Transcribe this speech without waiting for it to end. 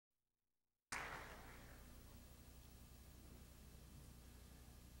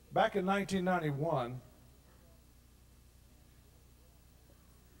Back in 1991,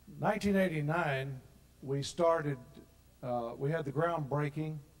 1989, we started, we had the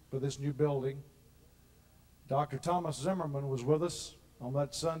groundbreaking for this new building. Dr. Thomas Zimmerman was with us on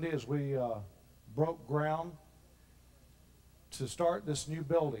that Sunday as we broke ground to start this new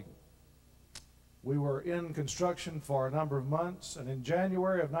building. We were in construction for a number of months, and in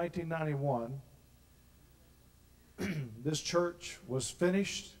January of 1991, this church was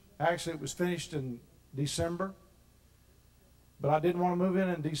finished. Actually, it was finished in December, but I didn't want to move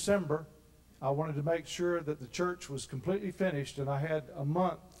in December. I wanted to make sure that the church was completely finished, and I had a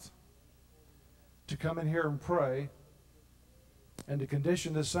month to come in here and pray and to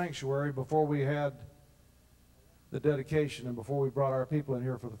condition this sanctuary before we had the dedication and before we brought our people in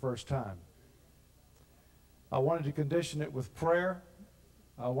here for the first time. I wanted to condition it with prayer.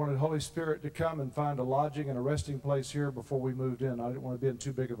 I wanted Holy Spirit to come and find a lodging and a resting place here before we moved in. I didn't want to be in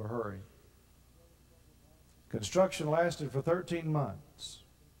too big of a hurry. Construction lasted for 13 months.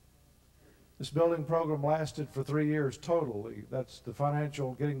 This building program lasted for 3 years totally. That's the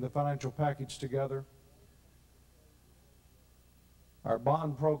financial, getting the financial package together. Our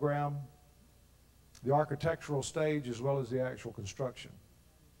bond program, the architectural stage, as well as the actual construction.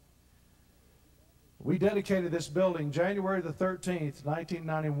 We dedicated this building January the 13th,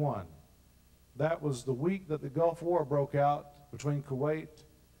 1991. That was the week that the Gulf War broke out between Kuwait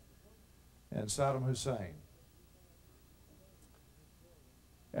and Saddam Hussein.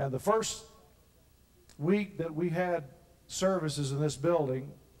 And the first week that we had services in this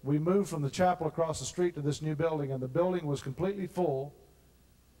building, we moved from the chapel across the street to this new building, and the building was completely full,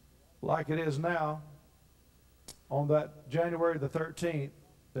 like it is now. On that January the 13th,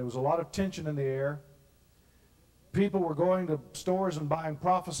 there was a lot of tension in the air. People were going to stores and buying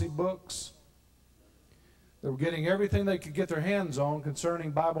prophecy books. They were getting everything they could get their hands on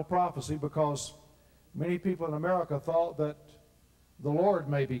concerning Bible prophecy, because many people in America thought that the Lord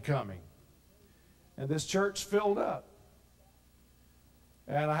may be coming. And this church filled up.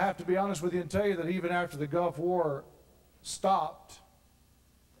 And I have to be honest with you and tell you that even after the Gulf War stopped,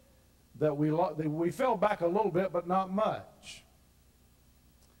 that we fell back a little bit, but not much.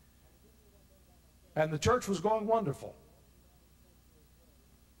 And the church was going wonderful.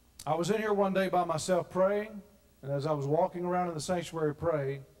 I was in here one day by myself praying, and as I was walking around in the sanctuary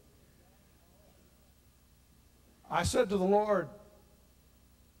praying, I said to the Lord,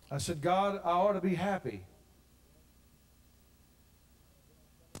 I said, God, I ought to be happy.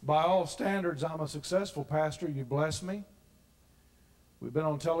 By all standards, I'm a successful pastor. You bless me. We've been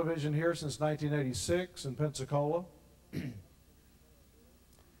on television here since 1986 in Pensacola. The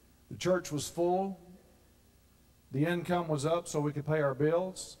church was full. The income was up so we could pay our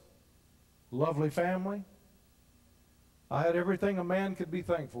bills. Lovely family. I had everything a man could be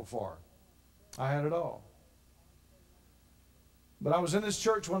thankful for. I had it all. But I was in this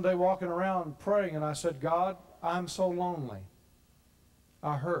church one day walking around praying, and I said, God, I'm so lonely.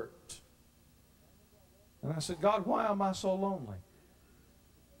 I hurt. And I said, God, why am I so lonely?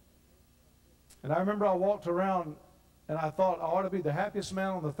 And I remember I walked around and I thought, I ought to be the happiest man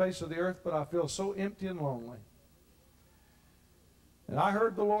on the face of the earth, but I feel so empty and lonely. And I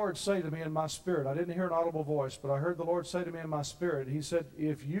heard the Lord say to me in my spirit, I didn't hear an audible voice, but I heard the Lord say to me in my spirit, He said,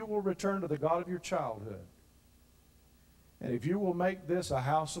 if you will return to the God of your childhood, and if you will make this a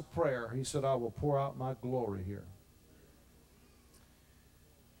house of prayer, He said, I will pour out my glory here.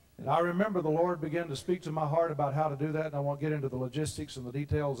 And I remember the Lord began to speak to my heart about how to do that, and I won't get into the logistics and the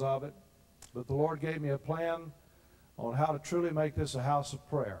details of it, but the Lord gave me a plan on how to truly make this a house of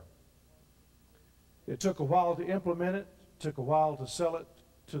prayer. It took a while to implement it, took a while to sell it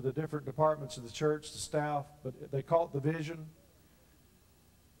to the different departments of the church, the staff, but they caught the vision.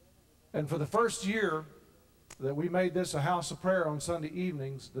 And for the first year that we made this a house of prayer on Sunday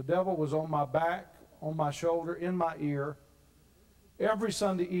evenings, the devil was on my back, on my shoulder, in my ear, every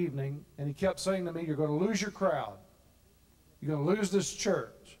Sunday evening, and he kept saying to me, you're going to lose your crowd. You're going to lose this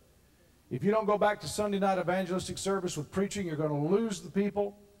church. If you don't go back to Sunday night evangelistic service with preaching, you're going to lose the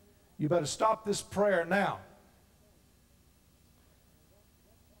people. You better stop this prayer now.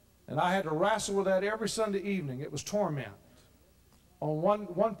 And I had to wrestle with that every Sunday evening. It was torment. On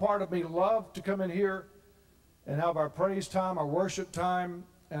one part of me loved to come in here and have our praise time, our worship time,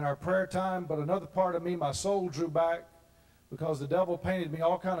 and our prayer time, but another part of me, my soul drew back, because the devil painted me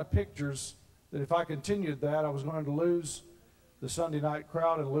all kind of pictures that if I continued that, I was going to lose the Sunday night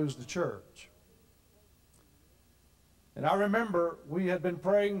crowd and lose the church. And I remember we had been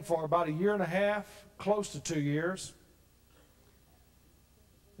praying for about 1.5 years, close to 2 years.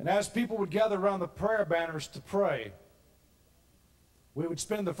 And as people would gather around the prayer banners to pray, We would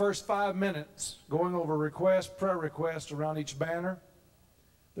spend the first 5 minutes going over requests, prayer requests around each banner.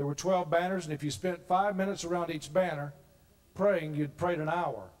 There were 12 banners, and if you spent 5 minutes around each banner praying, you'd prayed an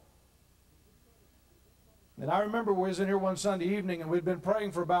hour. And I remember we was in here one Sunday evening, and we'd been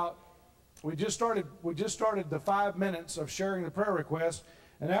praying for about, we just started the 5 minutes of sharing the prayer request,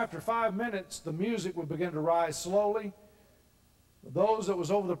 and after 5 minutes, the music would begin to rise slowly. Those that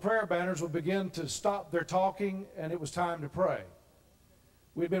was over the prayer banners would begin to stop their talking, and it was time to pray.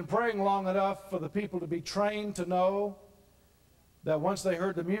 We'd been praying long enough for the people to be trained to know that once they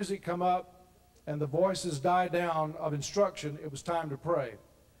heard the music come up and the voices die down of instruction, it was time to pray.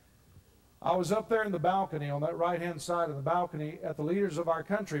 I was up there in the balcony, on that right-hand side of the balcony, at the Leaders of Our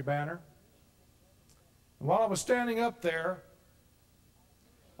Country banner. And while I was standing up there,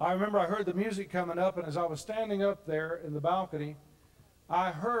 I remember I heard the music coming up, and as I was standing up there in the balcony,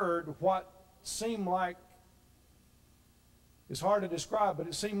 I heard what seemed like, it's hard to describe, but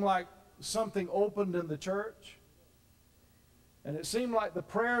it seemed like something opened in the church. And it seemed like the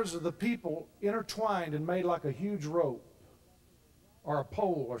prayers of the people intertwined and made like a huge rope or a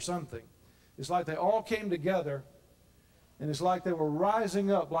pole or something. It's like they all came together, and it's like they were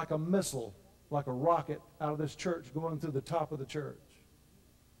rising up like a missile, like a rocket out of this church going through the top of the church.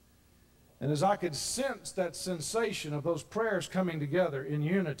 And as I could sense that sensation of those prayers coming together in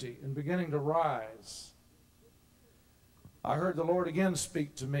unity and beginning to rise, I heard the Lord again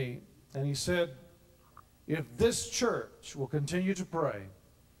speak to me, and he said, if this church will continue to pray,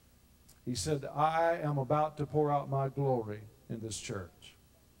 he said, I am about to pour out my glory in this church.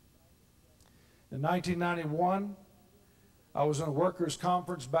 In 1991, I was in a workers'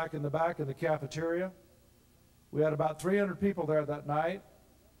 conference back in the back in the cafeteria. We had about 300 people there that night,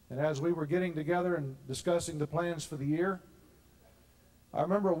 and as we were getting together and discussing the plans for the year, I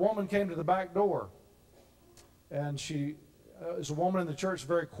remember a woman came to the back door, and she is a woman in the church, a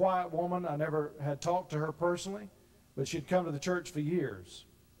very quiet woman. I never had talked to her personally, but she'd come to the church for years.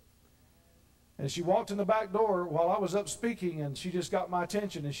 And she walked in the back door while I was up speaking, and she just got my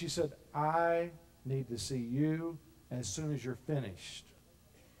attention, and she said, I need to see you as soon as you're finished.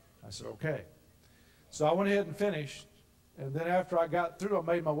 I said, okay. So I went ahead and finished, and then after I got through, I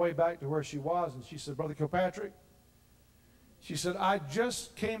made my way back to where she was, and she said, Brother Kilpatrick, she said, I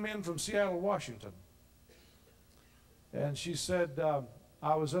just came in from Seattle, Washington. And she said,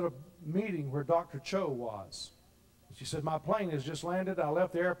 I was at a meeting where Dr. Cho was. She said, my plane has just landed. I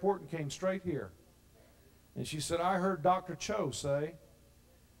left the airport and came straight here. And she said, I heard Dr. Cho say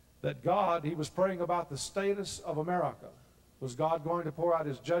that God, he was praying about the status of America. Was God going to pour out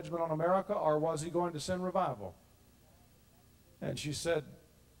his judgment on America, or was he going to send revival? And she said,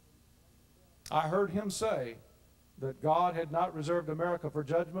 I heard him say that God had not reserved America for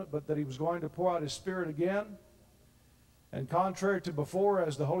judgment, but that he was going to pour out his Spirit again. And contrary to before,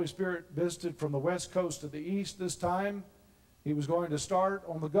 as the Holy Spirit visited from the west coast to the east, this time he was going to start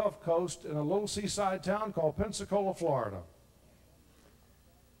on the Gulf Coast in a little seaside town called Pensacola, Florida.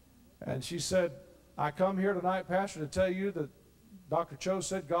 And she said, I come here tonight, Pastor, to tell you that Dr. Cho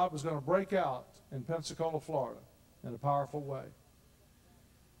said God was going to break out in Pensacola, Florida in a powerful way.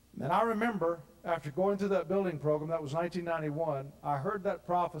 And I remember, after going through that building program, that was 1991, I heard that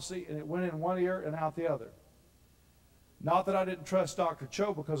prophecy, and it went in one ear and out the other. Not that I didn't trust Dr.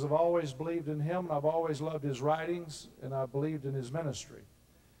 Cho, because I've always believed in him, and I've always loved his writings, and I believed in his ministry.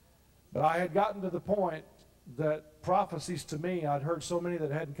 But I had gotten to the point that prophecies to me, I'd heard so many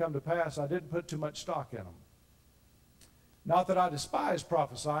that hadn't come to pass, I didn't put too much stock in them. Not that I despise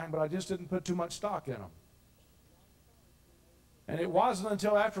prophesying, but I just didn't put too much stock in them. And it wasn't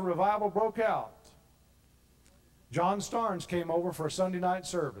until after revival broke out, John Starnes came over for a Sunday night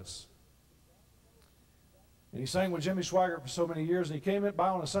service. And he sang with Jimmy Swaggart for so many years, and he came in by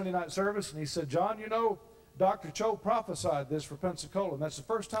on a Sunday night service, and he said, John, you know, Dr. Cho prophesied this for Pensacola, and that's the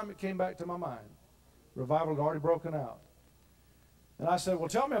first time it came back to my mind. Revival had already broken out. And I said, well,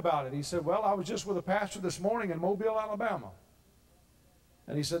 tell me about it. He said, well, I was just with a pastor this morning in Mobile, Alabama.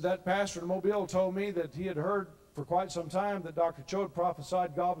 And he said that pastor in Mobile told me that he had heard for quite some time that Dr. Cho had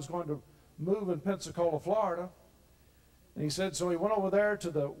prophesied God was going to move in Pensacola, Florida. And he said, so he went over there to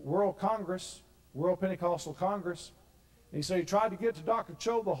the World Congress, World Pentecostal Congress. And he said he tried to get to Dr.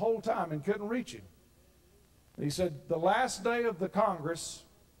 Cho the whole time and couldn't reach him. And he said the last day of the Congress,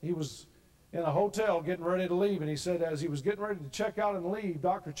 he was in a hotel getting ready to leave. And he said as he was getting ready to check out and leave,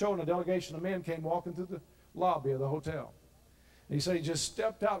 Dr. Cho and a delegation of men came walking through the lobby of the hotel. And he said he just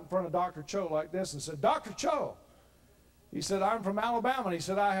stepped out in front of Dr. Cho like this and said, Dr. Cho, he said, I'm from Alabama. And he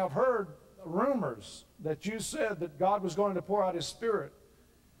said, I have heard rumors that you said that God was going to pour out his Spirit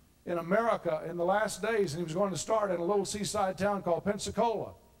in America in the last days, and he was going to start in a little seaside town called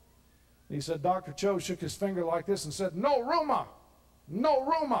Pensacola. And he said, Dr. Cho shook his finger like this and said, "No rumor, no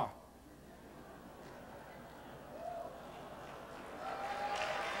rumor."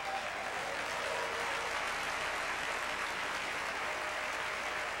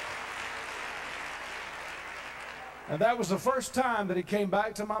 And that was the first time that it came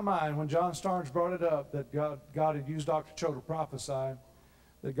back to my mind when John Starnes brought it up, that God had used Dr. Cho to prophesy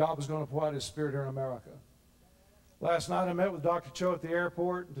that God was going to pour out his Spirit here in America. Last night I met with Dr. Cho at the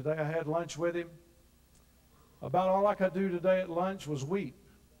airport, and today I had lunch with him. About all I could do today at lunch was weep.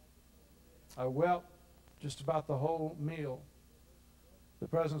 I wept just about the whole meal. The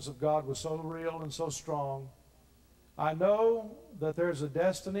presence of God was so real and so strong. I know that there's a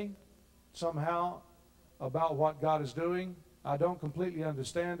destiny somehow about what God is doing. I don't completely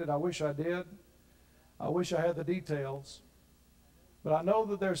understand it. I wish I did. I wish I had the details. But I know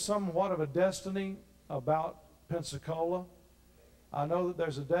that there's somewhat of a destiny about Pensacola. I know that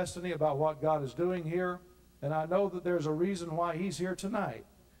there's a destiny about what God is doing here. And I know that there's a reason why he's here tonight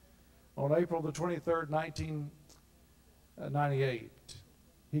on April the 23rd, 1998.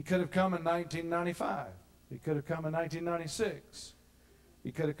 He could have come in 1995. He could have come in 1996.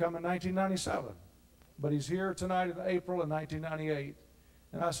 He could have come in 1997. But he's here tonight in April of 1998.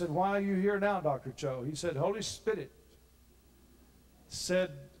 And I said, "Why are you here now, Dr. Cho?" He said, "Holy Spirit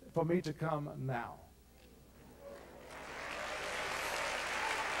said for me to come now."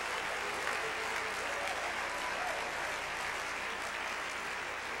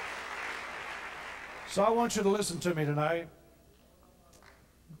 So I want you to listen to me tonight.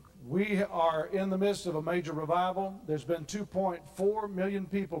 We are in the midst of a major revival. There's been 2.4 million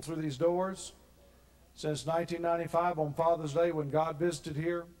people through these doors since 1995 on Father's Day when God visited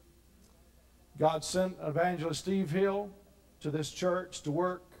here. God sent Evangelist Steve Hill to this church to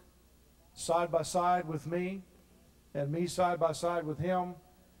work side by side with me and me side by side with him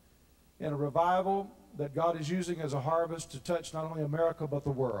in a revival that God is using as a harvest to touch not only America but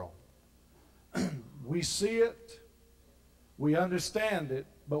the world. We see it, we understand it,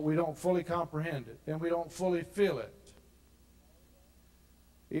 but we don't fully comprehend it and we don't fully feel it.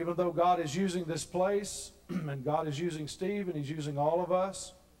 Even though God is using this place, and God is using Steve, and he's using all of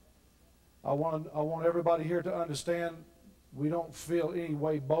us, I want everybody here to understand we don't feel any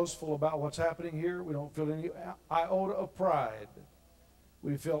way boastful about what's happening here. We don't feel any iota of pride.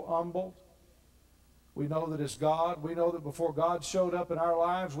 We feel humbled. We know that it's God. We know that before God showed up in our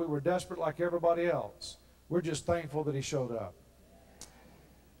lives, we were desperate like everybody else. We're just thankful that he showed up.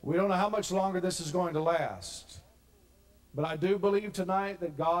 We don't know how much longer this is going to last. But I do believe tonight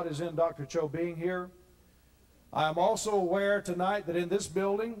that God is in Dr. Cho being here. I am also aware tonight that in this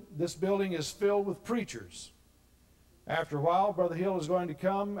building is filled with preachers. After a while, Brother Hill is going to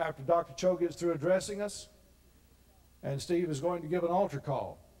come after Dr. Cho gets through addressing us, and Steve is going to give an altar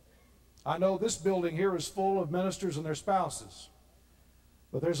call. I know this building here is full of ministers and their spouses,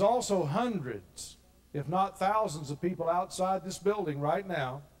 but there's also hundreds, if not thousands, of people outside this building right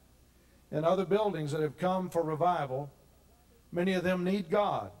now and other buildings that have come for revival. Many of them need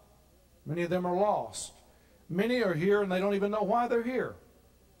God. Many of them are lost. Many are here and they don't even know why they're here.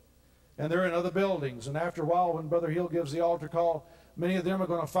 And they're in other buildings. And after a while, when Brother Hill gives the altar call, many of them are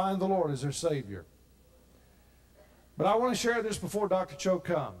going to find the Lord as their Savior. But I want to share this before Dr. Cho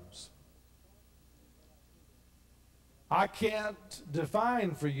comes. I can't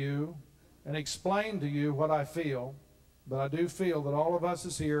define for you and explain to you what I feel, but I do feel that all of us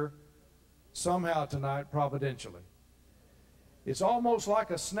is here somehow tonight providentially. It's almost like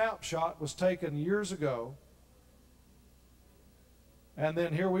a snapshot was taken years ago, and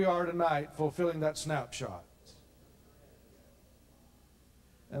then here we are tonight fulfilling that snapshot.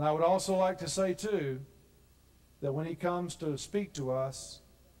 And I would also like to say, too, that when he comes to speak to us,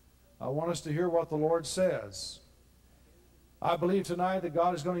 I want us to hear what the Lord says. I believe tonight that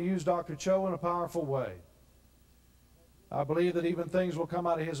God is going to use Dr. Cho in a powerful way. I believe that even things will come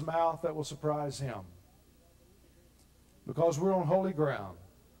out of his mouth that will surprise him, because we're on holy ground.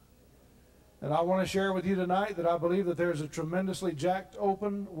 And I want to share with you tonight that I believe that there's a tremendously jacked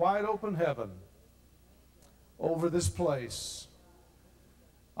open, wide open heaven over this place.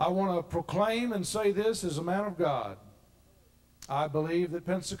 I want to proclaim and say this as a man of God. I believe that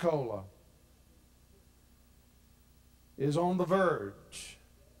Pensacola is on the verge.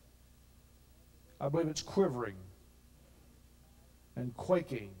 I believe it's quivering and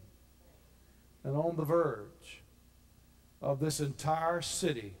quaking and on the verge of this entire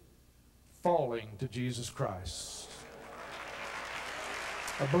city falling to Jesus Christ.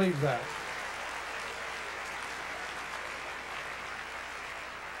 I believe that.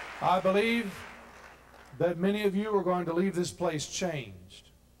 I believe that many of you are going to leave this place changed.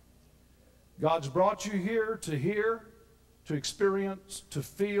 God's brought you here to hear, to experience, to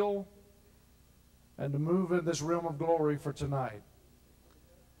feel, and to move in this realm of glory for tonight.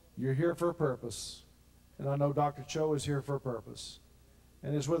 You're here for a purpose, and I know Dr. Cho is here for a purpose.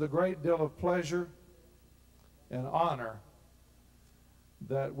 And it's with a great deal of pleasure and honor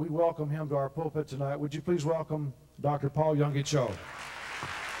that we welcome him to our pulpit tonight. Would you please welcome Dr. Paul Yonggi Cho.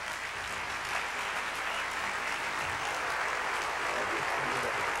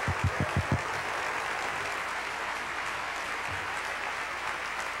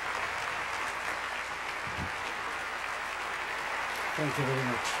 Thank you very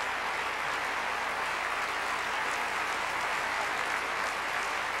much.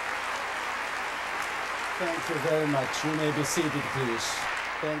 Thank you very much. You may be seated, please.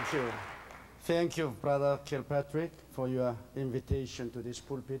 Thank you. Thank you, Brother Kilpatrick, for your invitation to this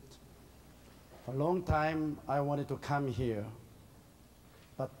pulpit. For a long time, I wanted to come here,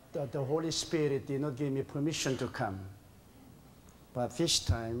 but the Holy Spirit did not give me permission to come. But this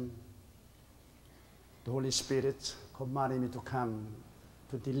time, the Holy Spirit commanded me to come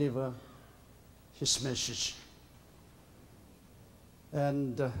to deliver His message.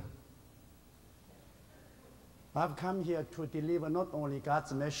 And I've come here to deliver not only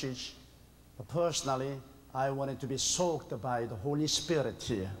God's message, but personally, I wanted to be soaked by the Holy Spirit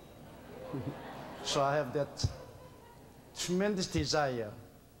here. So I have that tremendous desire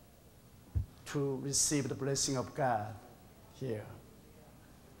to receive the blessing of God here.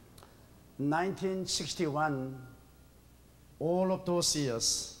 In 1961, all of those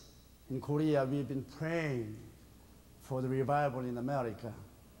years in Korea, we've been praying for the revival in America,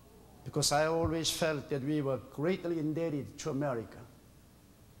 because I always felt that we were greatly indebted to America.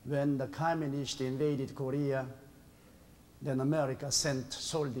 When the communists invaded Korea, then America sent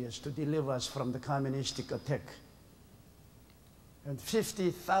soldiers to deliver us from the communistic attack. And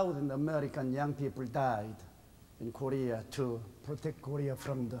 50,000 American young people died in Korea to protect Korea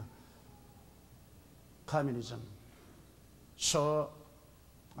from the communism. So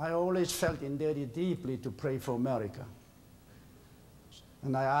I always felt indebted deeply to pray for America.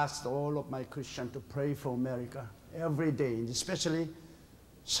 And I asked all of my Christians to pray for America every day, especially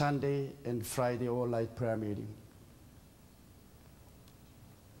Sunday and Friday all-night prayer meeting.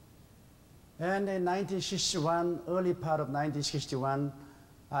 And in 1961, early part of 1961,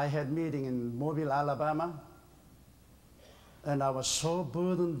 I had a meeting in Mobile, Alabama, and I was so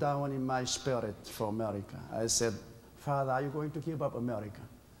burdened down in my spirit for America. I said, Father, are you going to give up America?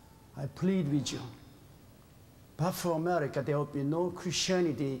 I plead with you. But for America, there will be no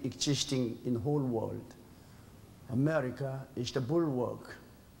Christianity existing in the whole world. America is the bulwark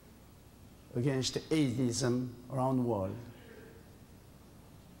against atheism around the world.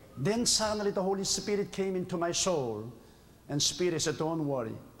 Then suddenly the Holy Spirit came into my soul, and Spirit said, don't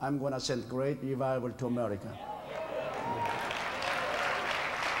worry, I'm going to send great revival to America.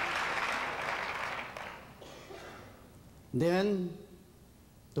 Then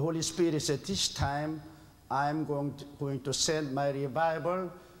the Holy Spirit said, this time I'm going to send my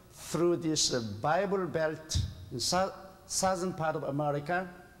revival through this Bible belt in southern part of America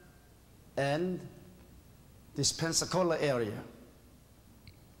and this Pensacola area.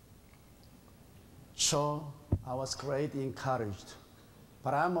 So I was greatly encouraged.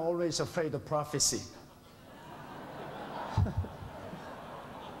 But I'm always afraid of prophecy.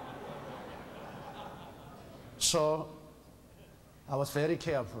 So I was very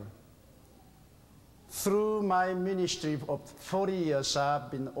careful. Through my ministry of 40 years, I've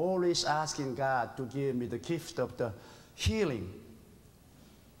been always asking God to give me the gift of the healing.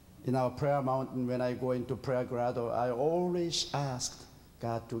 In our prayer mountain, when I go into prayer grotto, I always asked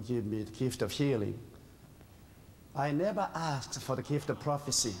God to give me the gift of healing. I never asked for the gift of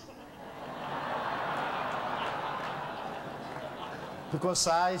prophecy. Because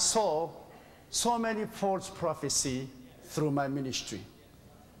I saw so many false prophecy through my ministry.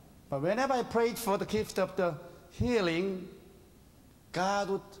 But whenever I prayed for the gift of the healing, God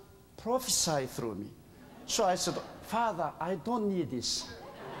would prophesy through me. So I said, Father, I don't need this.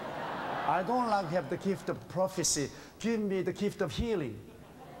 I don't like to have the gift of prophecy. Give me the gift of healing.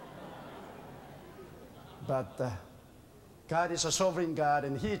 But God is a sovereign God,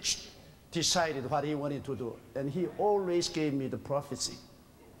 and He decided what He wanted to do. And He always gave me the prophecy.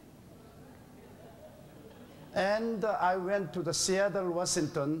 And I went to the Seattle,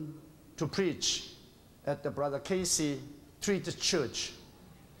 Washington to preach at the Brother Casey Street Church.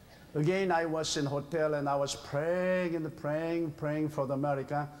 Again, I was in a hotel and I was praying and praying for the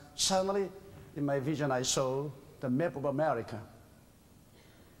America. Suddenly, in my vision, I saw the map of America.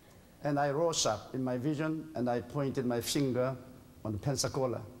 And I rose up in my vision, and I pointed my finger on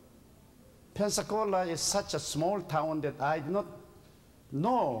Pensacola. Pensacola is such a small town that I did not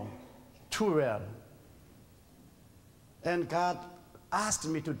know too well. And God asked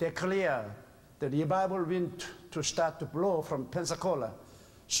me to declare the revival wind to start to blow from Pensacola.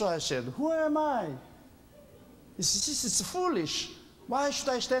 So I said, who am I? This is foolish. Why should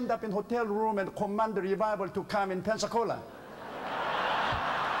I stand up in hotel room and command the revival to come in Pensacola?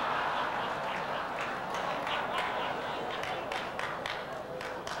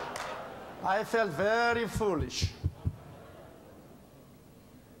 I felt very foolish.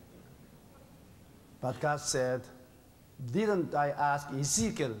 But God said, didn't I ask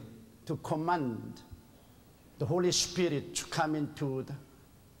Ezekiel to command the Holy Spirit to come into the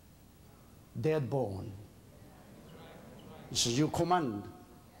dead bone? He said, you command.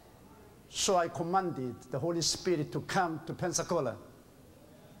 So I commanded the Holy Spirit to come to Pensacola.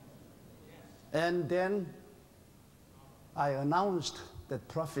 And then I announced that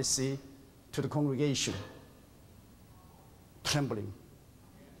prophecy to the congregation, trembling.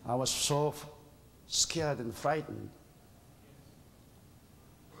 I was so scared and frightened.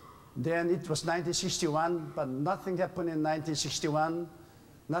 Then it was 1961, but nothing happened in 1961.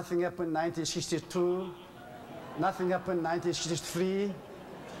 Nothing happened in 1962. Nothing happened in 1963.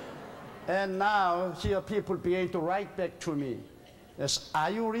 And now here people begin to write back to me. Yes,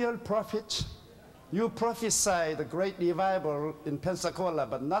 are you a real prophet? You prophesied a great revival in Pensacola,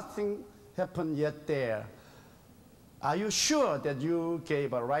 but nothing happened yet there. Are you sure that you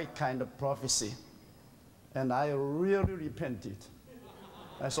gave a right kind of prophecy? And I really repented.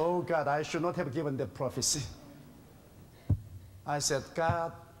 I said, oh God, I should not have given that prophecy. I said,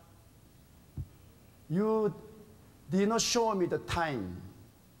 God, you did not show me the time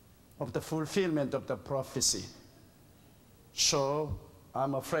of the fulfillment of the prophecy. So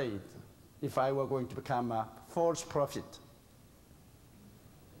I'm afraid if I were going to become a false prophet.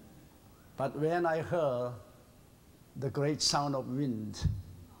 But when I heard the great sound of wind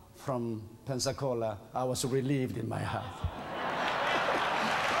from Pensacola, I was relieved in my heart.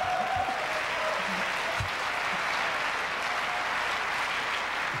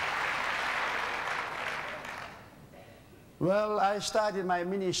 Well, I started my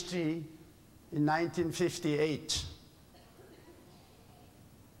ministry in 1958.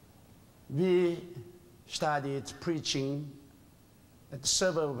 We started preaching at the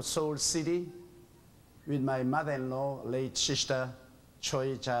suburb of Seoul City with my mother-in-law, late sister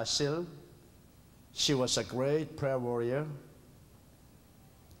Choi Ja-sil. She was a great prayer warrior.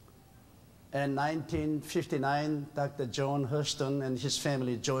 In 1959, Dr. John Hurston and his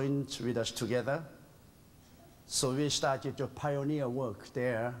family joined with us together. So we started to pioneer work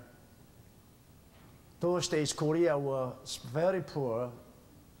there. Those days, Korea was very poor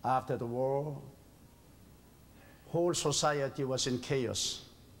after the war. Whole society was in chaos.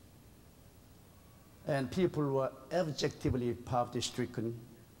 And people were objectively poverty-stricken.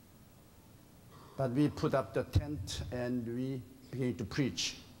 But we put up the tent and we began to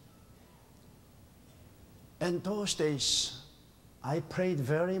preach. And those days, I prayed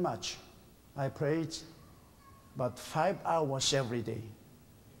very much. I prayed about 5 hours every day.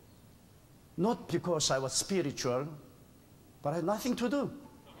 Not because I was spiritual, but I had nothing to do.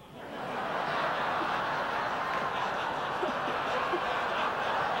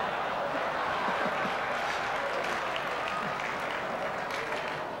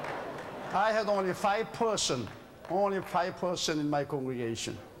 I had only 5 persons in my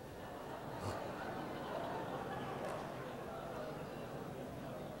congregation.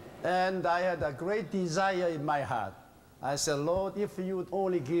 And I had a great desire in my heart. I said, Lord, if you would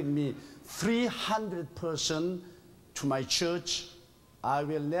only give me 300 persons to my church, I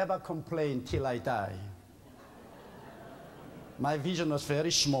will never complain till I die. My vision was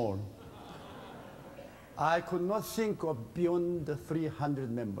very small. I could not think of beyond the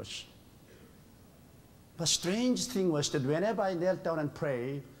 300 members. The strange thing was that whenever I knelt down and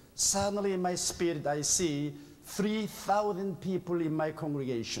prayed, suddenly in my spirit I see 3,000 people in my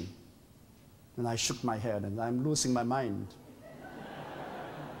congregation. And I shook my head and I'm losing my mind.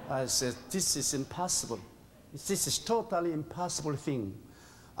 I said, this is impossible. This is totally impossible thing.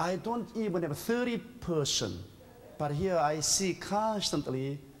 I don't even have 30 persons, but here I see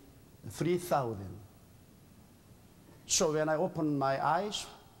constantly 3,000. So when I open my eyes,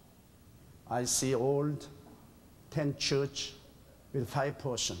 I see old tent church with 5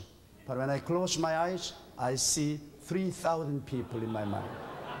 persons. But when I close my eyes, I see 3,000 people in my mind.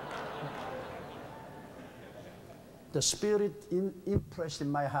 The Spirit impressed in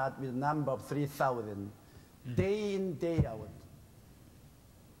my heart with a number of 3,000, day in, day out.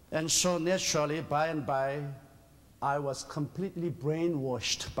 And so naturally, by and by, I was completely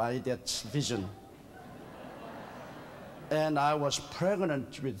brainwashed by that vision. And I was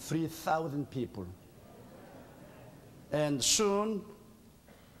pregnant with 3,000 people. And soon,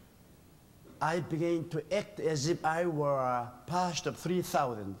 I began to act as if I were a pastor of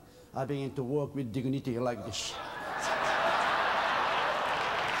 3,000. I began to work with dignity like this.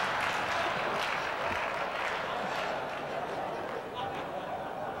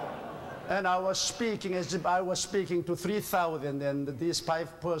 And I was speaking as if I was speaking to 3,000, and these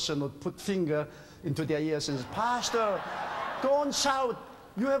 5 persons would put finger into their ears and say, Pastor, don't shout.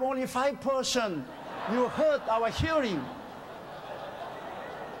 You have only 5 persons. You hurt our hearing.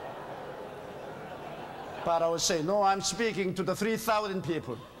 But I would say, no, I'm speaking to the 3,000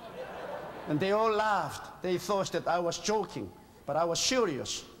 people. And they all laughed. They thought that I was joking, but I was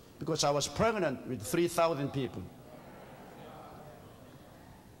serious because I was pregnant with 3,000 people.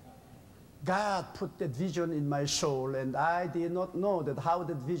 God put that vision in my soul, and I did not know that how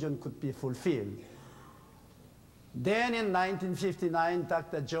that vision could be fulfilled. Then in 1959,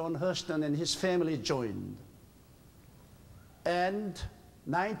 Dr. John Hurston and his family joined. And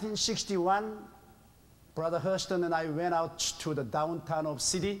 1961, Brother Hurston and I went out to the downtown of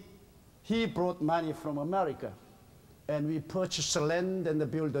city. He brought money from America, and we purchased the land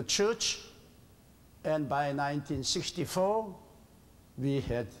and built a church. And by 1964, we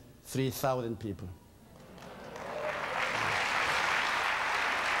had 3,000 people.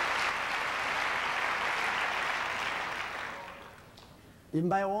 In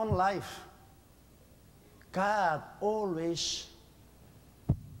my own life, God always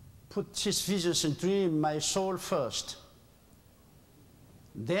put his visions and dreams in my soul first.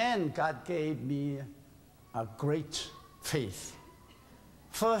 Then God gave me a great faith.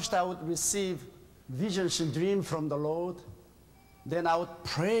 First, I would receive visions and dreams from the Lord. Then I would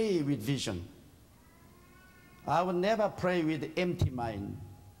pray with vision. I would never pray with empty mind.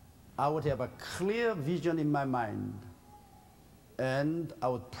 I would have a clear vision in my mind. And I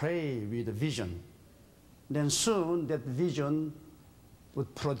would pray with a vision. Then soon that vision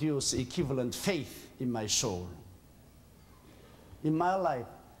would produce equivalent faith in my soul. In my life,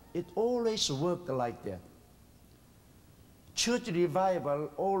 it always worked like that. Church revival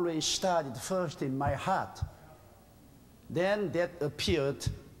always started first in my heart. Then that appeared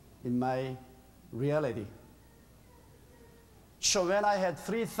in my reality. So when I had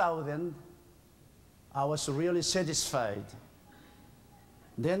 3,000, I was really satisfied.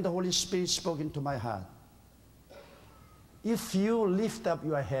 Then the Holy Spirit spoke into my heart. If you lift up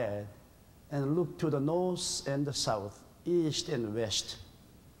your head and look to the north and the south, east and west,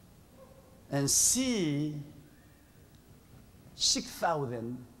 and see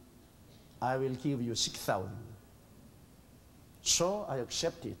 6,000, I will give you 6,000. So I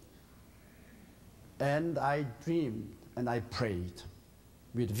accepted. And I dreamed and I prayed.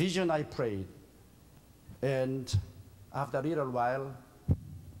 With vision I prayed. And after a little while,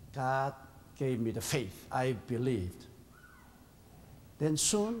 God gave me the faith. I believed. Then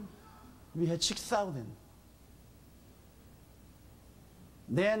soon, we had 6,000.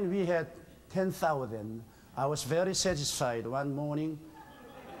 Then we had 10,000. I was very satisfied. One morning,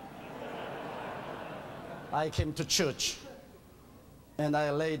 I came to church, and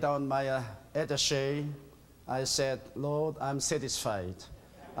I laid down my attaché. I said, Lord, I'm satisfied.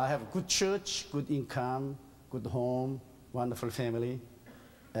 I have good church, good income, good home, wonderful family.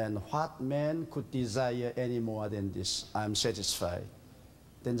 And what man could desire any more than this? I'm satisfied.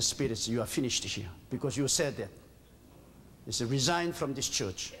 Then the Spirit said, you are finished here, because you said that. He said, resign from this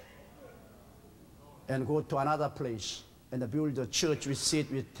church and go to another place and build a church with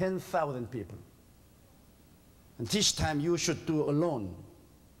seat with 10,000 people. And this time you should do alone.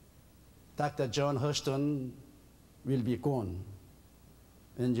 Dr. John Hurston will be gone,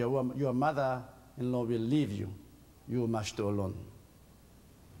 and your mother-in-law will leave you. You must do alone.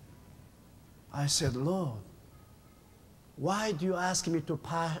 I said, Lord, why do you ask me to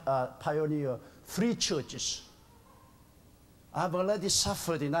pioneer 3 churches? I've already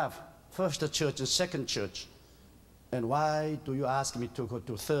suffered enough, first church and second church. And why do you ask me to go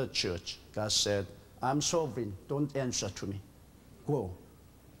to 3rd church? God said, I'm sovereign, don't answer to me. Go.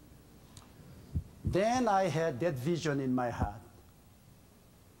 Then I had that vision in my heart.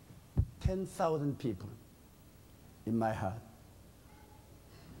 10,000 people in my heart.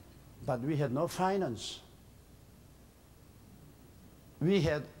 But we had no finance. We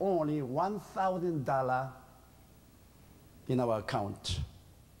had only $1,000 in our account.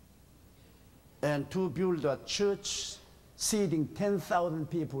 And to build a church seating 10,000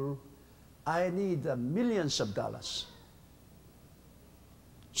 people, I need millions of dollars.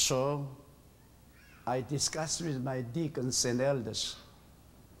 So I discussed with my deacons and elders,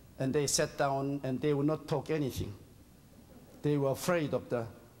 and they sat down and they would not talk anything. They were afraid of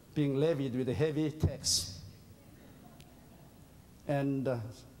being levied with a heavy tax. And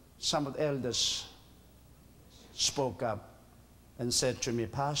some of the elders spoke up and said to me,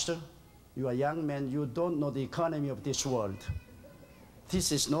 Pastor, you are a young man, you don't know the economy of this world.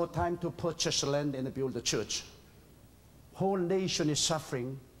 This is no time to purchase land and build a church. Whole nation is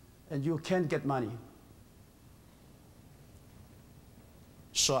suffering, and you can't get money.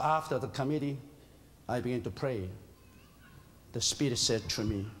 So after the committee, I began to pray. The Spirit said to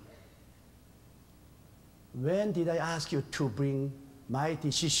me, when did I ask you to bring my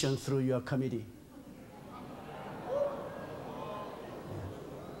decision through your committee?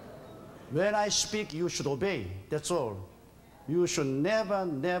 When I speak, you should obey. That's all. You should never,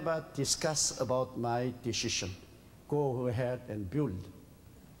 never discuss about my decision. Go ahead and build.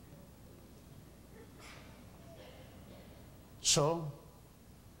 So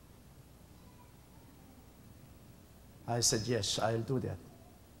I said, yes, I'll do that.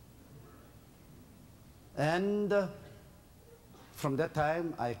 And from that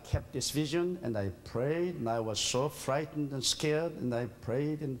time, I kept this vision, and I prayed, and I was so frightened and scared, and I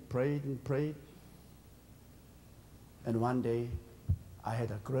prayed and prayed and prayed. And one day, I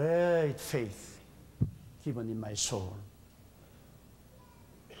had a great faith given in my soul.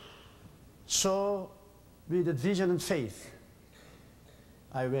 So, with the vision and faith,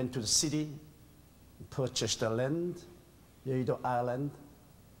 I went to the city, purchased the land, Yeouido Island.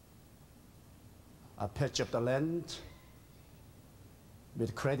 I purchased the land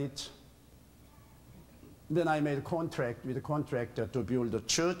with credit. Then I made a contract with the contractor to build a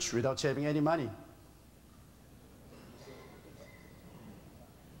church without having any money.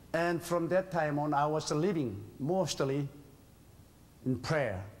 And from that time on, I was living mostly in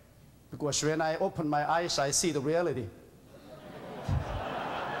prayer. Because when I open my eyes, I see the reality.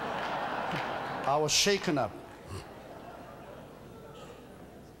 I was shaken up.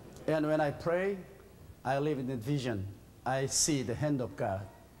 And when I pray, I live in the vision. I see the hand of God.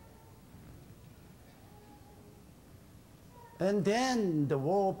 And then the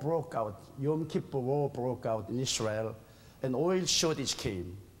war broke out. Yom Kippur War broke out in Israel, and oil shortage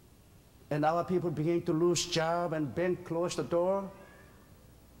came. And our people began to lose job, and bank closed the door.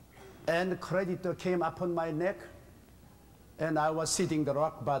 And the creditor came upon my neck, and I was sitting the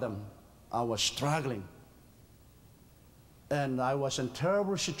rock bottom. I was struggling. And I was in a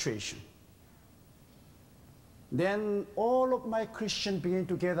terrible situation. Then all of my Christians began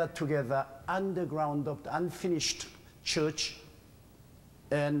to gather together underground of the unfinished church,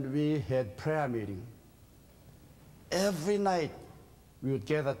 and we had prayer meeting. Every night we would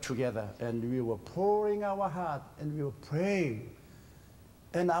gather together, and we were pouring our heart, and we were praying.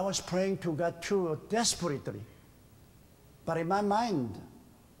 And I was praying to God too, desperately. But in my mind,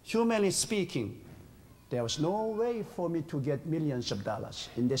 humanly speaking, there was no way for me to get millions of dollars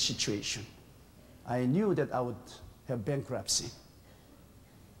in this situation. I knew that I would have bankruptcy.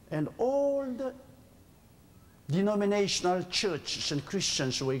 And all the denominational churches and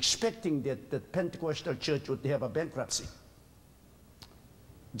Christians were expecting that the Pentecostal church would have a bankruptcy.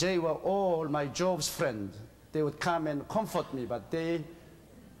 They were all my Job's friends. They would come and comfort me, but they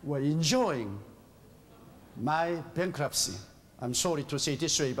were enjoying my bankruptcy. I'm sorry to say it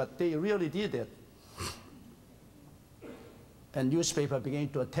this way, but they really did it. And newspaper began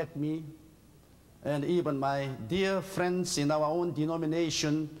to attack me, and even my dear friends in our own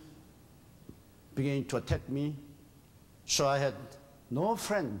denomination began to attack me. So I had no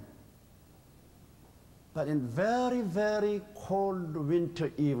friend. But in very, very cold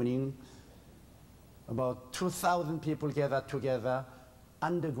winter evening, about 2,000 people gathered together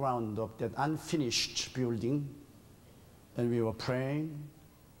underground of that unfinished building, and we were praying,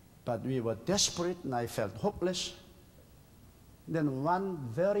 but we were desperate, and I felt hopeless. Then one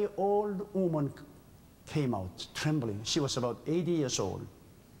very old woman came out, trembling. She was about 80 years old.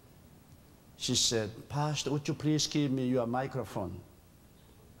 She said, "Pastor, would you please give me your microphone?"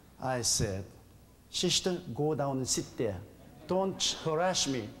 I said, "Sister, go down and sit there. Don't harass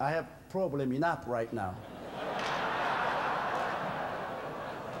me. I have problem enough right now."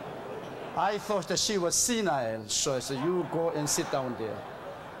 I thought that she was senile, so I said, "You go and sit down there."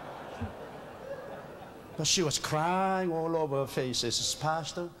 But she was crying all over her face. She says,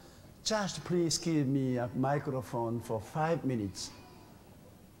 "Pastor, just please give me a microphone for 5 minutes.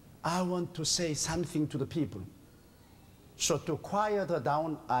 I want to say something to the people." So to quiet her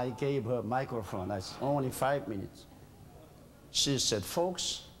down, I gave her a microphone. I said, "Only 5 minutes." She said,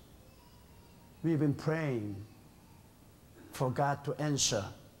 "Folks, we've been praying for God to answer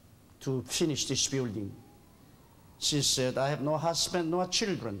to finish this building. She said, I have no husband, no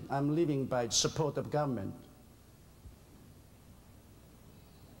children. I'm living by the support of government.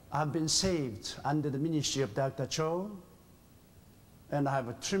 I've been saved under the ministry of Dr. Cho, and I have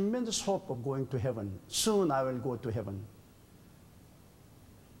a tremendous hope of going to heaven. Soon I will go to heaven.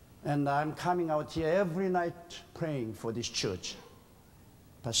 And I'm coming out here every night praying for this church.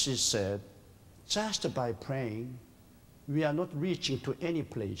 But she said, just by praying, we are not reaching to any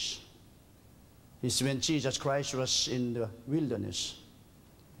place. It's when Jesus Christ was in the wilderness.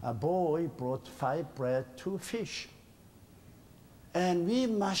 A boy brought 5 bread, 2 fish. And we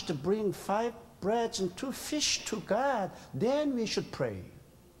must bring 5 breads and 2 fish to God. Then we should pray.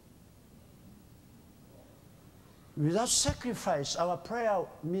 Without sacrifice, our prayer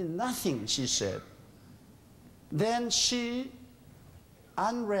means nothing, she said. Then she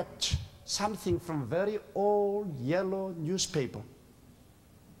unwrapped something from very old yellow newspaper.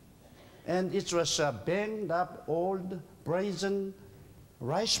 And it was a banged up old brazen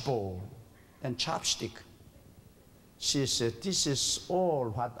rice bowl and chopstick. She said, this is all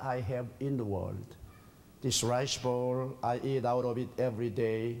what I have in the world. This rice bowl, I eat out of it every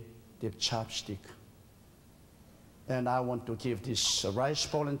day, the chopstick. And I want to give this rice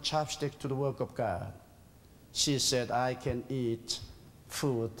bowl and chopstick to the work of God. She said, I can eat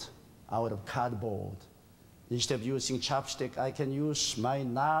food out of cardboard. Instead of using chopstick, I can use my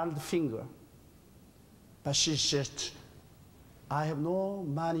gnarled finger. But she said, I have no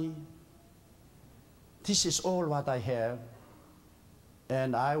money. This is all what I have,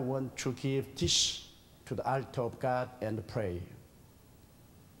 and I want to give this to the altar of God and pray.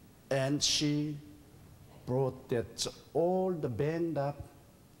 And she brought that old banged up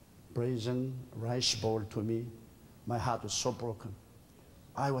brazen rice bowl to me. My heart was so broken.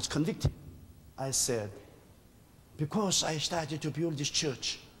 I was convicted. I said, because I started to build this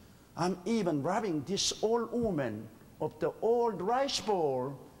church, I'm even robbing this old woman of the old rice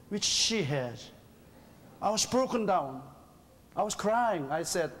bowl which she has. I was broken down. I was crying. I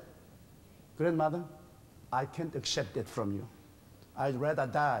said, grandmother, I can't accept that from you. I'd rather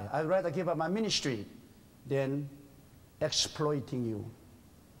die. I'd rather give up my ministry than exploiting you.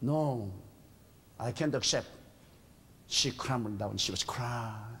 No, I can't accept. She crumbled down. She was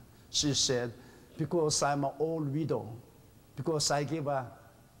crying. She said, because I'm an old widow, because I give a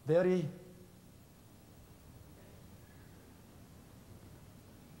very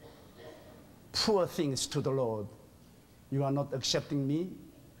poor things to the Lord, you are not accepting me?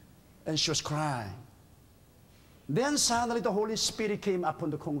 And she was crying. Then suddenly the Holy Spirit came upon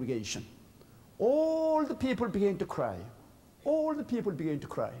the congregation. All the people began to cry. All the people began to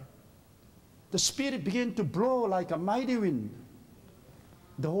cry. The Spirit began to blow like a mighty wind.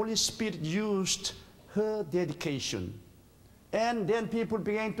 The Holy Spirit used her dedication. And then people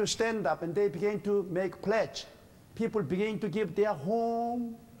began to stand up and they began to make pledge. People began to give their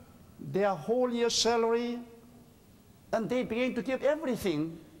home, their whole year's salary, and they began to give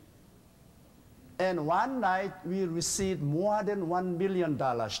everything. And one night we received more than $1 million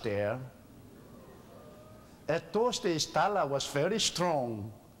there. At those days, dollar was very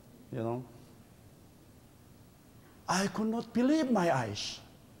strong, you know. I could not believe my eyes.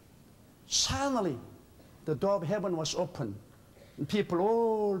 Suddenly, the door of heaven was open, and people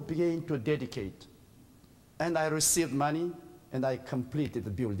all began to dedicate. And I received money, and I completed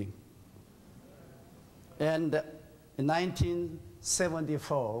the building. And in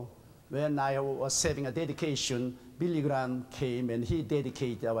 1974, when I was having a dedication, Billy Graham came and he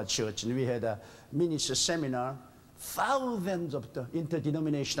dedicated our church. And we had a ministry seminar. Thousands of the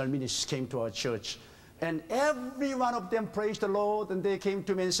interdenominational ministers came to our church. And every one of them praised the Lord. And they came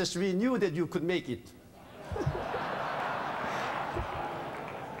to me and said, we knew that you could make it.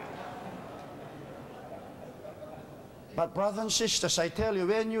 But brothers and sisters, I tell you,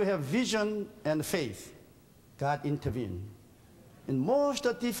 when you have vision and faith, God intervened. In most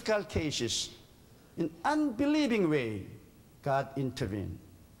of the difficult cases, in unbelieving way, God intervened.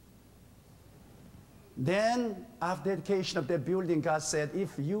 Then, after dedication of the building, God said,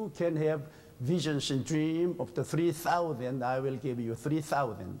 if you can have visions and dreams of the 3,000, I will give you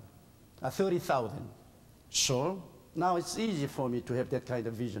 30,000. So, now it's easy for me to have that kind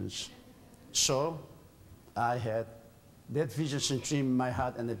of visions. So, I had that visions and dream in my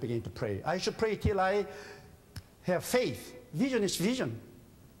heart, and I began to pray. I should pray till I have faith. Vision is vision.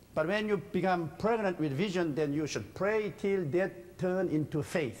 But when you become pregnant with vision, then you should pray till that turn into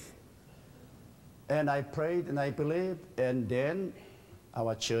faith. And I prayed and I believed, and then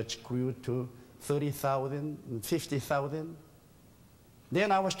our church grew to 30,000 and 50,000.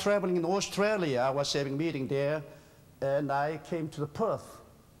 Then I was traveling in Australia. I was having a meeting there, and I came to the Perth.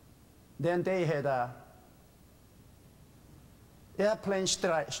 Then they had a airplane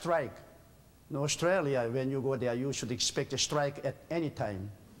strike. In Australia, when you go there, you should expect a strike at any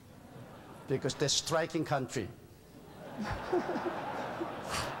time because they're striking country.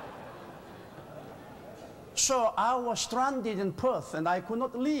 So I was stranded in Perth and I could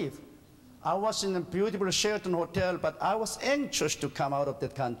not leave. I was in a beautiful Sheraton hotel, but I was anxious to come out of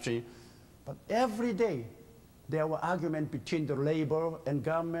that country. But every day there were arguments between the labor and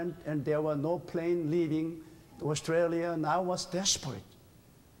government, and there were no plane leaving Australia, and I was desperate.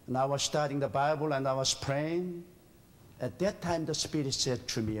 And I was studying the Bible and I was praying. At that time the Spirit said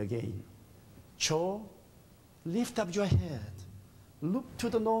to me again, Cho, lift up your head, look to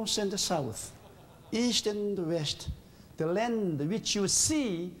the north and the south, east and the west. The land which you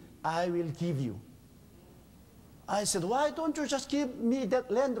see, I will give you. I said, why don't you just give me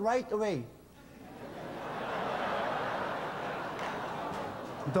that land right away?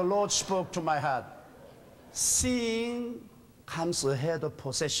 The Lord spoke to my heart. Seeing comes ahead of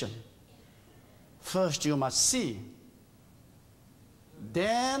possession. First you must see,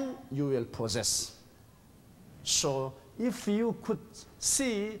 then you will possess. So if you could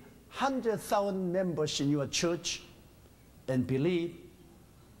see 100,000 members in your church and believe,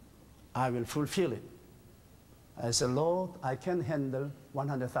 I will fulfill it. I said, Lord, I can handle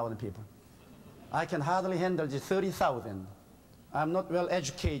 100,000 people. I can hardly handle the 30,000. I'm not well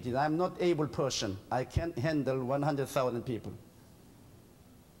educated. I'm not able person. I can't handle 100,000 people.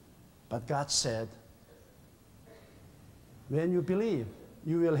 But God said, when you believe,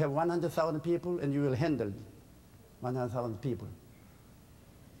 you will have 100,000 people and you will handle 100,000 people.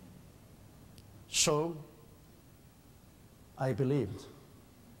 So I believed.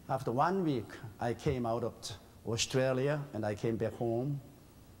 After 1 week, I came out of Australia and I came back home.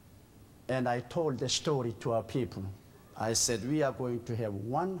 And I told the story to our people. I said, we are going to have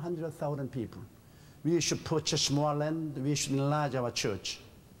 100,000 people. We should purchase more land. We should enlarge our church.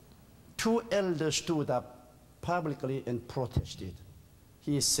 2 elders stood up publicly and protested.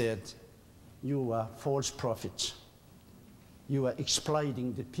 He said, you are false prophets. You are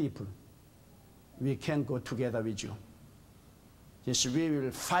exploiting the people. We can't go together with you. He said, we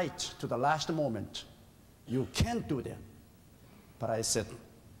will fight to the last moment. You can't do that. But I said,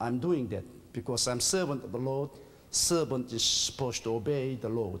 I'm doing that because I'm servant of the Lord. Servant is supposed to obey the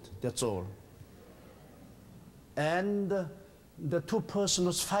Lord. That's all. And the 2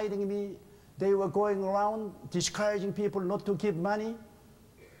 persons fighting me, they were going around discouraging people not to give money.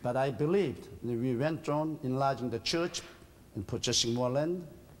 But I believed. We went on enlarging the church and purchasing more land.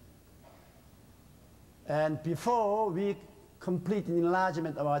 And before we completed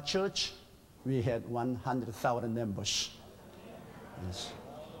enlargement of our church, we had 100,000 members. Yes.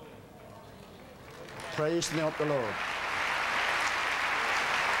 Praise the name of the Lord.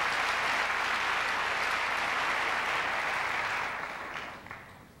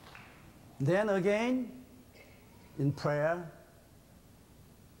 Then again, in prayer,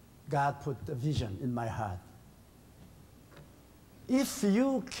 God put a vision in my heart. If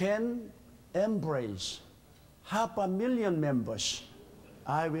you can embrace 500,000 members,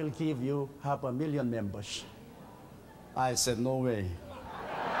 I will give you 500,000 members. I said, no way.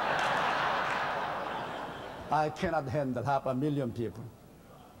 I cannot handle 500,000 people.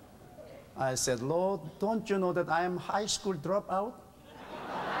 I said, Lord, don't you know that I am high school dropout?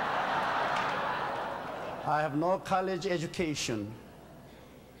 I have no college education,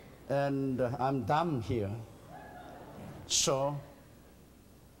 and I'm dumb here. So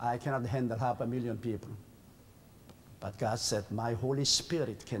I cannot handle 500,000 people. But God said, my Holy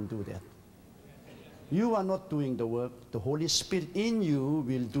Spirit can do that. You are not doing the work. The Holy Spirit in you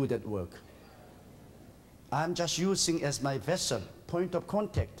will do that work. I'm just using as my vessel, point of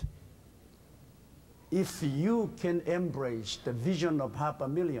contact. If you can embrace the vision of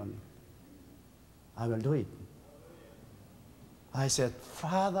 500,000, I will do it. I said,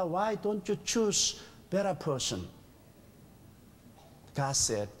 Father, why don't you choose a better person? God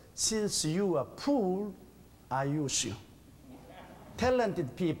said, since you are poor, I use you.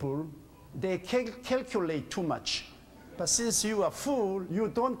 Talented people, they calculate too much. But since you are full, you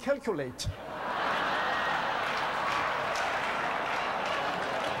don't calculate.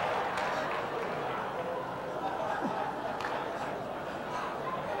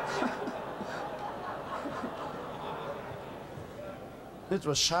 It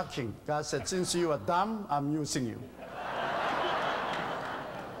was shocking. God said, since you are dumb, I'm using you.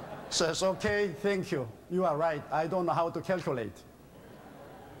 Says, okay, thank you. You are right. I don't know how to calculate.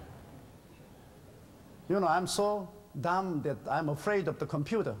 You know, I'm so dumb that I'm afraid of the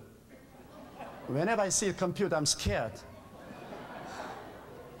computer. Whenever I see a computer, I'm scared.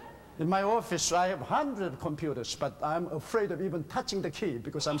 In my office, I have 100 computers, but I'm afraid of even touching the key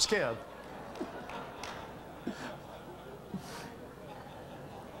because I'm scared.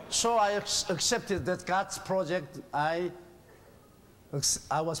 So I accepted that God's project. I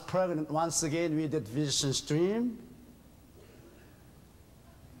was pregnant once again with that vision stream.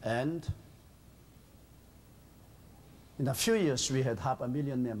 And in a few years, we had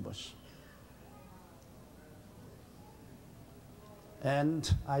 500,000 members.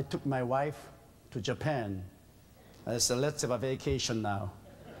 And I took my wife to Japan. I said, let's have a vacation now.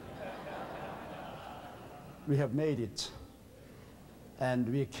 We have made it. And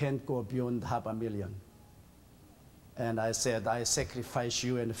we can't go beyond 500,000. And I said, I sacrifice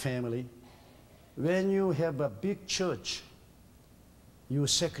you and the family. When you have a big church, you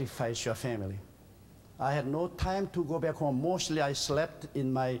sacrifice your family. I had no time to go back home. Mostly I slept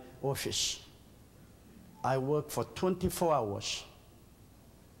in my office. I worked for 24 hours.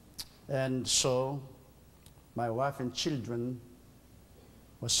 And so my wife and children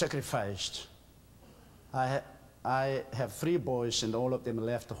were sacrificed. I have 3 boys, and all of them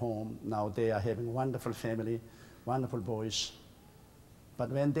left home. Now they are having a wonderful family, wonderful boys.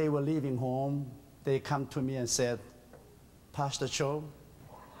 But when they were leaving home, they come to me and said, Pastor Cho,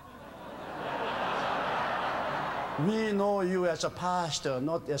 we know you as a pastor,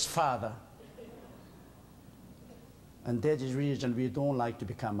 not as father. And that is the reason we don't like to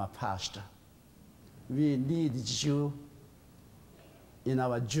become a pastor. We needed you in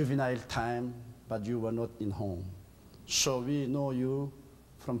our juvenile time, but you were not in home. So we know you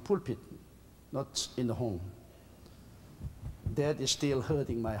from pulpit, not in the home. That is still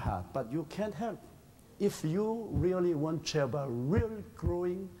hurting my heart, but you can't help. If you really want to have a real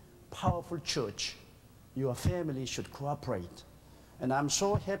growing, powerful church, your family should cooperate. And I'm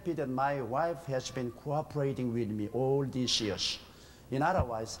so happy that my wife has been cooperating with me all these years. In other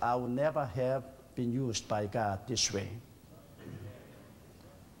words, I would never have been used by God this way.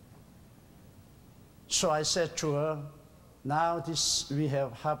 So I said to her, now we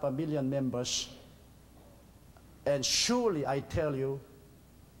have 500,000 members, and surely I tell you,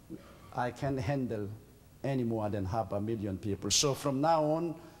 I can't handle any more than 500,000 people. So from now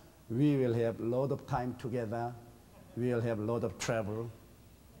on, we will have a lot of time together. We will have a lot of travel.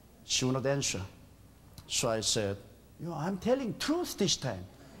 She will not answer. So I said, I'm telling truth this time.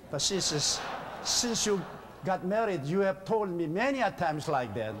 But she says, since you got married, you have told me many a times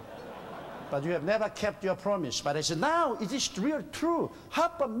like that. But you have never kept your promise. But I said, now it is real true.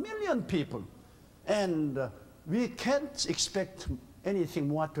 500,000 people. And we can't expect anything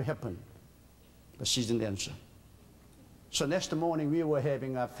more to happen. But she didn't answer. So next morning, we were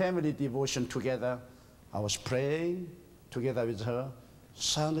having a family devotion together. I was praying together with her.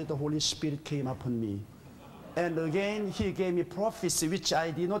 Suddenly, the Holy Spirit came upon me. And again, he gave me prophecy, which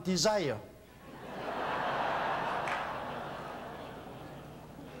I did not desire.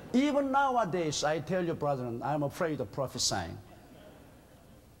 Even nowadays, I tell you, brethren, I'm afraid of prophesying.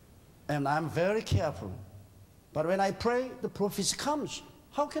 And I'm very careful. But when I pray, the prophecy comes.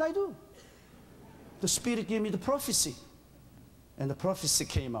 How can I do? The Spirit gave me the prophecy. And the prophecy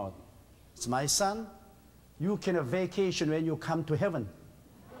came out. It's my son, you can have vacation when you come to heaven.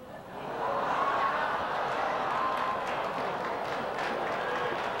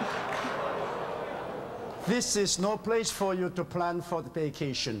 This is no place for you to plan for the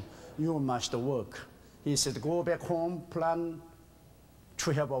vacation. You must work. He said, go back home, plan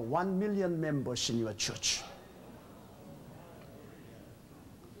to have 1 million members in your church.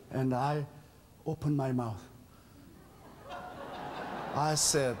 And I opened my mouth. I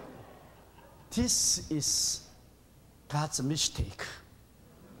said, this is God's mistake.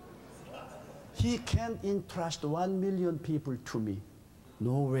 He can't entrust 1 million people to me.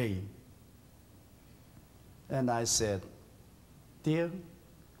 No way. And I said, dear,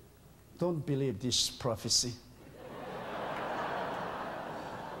 don't believe this prophecy.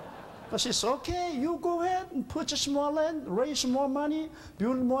 But she said, okay, you go ahead and purchase more land, raise more money,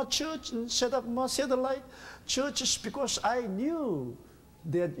 build more church, and set up more satellite churches, because I knew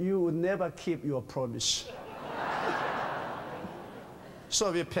that you would never keep your promise.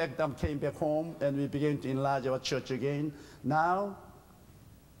 So we packed up, came back home, and we began to enlarge our church again. Now,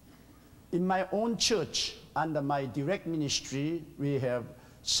 in my own church, under my direct ministry, we have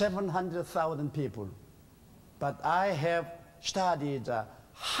 700,000 people. But I have studied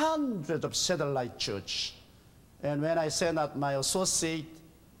hundreds of satellite churches. And when I send out my associate,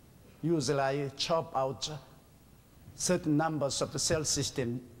 usually I chop out certain numbers of the cell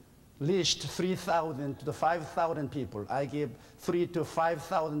system, list 3,000 to 5,000 people. I give 3,000 to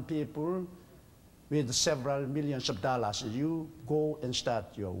 5,000 people with several millions of dollars. You go and start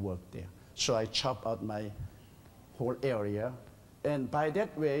your work there. So I chop out my whole area. And by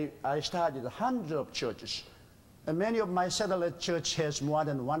that way, I started hundreds of churches. And many of my satellite church has more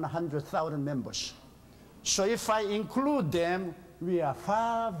than 100,000 members. So if I include them, we are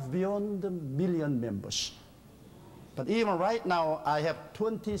far beyond the million members. But even right now, I have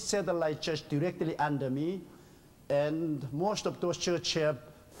 20 satellite churches directly under me, and most of those churches have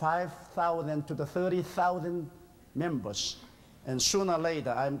 5,000 to 30,000 members. And sooner or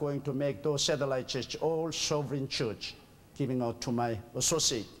later, I'm going to make those satellite churches all sovereign church, giving out to my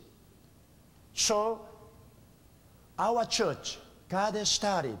associate. So, our church, God has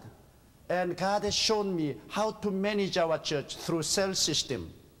started, and God has shown me how to manage our church through cell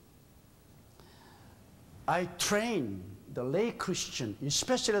system. I train the lay Christian,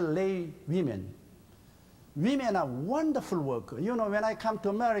 especially lay women. Women are wonderful workers. You know, when I come to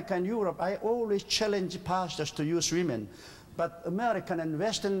America and Europe, I always challenge pastors to use women. But American and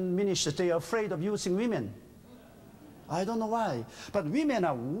Western ministers, they are afraid of using women. I don't know why. But women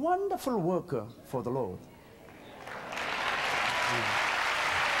are wonderful workers for the Lord.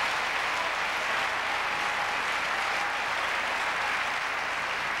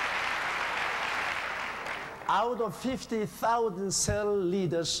 Out of 50,000 cell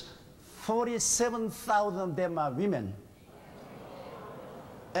leaders, 47,000 of them are women.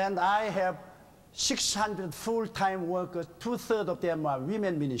 And I have 600 full-time workers, 2/3 of them are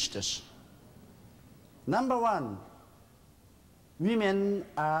women ministers. Number one, women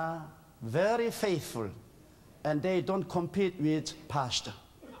are very faithful, and they don't compete with pastor.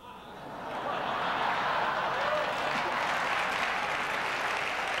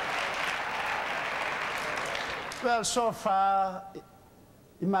 Well, so far,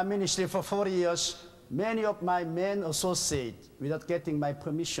 in my ministry for 40 years, many of my men associates, without getting my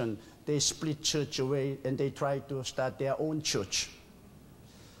permission, they split church away and they try to start their own church.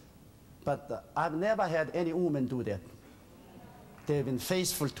 But I've never had any woman do that. They've been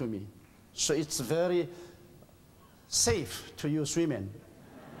faithful to me. So it's very safe to use women.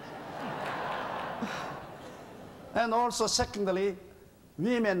 And also, secondly,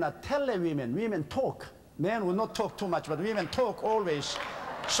 women are tele-women. Women talk. Men will not talk too much, but women talk always.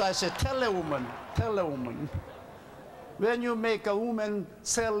 So I say, tell a woman, tell a woman. When you make a woman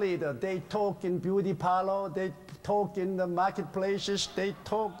cell leader, they talk in beauty parlor, they talk in the marketplaces, they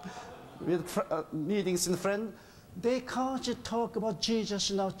talk with meetings in friends. They can't talk about Jesus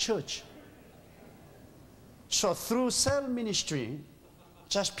in our church. So through cell ministry,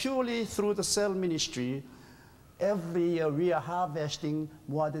 just purely through the cell ministry, every year we are harvesting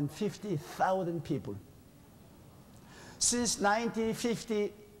more than 50,000 people. Since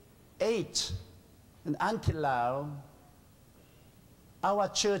 1958 and until now, our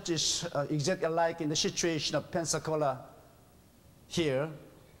church is exactly like in the situation of Pensacola here.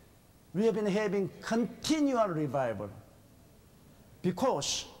 We have been having continual revival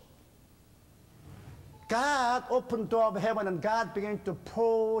because God opened the door of heaven and God began to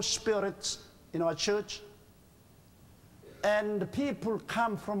pour spirits in our church. And people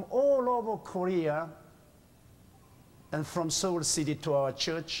come from all over Korea and from Seoul City to our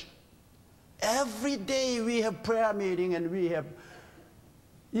church. Every day we have prayer meeting, and we have,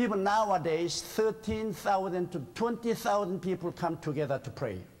 even nowadays, 13,000 to 20,000 people come together to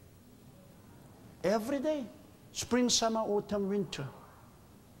pray. Every day, spring, summer, autumn, winter.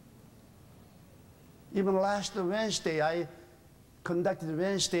 Even last Wednesday, I conducted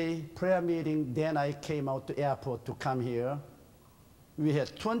Wednesday prayer meeting, then I came out to airport to come here. We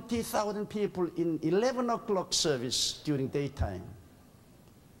had 20,000 people in 11 o'clock service during daytime.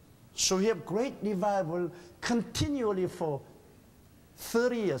 So we have great revival continually for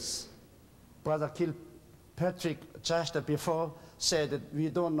 30 years. Brother Kilpatrick just before said that we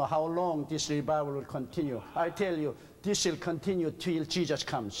don't know how long this revival will continue. I tell you, this will continue till Jesus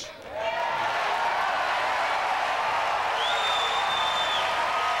comes.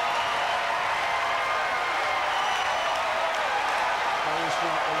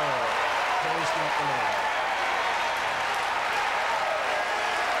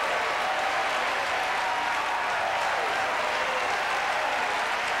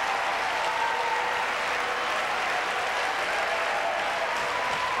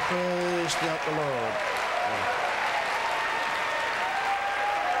 Praise the Lord.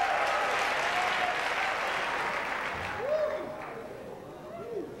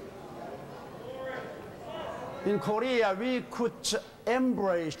 In Korea, we could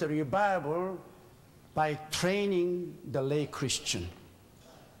embrace the revival by training the lay Christian.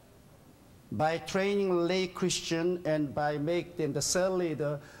 By training lay Christian and by making them the cell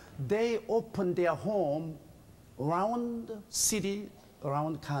leader, they opened their home around city,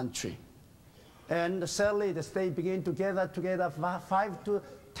 around country. And sadly, they begin to gather together 5 to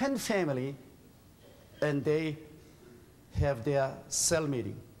 10 family, and they have their cell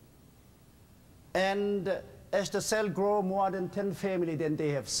meeting. And as the cell grow more than 10 family, then they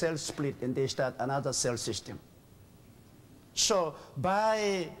have cell split and they start another cell system. So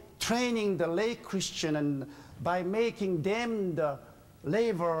by training the lay Christian and by making them the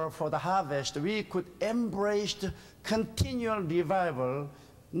labor for the harvest, we could embrace the continual revival,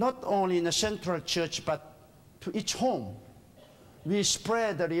 not only in the central church, but to each home. We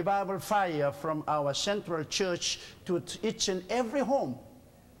spread the revival fire from our central church to each and every home.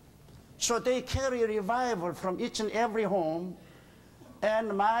 So they carry revival from each and every home.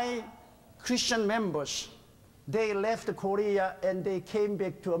 And my Christian members, they left Korea and they came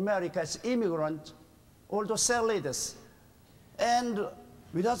back to America as immigrants, although cell leaders. And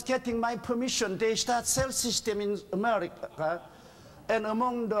without getting my permission, they start cell system in America. And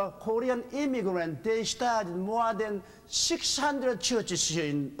among the Korean immigrants, they started more than 600 churches here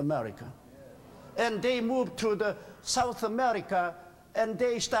in America. And they moved to the South America, and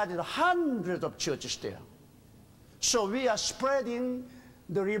they started hundreds of churches there. So we are spreading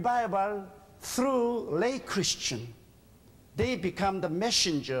the revival through lay Christian. They become the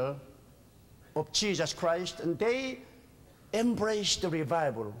messenger of Jesus Christ, and they embrace the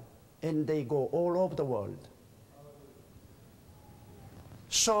revival, and they go all over the world.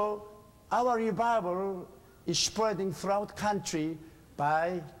 So our revival is spreading throughout the country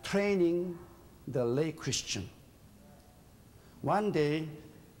by training the lay Christian. One day,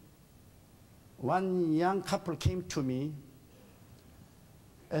 one young couple came to me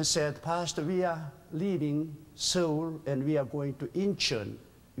and said, Pastor, we are leaving Seoul and we are going to Incheon,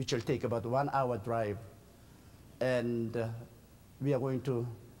 which will take about 1 hour drive. And we are going to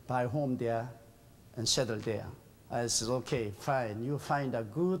buy a home there and settle there. I said, okay, fine. You find a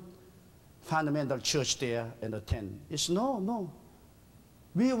good fundamental church there and attend. He said, no.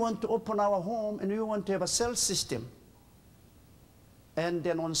 We want to open our home and we want to have a cell system. And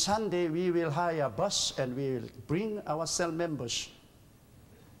then on Sunday, we will hire a bus and we will bring our cell members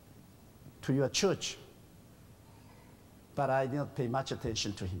to your church. But I did not pay much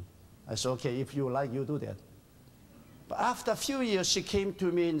attention to him. I said, okay, if you like, you do that. But after a few years, she came to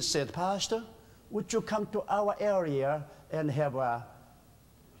me and said, Pastor, would you come to our area and have a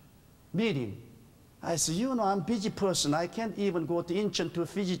meeting? I said, you know, I'm a busy person. I can't even go to Incheon to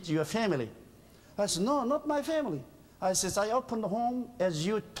visit your family. I said, no, not my family. I said, I opened the home as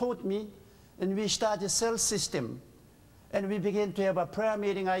you taught me, and we started a cell system. And we began to have a prayer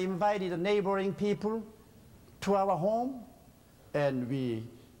meeting. I invited the neighboring people to our home, and we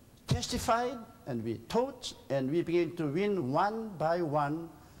testified, and we taught, and we began to win one by one.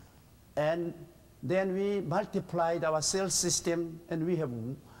 And then we multiplied our cell system, and we have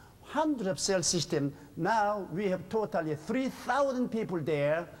hundreds of cell systems. Now we have totally 3,000 people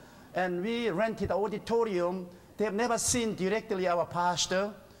there, and we rented an auditorium. They have never seen directly our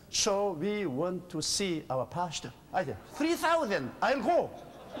pastor, so we want to see our pastor. I said, 3,000, I'll go.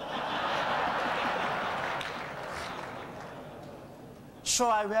 So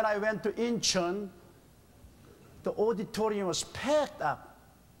when I went to Incheon, the auditorium was packed up.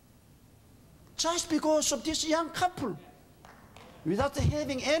 Just because of this young couple, without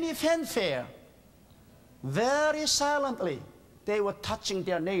having any fanfare, very silently, they were touching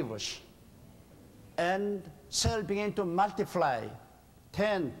their neighbors. And cell began to multiply,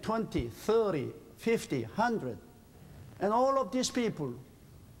 10, 20, 30, 50, 100. And all of these people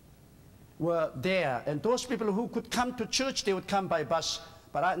were there. And those people who could come to church, they would come by bus.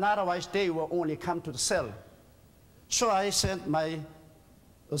 But otherwise, they will only come to the cell. So I sent my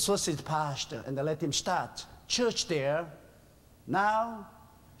associate pastor and I let him start church there. Now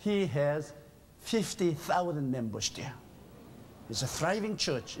he has 50,000 members there. It's a thriving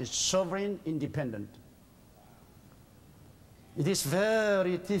church. It's sovereign, independent. It is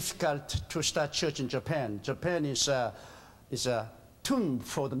very difficult to start church in Japan. Japan is a tomb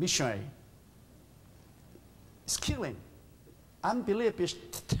for the missionary. It's killing. Unbelief is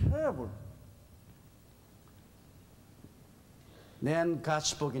terrible. Then God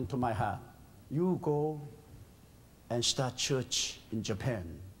spoke into my heart. You go and start church in Japan.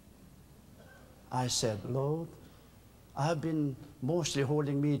 I said, Lord, I've been mostly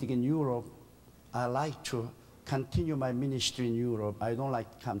holding meeting in Europe. I like to continue my ministry in Europe. I don't like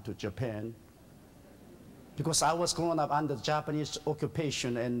to come to Japan. Because I was growing up under Japanese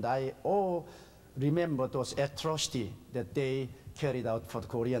occupation, and I all remember those atrocities that they carried out for the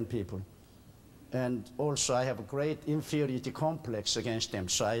Korean people. And also I have a great inferiority complex against them,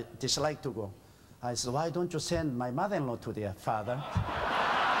 so I dislike to go. I said, why don't you send my mother-in-law to their father?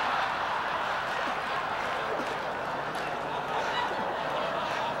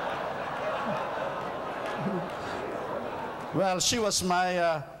 Well, she was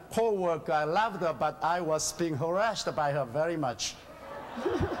my co-worker. I loved her, but I was being harassed by her very much.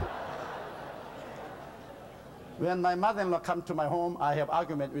 When my mother-in-law comes to my home, I have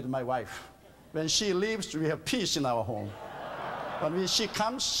argument with my wife. When she leaves, we have peace in our home. But when she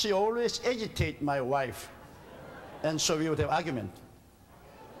comes, she always agitates my wife. And so we would have argument.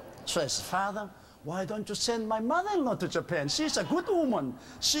 So I said, Father, why don't you send my mother-in-law to Japan? She's a good woman.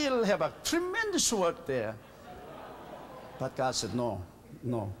 She'll have a tremendous work there. But God said, no,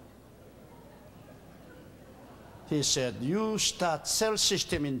 no. He said, you start cell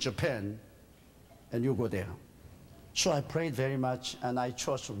system in Japan, and you go there. So I prayed very much, and I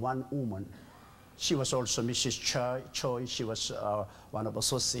chose one woman. She was also Mrs. Choi. She was one of the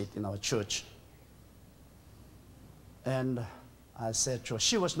associates in our church. And I said to her,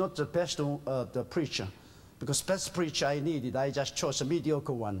 she was not the best the preacher, because best preacher I needed, I just chose a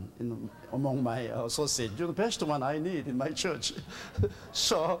mediocre one among my associates. You're the best one I need in my church.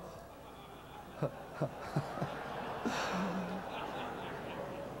 So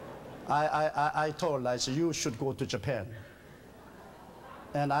I told her, I said, you should go to Japan.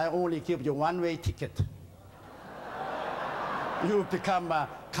 And I only give you one-way ticket. You become a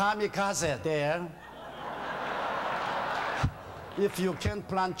kamikaze there. If you can't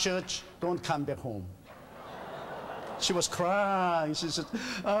plant church, don't come back home. She was crying. She said,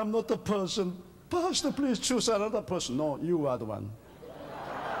 I'm not the person. Pastor, please choose another person. No, you are the one.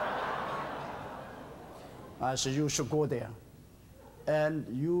 I said, you should go there. And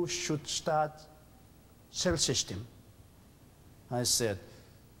you should start cell system. I said,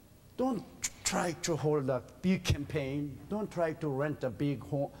 don't try to hold a big campaign. Don't try to rent a big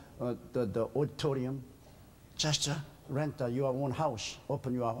home, the auditorium. Just rent your own house,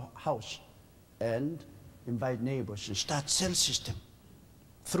 open your house, and invite neighbors and start cell system.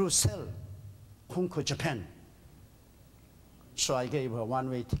 Through cell, conquer Japan. So I gave her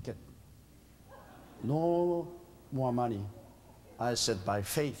one-way ticket. No more money. I said, by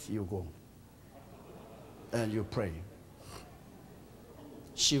faith you go, and you pray.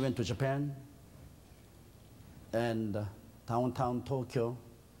 She went to Japan, and downtown Tokyo,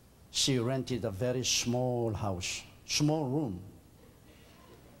 she rented a very small house, small room,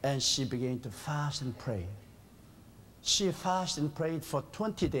 and she began to fast and pray. She fasted and prayed for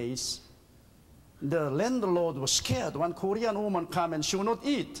 20 days. The landlord was scared. One Korean woman came and she would not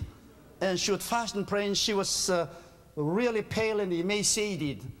eat, and she would fast and pray, and she was really pale and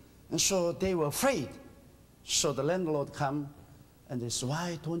emaciated, and so they were afraid. So the landlord came and they said,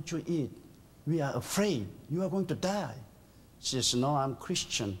 why don't you eat? We are afraid. You are going to die. She said, no, I'm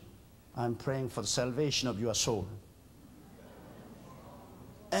Christian. I'm praying for the salvation of your soul.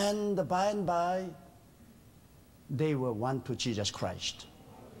 And by and by, they were won to Jesus Christ.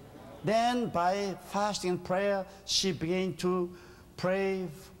 Then by fasting and prayer, she began to pray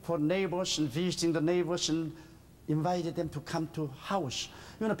for neighbors and visiting the neighbors and invited them to come to house.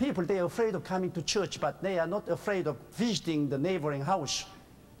 You know, people, they are afraid of coming to church, but they are not afraid of visiting the neighboring house.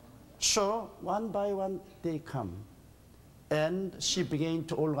 So one by one, they come. And she began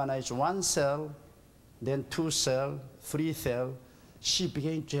to organize one cell, then 2 cells, 3 cells. She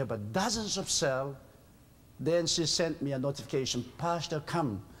began to have dozens of cells. Then she sent me a notification, Pastor,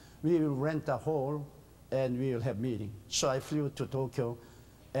 come. We will rent a hall and we will have meeting. So I flew to Tokyo,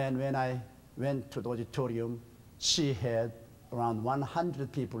 and when I went to the auditorium, she had around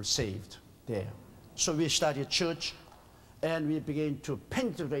 100 people saved there. So we started church, and we began to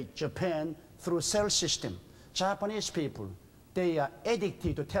penetrate Japan through cell system. Japanese people, they are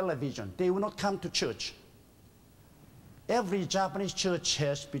addicted to television. They will not come to church. Every Japanese church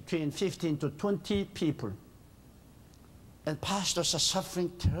has between 15 to 20 people. And pastors are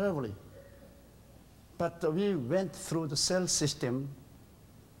suffering terribly. But we went through the cell system,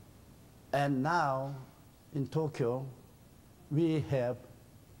 and now in Tokyo, we have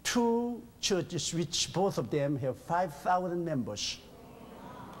 2 churches, which both of them have 5,000 members.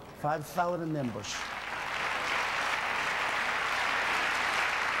 5,000 members.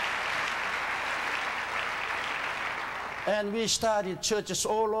 And we started churches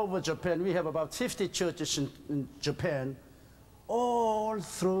all over Japan. We have about 50 churches in Japan, all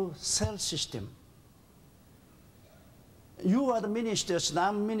through cell system. You are the ministers, and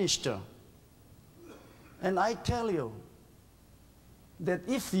I'm minister. And I tell you that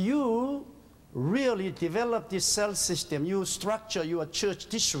if you really develop this cell system, you structure your church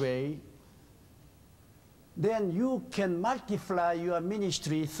this way, then you can multiply your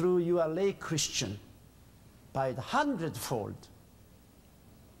ministry through your lay Christian by the hundredfold.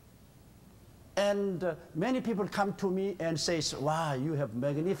 And many people come to me and say, wow, you have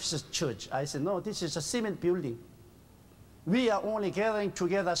magnificent church. I say, no, this is a cement building. We are only gathering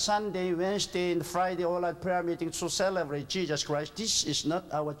together Sunday, Wednesday, and Friday, all our prayer meetings to celebrate Jesus Christ. This is not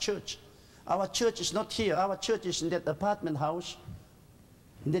our church. Our church is not here. Our church is in that apartment house,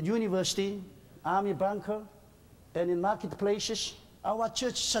 in that university, army bunker, and in marketplaces. Our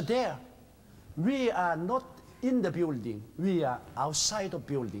churches are there. We are not in the building. We are outside the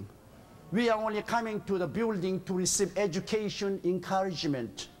building. We are only coming to the building to receive education,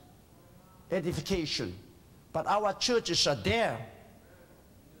 encouragement, edification. But our churches are there,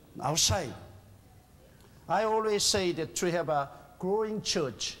 outside. I always say that to have a growing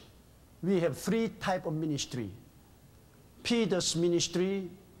church, we have three types of ministry. Peter's ministry,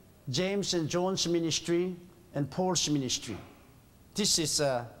 James and John's ministry, and Paul's ministry. This is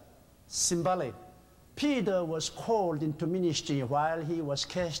symbolic. Peter was called into ministry while he was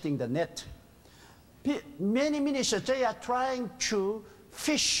casting the net. Many ministers, they are trying to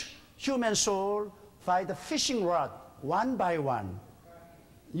fish human soul by the fishing rod, one by one.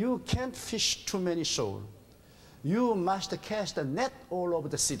 You can't fish too many souls. You must cast a net all over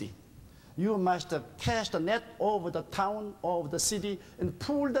the city. You must cast a net over the town, over the city, and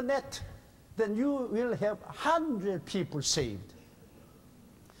pull the net. Then you will have 100 people saved.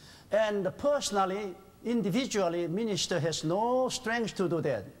 And personally, individually, minister has no strength to do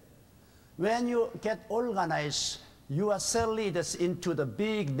that. When you get organized, you are cell leaders into the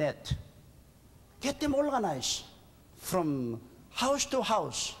big net. Get them organized from house to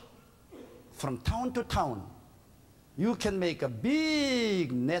house, from town to town. You can make a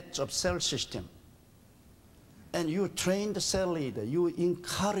big net of cell system. And you train the cell leader, you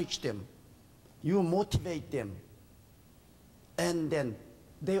encourage them, you motivate them. And then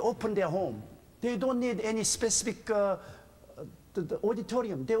they open their home. They don't need any specific the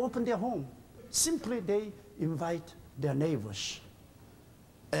auditorium. They open their home. Simply they invite their neighbors.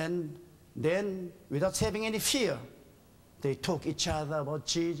 And then, without having any fear, they talk each other about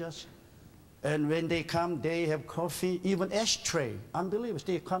Jesus. And when they come, they have coffee, even ashtray. Unbelievers,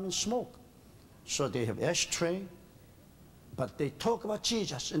 they come and smoke. So they have ashtray, but they talk about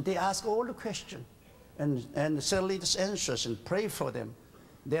Jesus, and they ask all the questions. And the cell leaders answers and pray for them.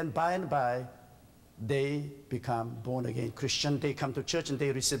 Then by and by, they become born-again Christian. They come to church and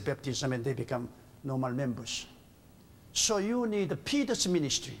they receive baptism and they become normal members. So you need Peter's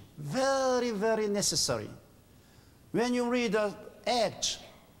ministry. Very, very necessary. When you read the Acts,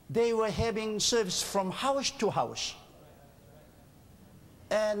 they were having service from house to house.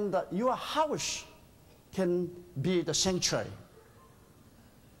 And your house can be the sanctuary.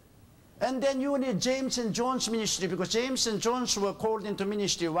 And then you need James and John's ministry, because James and John were called into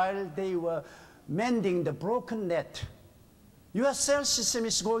ministry while they were mending the broken net. Your cell system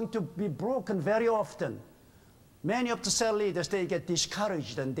is going to be broken very often. Many of the cell leaders, they get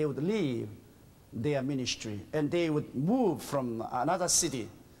discouraged and they would leave their ministry and they would move from another city.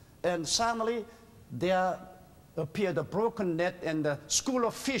 And suddenly there appeared a broken net and the school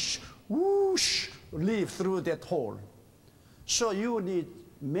of fish, whoosh, leave through that hole. So you need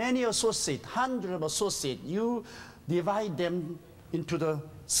many associates, hundreds of associates. You divide them into the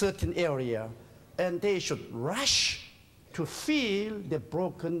certain area and they should rush to fill the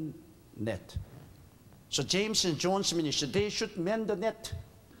broken net. So James and John's ministry, they should mend the net.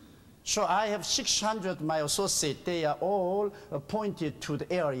 So I have 600 of my associates. They are all appointed to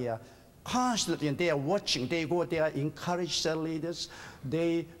the area constantly, and they are watching. They go there, encourage cell leaders.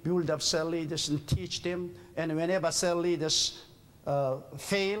 They build up cell leaders and teach them. And whenever cell leaders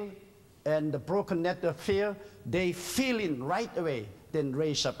fail and the broken net appear, they fill in right away, then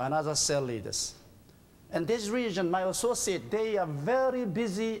raise up another cell leaders. And this region, my associates, they are very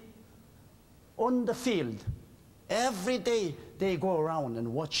busy on the field. Every day they go around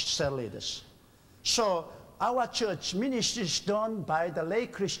and watch cell leaders. So our church ministry is done by the lay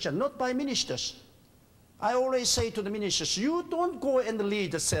Christian, not by ministers. I always say to the ministers, you don't go and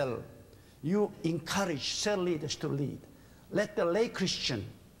lead the cell. You encourage cell leaders to lead. Let the lay Christian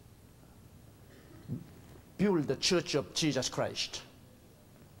build the church of Jesus Christ.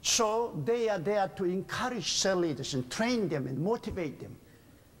 So they are there to encourage cell leaders and train them and motivate them.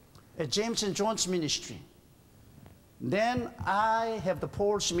 At James and John's ministry. Then I have the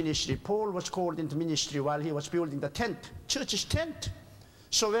Paul's ministry. Paul was called into ministry while he was building the tent, church's tent.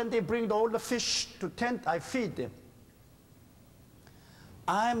 So when they bring all the fish to tent, I feed them.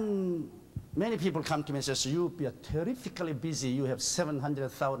 Many people come to me and say, you are terrifically busy. You have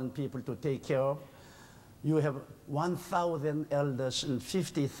 700,000 people to take care of. You have 1,000 elders and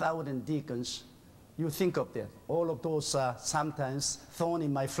 50,000 deacons. You think of that. All of those are sometimes thorn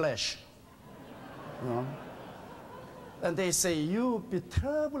in my flesh. You know? And they say, you be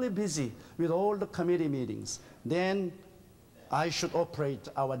terribly busy with all the committee meetings. Then I should operate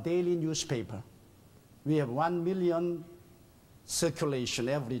our daily newspaper. We have 1 million circulation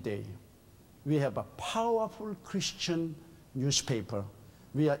every day. We have a powerful Christian newspaper.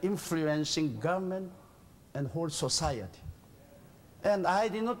 We are influencing government and whole society. And I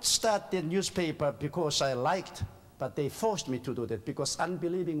did not start the newspaper because I liked, but they forced me to do that because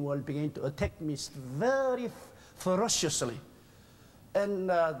unbelieving world began to attack me very ferociously. And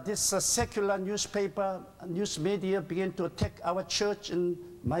this secular newspaper, news media began to attack our church and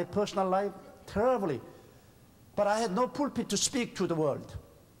my personal life terribly. But I had no pulpit to speak to the world.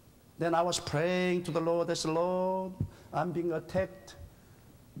 Then I was praying to the Lord, I said, Lord, I'm being attacked,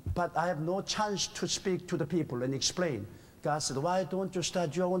 but I have no chance to speak to the people and explain. God said, why don't you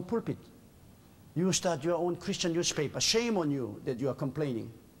start your own pulpit? You start your own Christian newspaper. Shame on you that you are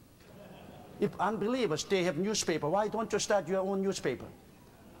complaining. If unbelievers, they have newspaper, why don't you start your own newspaper?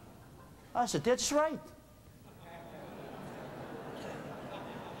 I said, that's right.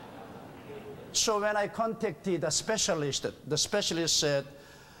 So when I contacted the specialist said,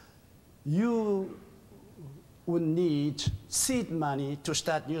 you would need seed money to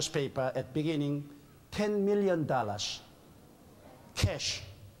start newspaper at beginning, $10 million cash.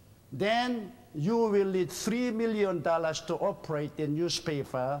 Then you will need $3 million to operate the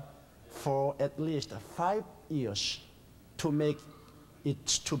newspaper for at least 5 years to make it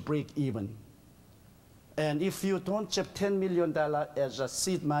to break even. And if you don't have $10 million as a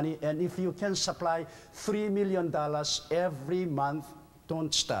seed money, and if you can supply $3 million every month,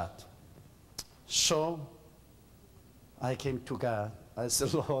 don't start. So I came to God. I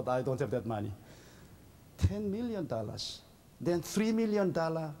said, Lord, I don't have that money. $10 million, then $3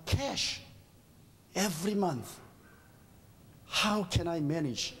 million cash every month. How can I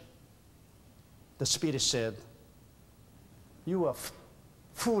manage? The Spirit said, you are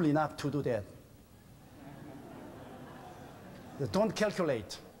fool enough to do that. Don't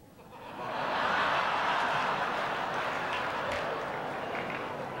calculate.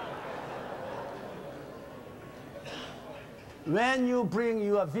 When you bring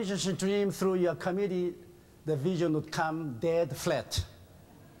your vision and dream through your committee, the vision would come dead flat.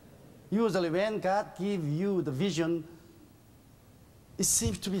 Usually when God gives you the vision, it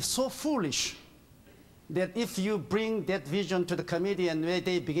seems to be so foolish that if you bring that vision to the committee and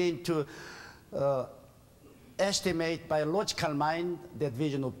they begin to estimate by logical mind, that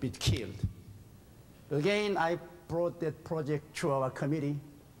vision would be killed. Again, I brought that project to our committee.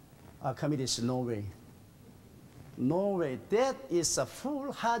 Our committee said, no way. No way. That is a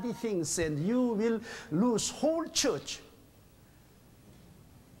foolhardy thing, and you will lose whole church.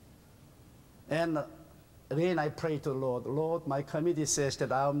 And again, I prayed to the Lord, Lord, my committee says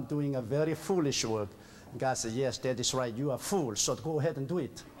that I'm doing a very foolish work. God said, yes, that is right. You are fool, so go ahead and do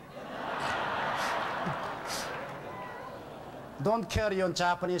it. Don't carry your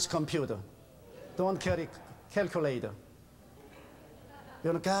Japanese computer. Don't carry calculator.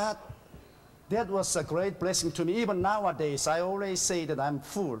 You know, God, that was a great blessing to me. Even nowadays, I always say that I'm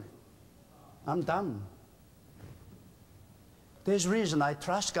fool. I'm dumb. There's reason I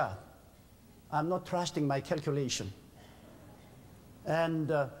trust God. I'm not trusting my calculation.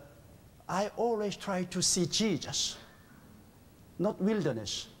 And I always try to see Jesus, not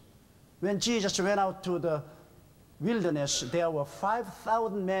wilderness. When Jesus went out to the wilderness, there were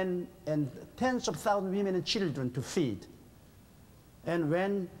 5,000 men and tens of thousands of women and children to feed. And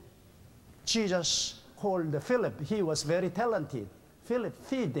when Jesus called Philip, he was very talented. Philip,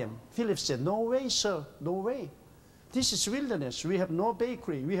 feed them. Philip said, no way, sir, no way. This is wilderness. We have no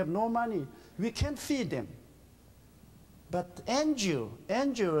bakery. We have no money. We can't feed them. But Andrew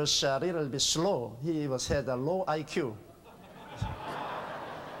was a little bit slow. He had a low IQ.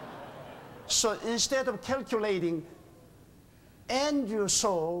 So instead of calculating, Andrew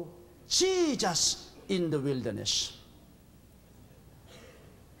saw Jesus in the wilderness.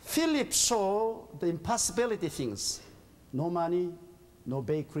 Philip saw the impossibility things. No money, no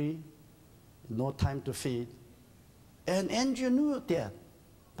bakery, no time to feed. And Andrew knew that.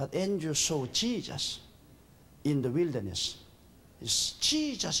 But Andrew saw Jesus in the wilderness.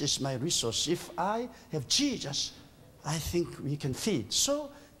 Jesus is my resource. If I have Jesus, I think we can feed. So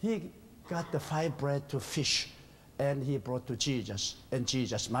he got the 5 bread to fish, and he brought to Jesus, and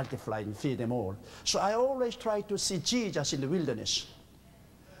Jesus multiplied and feed them all. So I always try to see Jesus in the wilderness.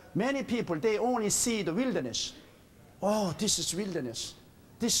 Many people, they only see the wilderness. Oh, this is wilderness.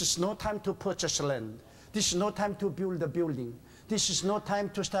 This is no time to purchase land. This is no time to build a building. This is no time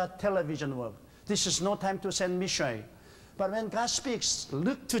to start television work. This is no time to send missionary. But when God speaks,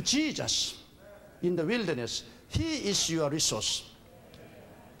 look to Jesus in the wilderness. He is your resource.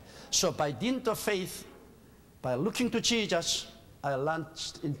 So by dint of faith, by looking to Jesus, I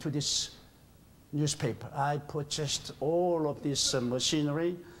launched into this newspaper. I purchased all of this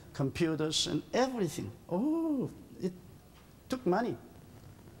machinery, computers, and everything. Oh, it took money.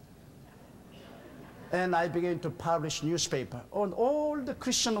 And I began to publish newspaper. On all the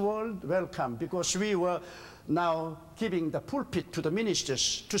Christian world, welcome, because we were now giving the pulpit to the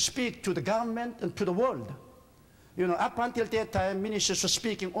ministers to speak to the government and to the world. You know, up until that time, ministers were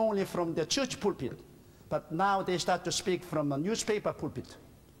speaking only from the church pulpit. But now they start to speak from a newspaper pulpit.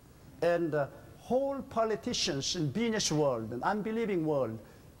 And the whole politicians in business world and unbelieving world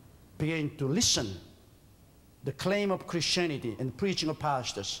began to listen the claim of Christianity and preaching of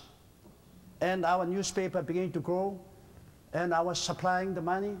pastors. And our newspaper began to grow, and I was supplying the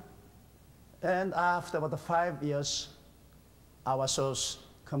money. And after about 5 years, our source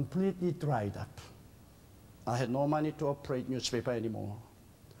completely dried up. I had no money to operate newspaper anymore.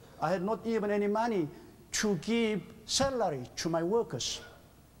 I had not even any money to give salary to my workers.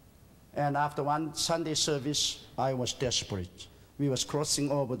 And after one Sunday service, I was desperate. We was crossing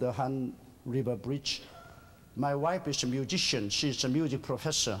over the Han River Bridge. My wife is a musician. She's a music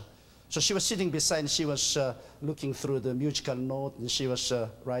professor. So she was sitting beside, she was looking through the musical note, and she was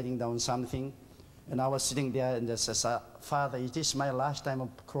writing down something. And I was sitting there, and I says, Father, is this my last time of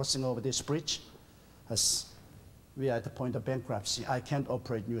crossing over this bridge? As we are at the point of bankruptcy. I can't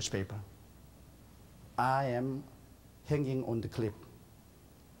operate newspaper. I am hanging on the cliff.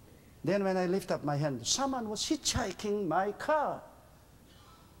 Then when I lift up my hand, someone was hitchhiking my car.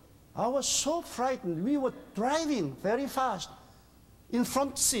 I was so frightened. We were driving very fast. In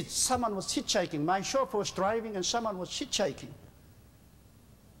front seat, someone was hitchhiking. My chauffeur was driving, and someone was hitchhiking.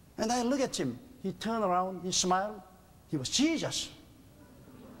 And I look at him. He turned around, he smiled. He was Jesus.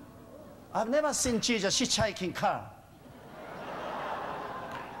 I've never seen Jesus hitchhiking car.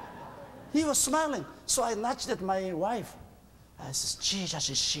 He was smiling. So I nudged at my wife. I said, Jesus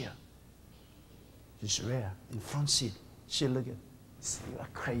is here. He's where? In front seat. She looked at me. You are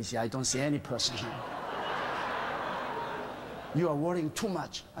crazy. I don't see any person here. You are worrying too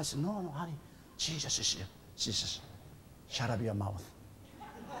much. I said, no, honey, Jesus is here. She says, shut up your mouth.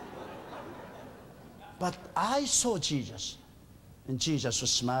 But I saw Jesus, and Jesus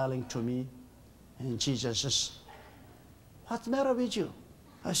was smiling to me, and Jesus says, what's the matter with you?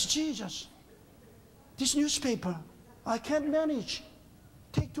 I said, Jesus, this newspaper, I can't manage.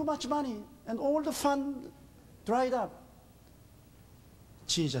 Take too much money, and all the fund dried up.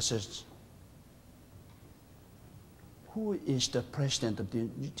 Jesus says, who is the president of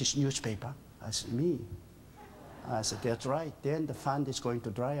this newspaper? I said, me. I said, that's right. Then the fund is going to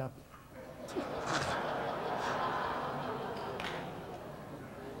dry up.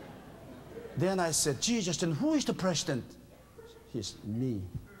 Then I said, Jesus, then who is the president? He's me.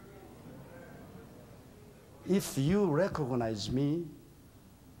 If you recognize me,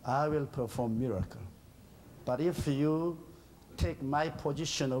 I will perform miracle. But if you take my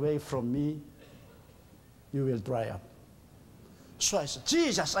position away from me, you will dry up. So I said,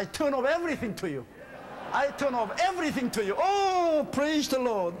 Jesus, I turn over everything to you. I turn over everything to you. Oh, praise the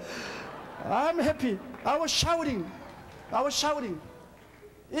Lord. I'm happy. I was shouting. I was shouting.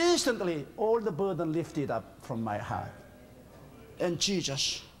 Instantly, all the burden lifted up from my heart. And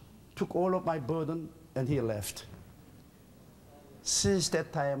Jesus took all of my burden, and he left. Since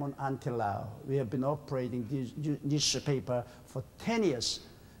that time on until now, we have been operating this newspaper for 10 years.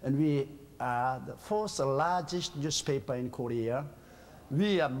 And we are the fourth largest newspaper in Korea.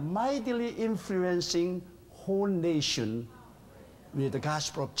 We are mightily influencing whole nation with the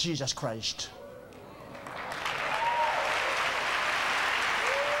gospel of Jesus Christ.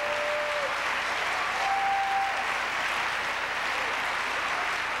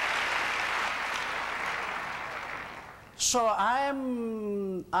 So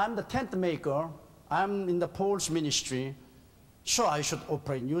I'm the tent maker. I'm in the Paul's ministry. So I should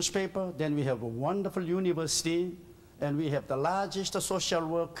operate newspaper. Then we have a wonderful university, and we have the largest social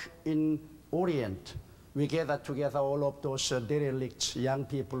work in Orient. We gather together all of those derelict young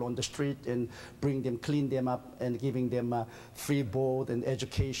people on the street and bring them, clean them up, and giving them free board and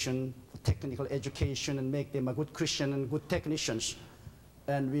education, technical education, and make them a good Christian and good technicians.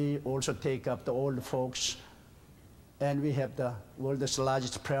 And we also take up the old folks. And we have the world's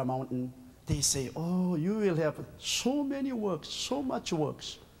largest prayer mountain. They say, oh, you will have so many works, so much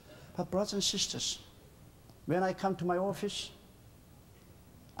works. But brothers and sisters, when I come to my office,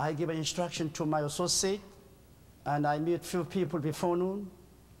 I give an instruction to my associate, and I meet few people before noon.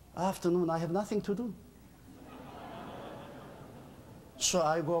 Afternoon, I have nothing to do. So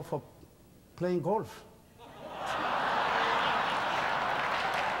I go for playing golf.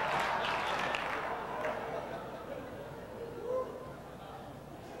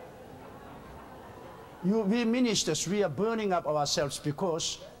 We ministers, we are burning up ourselves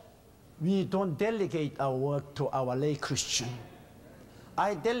because we don't delegate our work to our lay Christian.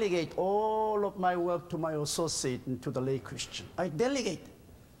 I delegate all of my work to my associate and to the lay Christian. I delegate.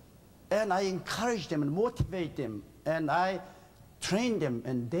 And I encourage them and motivate them. And I train them,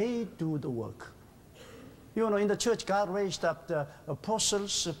 and they do the work. You know, in the church, God raised up the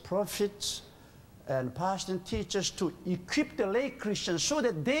apostles, prophets, and pastors and teachers to equip the lay Christians so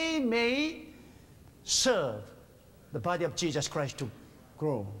that they may serve the body of Jesus Christ to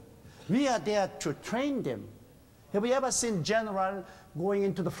grow. We are there to train them. Have you ever seen general going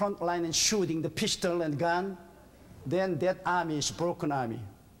into the front line and shooting the pistol and gun? Then that army is broken army.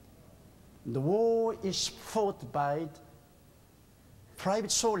 The war is fought by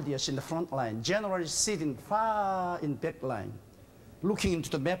private soldiers in the front line. General is sitting far in back line, looking into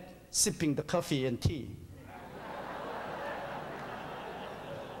the map, sipping the coffee and tea.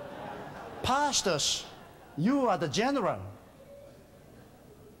 Pastors, you are the general.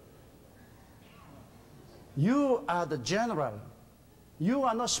 You are the general. You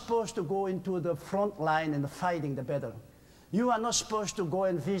are not supposed to go into the front line and fighting the battle. You are not supposed to go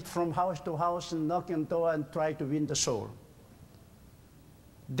and visit from house to house and knock on the door and try to win the soul.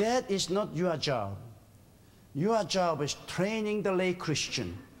 That is not your job. Your job is training the lay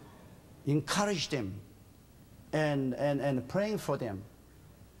Christian, encourage them, and praying for them.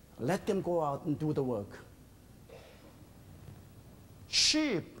 Let them go out and do the work.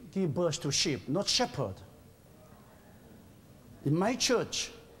 Sheep give birth to sheep, not shepherd. In my church,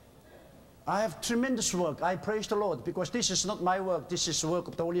 I have tremendous work. I praise the Lord because this is not my work. This is the work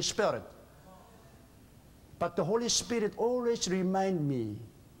of the Holy Spirit. But the Holy Spirit always reminds me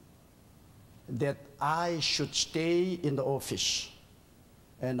that I should stay in the office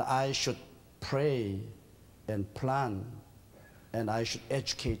and I should pray and plan and I should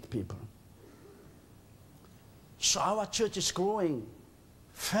educate people. So our church is growing.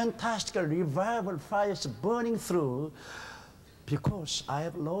 Fantastic revival fires burning through because I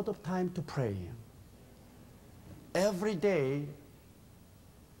have a lot of time to pray. Every day,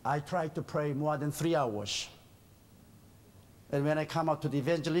 I try to pray more than 3 hours. And when I come out to the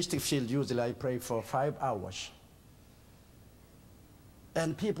evangelistic field, usually I pray for 5 hours.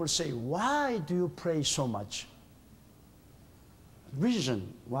 And people say, why do you pray so much?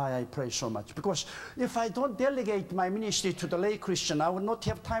 Reason why I pray so much. Because if I don't delegate my ministry to the lay Christian, I will not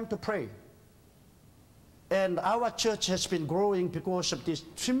have time to pray. And our church has been growing because of this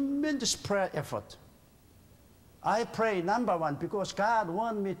tremendous prayer effort. I pray, number one, because God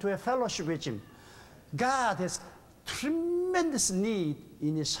wants me to have fellowship with Him. God has tremendous need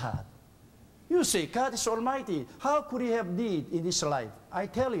in His heart. You say, God is almighty. How could He have need in His life? I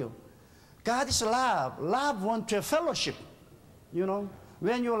tell you, God is love. Love wants to have fellowship. You know,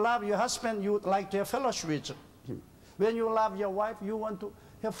 when you love your husband, you would like to have fellowship with him. When you love your wife, you want to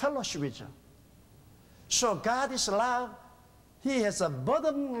have fellowship with her. So God is love. He has a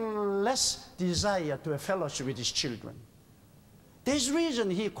bottomless desire to have fellowship with His children. There's reason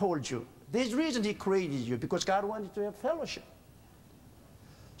He called you. There's reason He created you, because God wanted to have fellowship.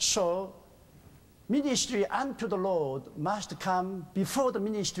 So ministry unto the Lord must come before the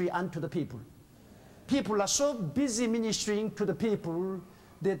ministry unto the people. People are so busy ministering to the people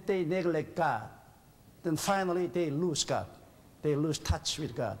that they neglect God. Then finally they lose God. They lose touch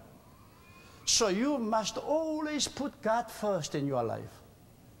with God. So you must always put God first in your life.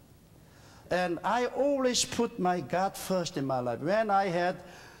 And I always put my God first in my life. When I had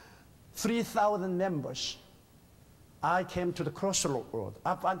 3,000 members, I came to the crossroad.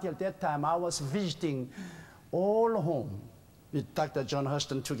 Up until that time, I was visiting all home with Dr. John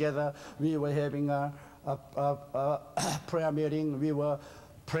Huston together. We were having a prayer meeting. We were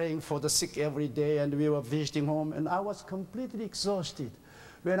praying for the sick every day, and we were visiting home. And I was completely exhausted.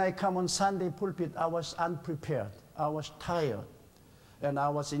 When I come on Sunday pulpit, I was unprepared. I was tired, and I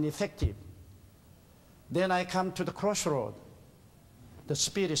was ineffective. Then I come to the crossroad. The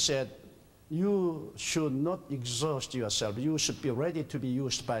Spirit said, you should not exhaust yourself. You should be ready to be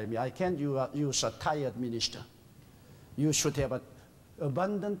used by me. I can't use a tired minister. You should have an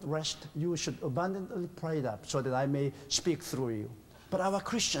abundant rest. You should abundantly pray up so that I may speak through you. But our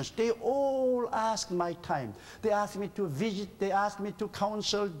Christians, they all ask my time. They ask me to visit. They ask me to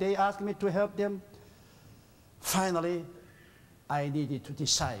counsel. They ask me to help them. Finally, I needed to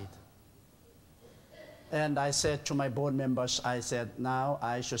decide. And I said to my board members, I said, now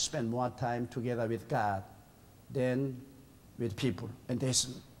I should spend more time together with God than with people. And they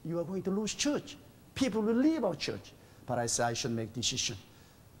said, you are going to lose church. People will leave our church. But I said, I should make decision.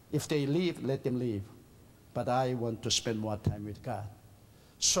 If they leave, let them leave. But I want to spend more time with God.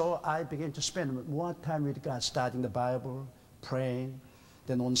 So I began to spend more time with God, studying the Bible, praying.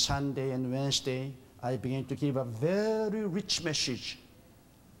 Then on Sunday and Wednesday, I began to give a very rich message.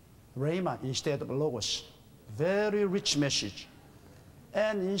 Rhema instead of Logos. Very rich message.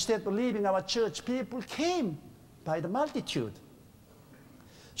 And instead of leaving our church, people came by the multitude.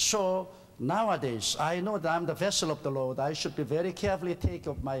 So nowadays, I know that I'm the vessel of the Lord. I should be very carefully take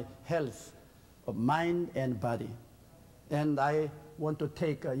of my health, of mind and body. And I want to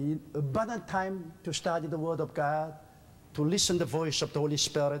take abundant time to study the Word of God, to listen to the voice of the Holy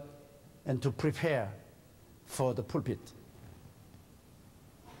Spirit, and to prepare for the pulpit.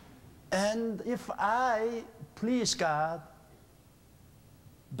 And if I please God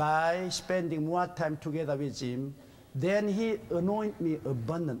by spending more time together with Him, then He anoints me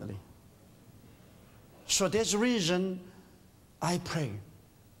abundantly. So that's the reason I pray.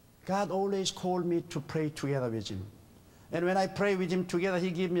 God always called me to pray together with Him. And when I pray with Him together,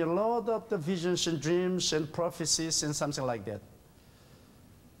 He gives me a lot of the visions and dreams and prophecies and something like that.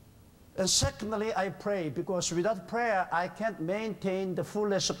 And secondly, I pray because without prayer, I can't maintain the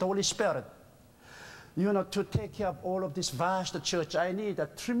fullness of the Holy Spirit. You know, to take care of all of this vast church, I need a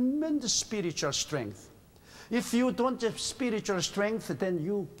tremendous spiritual strength. If you don't have spiritual strength, then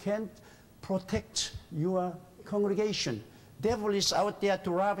you can't protect your congregation. Devil is out there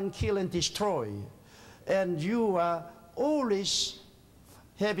to rob and kill and destroy. And you are always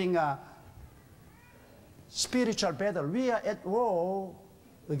having a spiritual battle. We are at war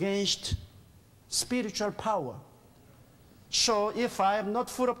against spiritual power. So if I am not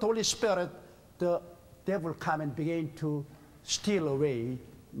full of the Holy Spirit, the devil come and begin to steal away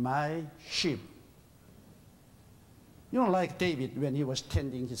my sheep. You know, like David, when he was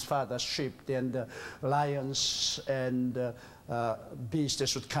tending his father's sheep, then the lions and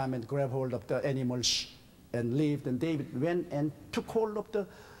beasts would come and grab hold of the animals and leave. And David went and took hold of the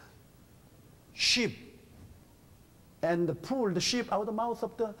sheep and pulled the sheep out of the mouth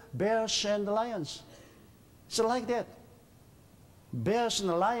of the bears and the lions. So like that. Bears and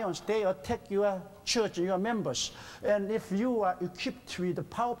the lions, they attack your church and your members. And if you are equipped with the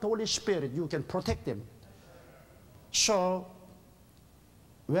power of the Holy Spirit, you can protect them. So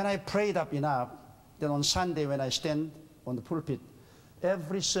when I prayed up enough, then on Sunday when I stand on the pulpit,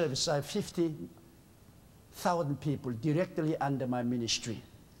 every service I have 50,000 people directly under my ministry.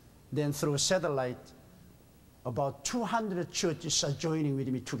 Then through satellite, about 200 churches are joining with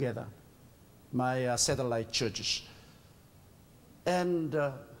me together, my satellite churches. And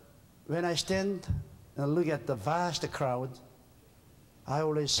when I stand and look at the vast crowd, I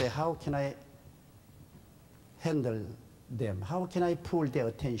always say, how can I handle them? How can I pull their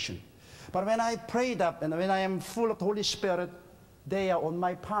attention? But when I prayed up and when I am full of the Holy Spirit, they are on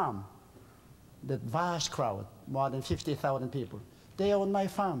my palm. That vast crowd, more than 50,000 people, they are on my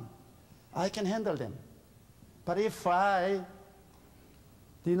palm. I can handle them. But if I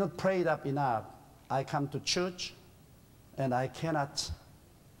did not pray it up enough, I come to church and I cannot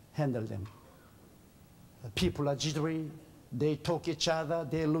handle them. People are jittery, they talk each other,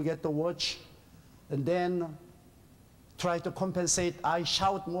 they look at the watch, and then try to compensate. I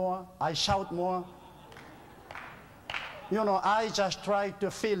shout more, I shout more. You know, I just try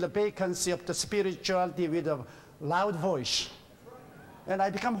to fill the vacancy of the spirituality with a loud voice. And I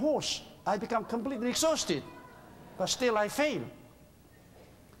become hoarse. I become completely exhausted. But still I fail.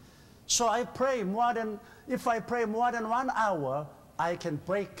 So I pray more than, if I pray more than 1 hour, I can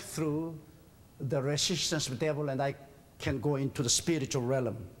break through the resistance of the devil and I can go into the spiritual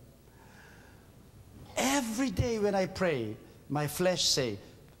realm. Every day when I pray, my flesh say,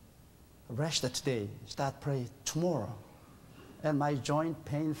 rest today, start praying tomorrow. And my joint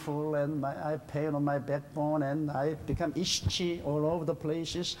painful and I have pain on my backbone and I become itchy all over the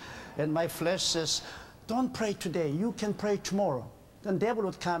places. And my flesh says, don't pray today, you can pray tomorrow. Then the devil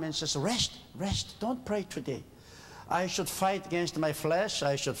would come and says, rest, rest, don't pray today. I should fight against my flesh,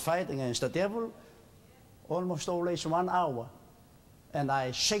 I should fight against the devil, almost always 1 hour. And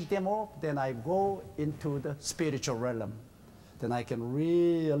I shake them off, then I go into the spiritual realm. Then I can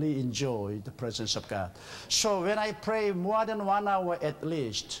really enjoy the presence of God. So when I pray more than 1 hour at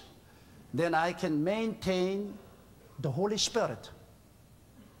least, then I can maintain the Holy Spirit.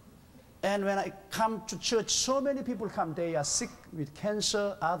 And when I come to church, so many people come. They are sick with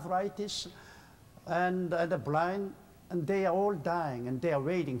cancer, arthritis, and they're blind. and they are all dying, and they are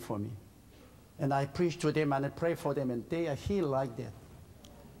waiting for me. And I preach to them, and I pray for them, and they are healed like that.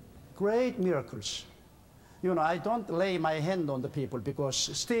 Great miracles. You know, I don't lay my hand on the people because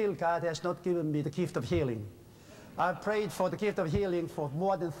still God has not given me the gift of healing. I prayed for the gift of healing for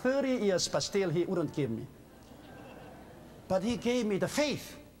more than 30 years, but still He wouldn't give me. But He gave me the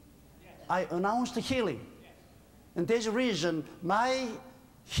faith. I announced the healing. And there's a reason my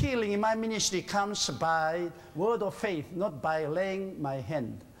healing in my ministry comes by word of faith, not by laying my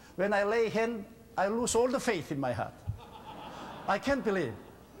hand. When I lay hand, I lose all the faith in my heart. I can't believe.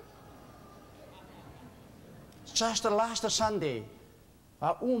 Just last Sunday,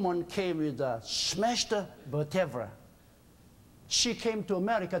 a woman came with a smashed vertebra. She came to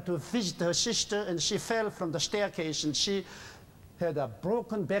America to visit her sister, and she fell from the staircase, and she had a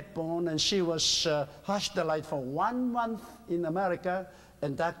broken backbone, and she was hospitalized for 1 month in America,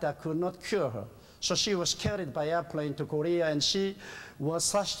 and doctor could not cure her. So she was carried by airplane to Korea, and she was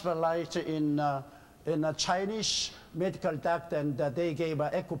hospitalized in a Chinese medical doctor, and they gave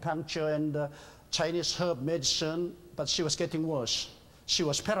her acupuncture and Chinese herb medicine, but she was getting worse. She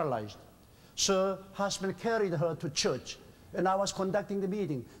was paralyzed. So husband carried her to church, and I was conducting the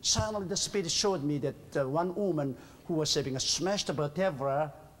meeting. Suddenly the Spirit showed me that one woman who was having a smashed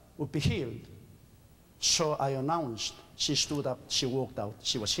vertebra would be healed. So I announced. She stood up, she walked out,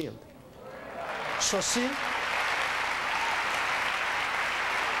 she was healed. So see?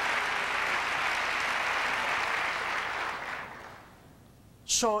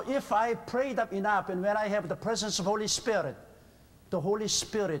 So if I prayed up enough, and when I have the presence of Holy Spirit, the Holy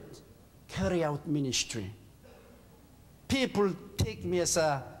Spirit carry out ministry. People take me as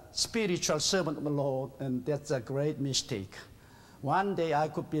a spiritual servant of the Lord, and that's a great mistake. One day I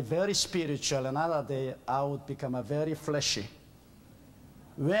could be very spiritual, another day I would become a very fleshy.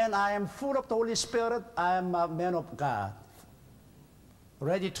 When I am full of the Holy Spirit, I am a man of God,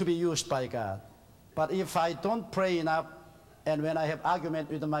 ready to be used by God. But if I don't pray enough, and when I have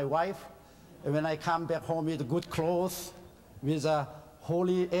argument with my wife, and when I come back home with good clothes, with a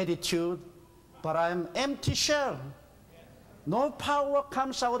holy attitude, but I'm empty shell. No power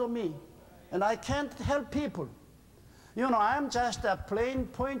comes out of me, and I can't help people. You know, I'm just a plain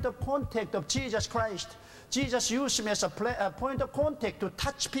point of contact of Jesus Christ. Jesus used me as a point of contact to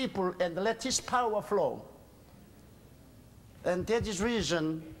touch people and let His power flow. And that is the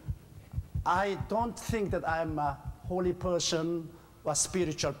reason I don't think that I'm a holy person or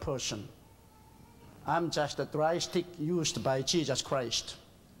spiritual person. I'm just a dry stick used by Jesus Christ.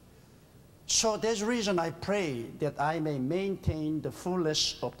 So there's a reason I pray that I may maintain the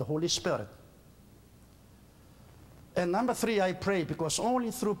fullness of the Holy Spirit. And number 3, I pray because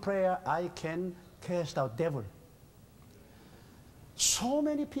only through prayer I can cast out devil. So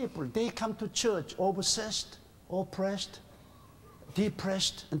many people, they come to church obsessed, oppressed,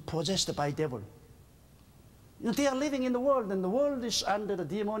 depressed, and possessed by devil. You know, they are living in the world, and the world is under the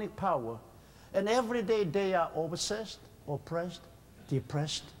demonic power. And every day they are obsessed, oppressed,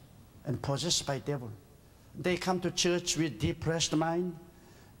 depressed, and possessed by devil. They come to church with depressed mind.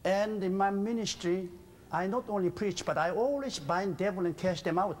 And in my ministry, I not only preach, but I always bind devil and cast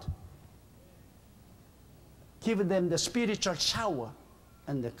them out. Give them the spiritual shower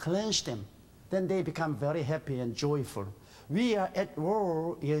and cleanse them. Then they become very happy and joyful. We are at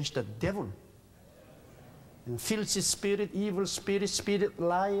war against the devil. And filthy spirit, evil spirit, spirit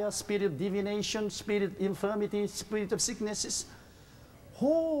liar, spirit of divination, spirit infirmity, spirit of sicknesses.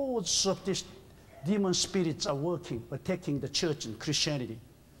 Hordes of these demon spirits are working, attacking the church and Christianity.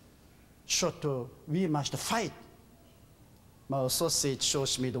 So we must fight. My associate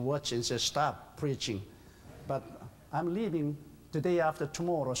shows me the watch and says, stop preaching. But I'm leaving the day after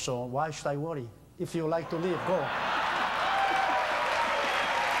tomorrow, so why should I worry? If you like to leave, go.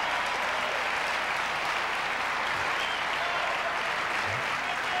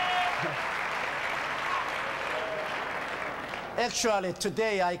 Actually,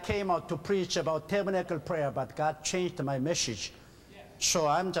 today I came out to preach about tabernacle prayer, but God changed my message. So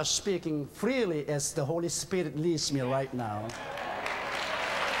I'm just speaking freely as the Holy Spirit leads me right now.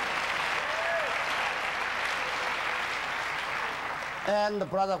 And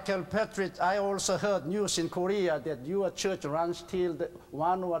Brother Kilpatrick, I also heard news in Korea that your church runs till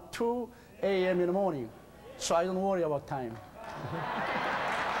 1 or 2 a.m. in the morning. So I don't worry about time.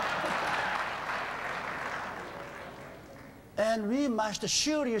 And we must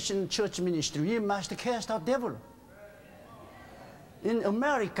serious in church ministry. We must cast out devil. In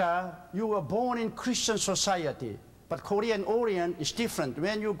America, you were born in Christian society, but Korean Orient is different.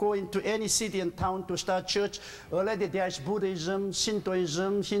 When you go into any city and town to start church, already there is Buddhism,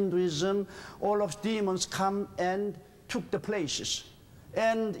 Shintoism, Hinduism. All of demons come and took the places.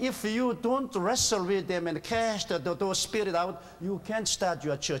 And if you don't wrestle with them and cast those spirits out, you can't start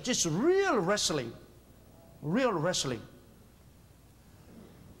your church. It's real wrestling. Real wrestling.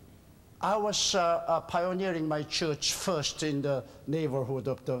 I was pioneering my church first in the neighborhood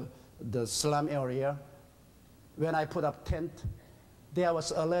of the slum area. When I put up tent, there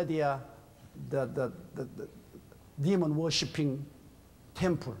was already the demon worshiping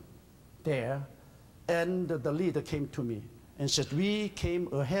temple there. And the leader came to me and said, we came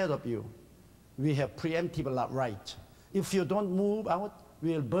ahead of you. We have preemptive right. If you don't move out,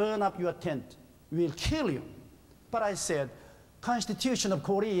 we'll burn up your tent. We'll kill you. But I said, Constitution of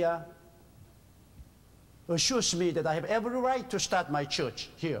Korea assures me that I have every right to start my church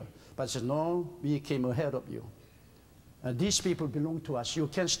here. But I said, no, we came ahead of you. These people belong to us. You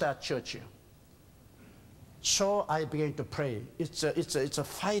can't start church here. So I began to pray. It's a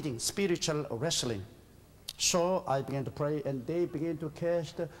fighting, spiritual wrestling. So I began to pray, and they began to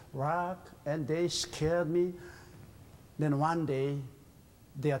cast rock, and they scared me. Then one day,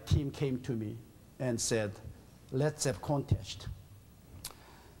 their team came to me and said, let's have contest.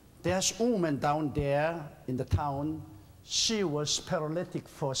 There's a woman down there in the town. She was paralytic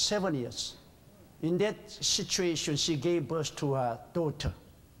for 7 years. In that situation, she gave birth to her daughter,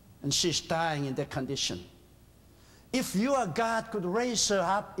 and she's dying in that condition. If your God could raise her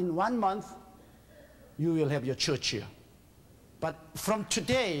up in 1 month, you will have your church here. But from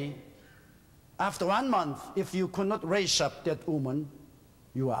today, after 1 month, if you could not raise up that woman,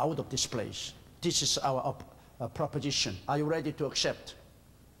 you are out of this place. This is our proposition. Are you ready to accept?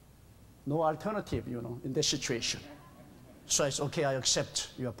 No alternative, you know, in this situation. So it's okay, I accept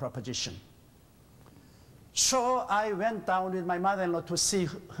your proposition. So I went down with my mother-in-law to see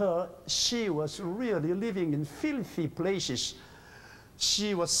her. She was really living in filthy places.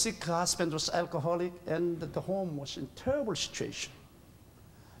 She was sick, her husband was alcoholic, and the home was in terrible situation.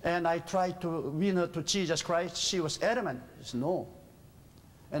 And I tried to win her to Jesus Christ. She was adamant. She said, no.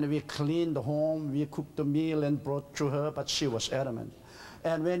 And we cleaned the home, we cooked the meal and brought to her, but she was adamant.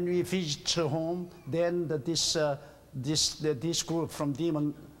 And when we visited her home, then this group from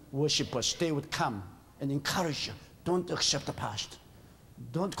demon worshippers, they would come and encourage her. Don't accept the past.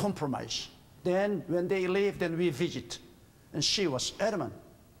 Don't compromise. Then when they leave, then we visit. And she was adamant.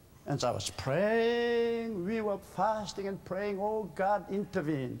 And I was praying. We were fasting and praying. Oh, God,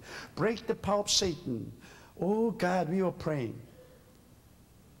 intervene. Break the power of Satan. Oh, God, we were praying.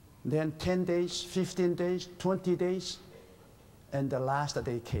 Then 10 days, 15 days, 20 days. And the last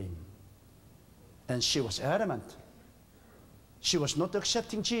day came. And she was adamant. She was not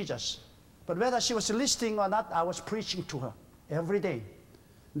accepting Jesus. But whether she was listening or not, I was preaching to her every day.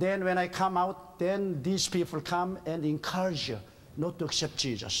 Then when I come out, then these people come and encourage her not to accept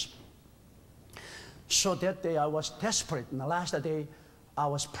Jesus. So that day I was desperate. And the last day I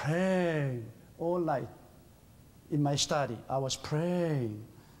was praying all night in my study. I was praying.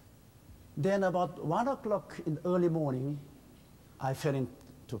 Then about 1 o'clock in the early morning, I fell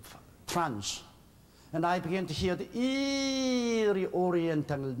into trance. And I began to hear the eerie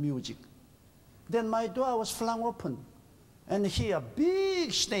oriental music. Then my door was flung open. And here, a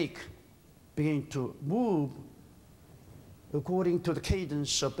big snake began to move according to the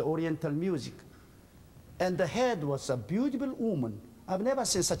cadence of the oriental music. And the head was a beautiful woman. I've never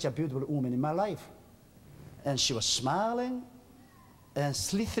seen such a beautiful woman in my life. And she was smiling and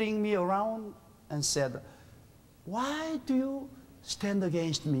slithering me around and said, why do you stand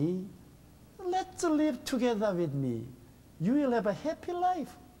against me? Let's live together with me. You will have a happy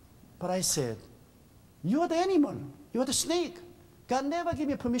life. But I said, you're the animal. You're the snake. God never gave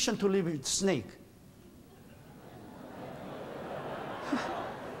me permission to live with snake.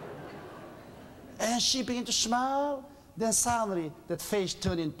 And she began to smile. Then suddenly that face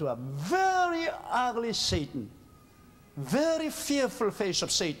turned into a very ugly Satan. Very fearful face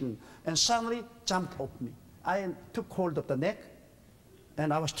of Satan. And suddenly jumped off me. I took hold of the neck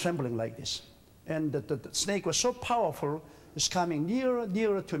and I was trembling like this. And the snake was so powerful, it's coming nearer,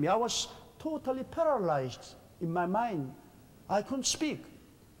 nearer to me. I was totally paralyzed in my mind. I couldn't speak.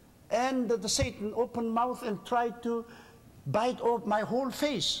 And the Satan opened mouth and tried to bite off my whole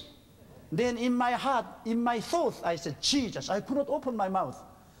face. Then in my heart, in my thought, I said, Jesus. I could not open my mouth.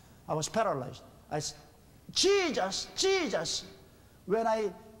 I was paralyzed. I said, Jesus, Jesus. When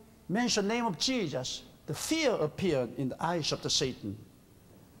I mentioned the name of Jesus, the fear appeared in the eyes of the Satan.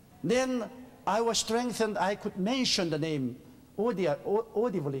 Then I was strengthened. I could mention the name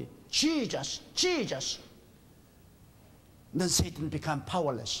audibly. Jesus, Jesus. Then Satan became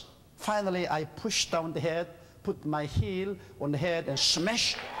powerless. Finally, I pushed down the head, put my heel on the head and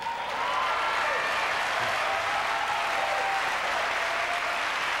smashed.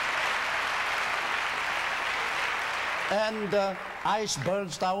 And eyes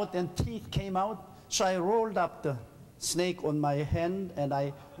bulged out and teeth came out. So I rolled up the snake on my hand and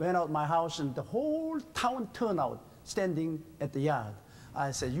I went out my house and the whole town turned out standing at the yard.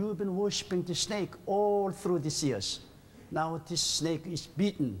 I said, you've been worshiping the snake all through these years. Now this snake is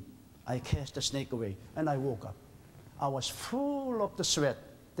beaten. I cast the snake away and I woke up. I was full of the sweat.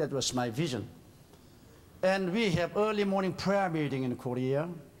 That was my vision. And we have early morning prayer meeting in Korea.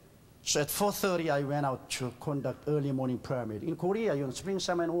 So at 4:30 I went out to conduct early morning prayer meeting. In Korea, you know, spring,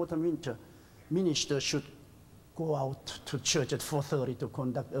 summer, and autumn, winter, ministers should go out to church at 4:30 to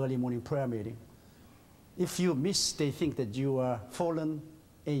conduct early morning prayer meeting. If you miss, they think that you are a fallen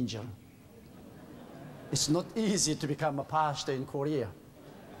angel. It's not easy to become a pastor in Korea.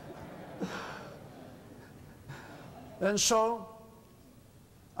 And so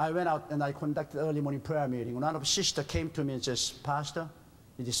I went out and I conducted early morning prayer meeting. One of the sisters came to me and says, Pastor,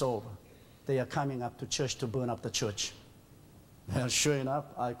 it is over. They are coming up to church to burn up the church. And sure enough,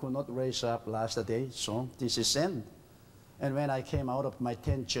 I could not raise up last day, so this is end. And when I came out of my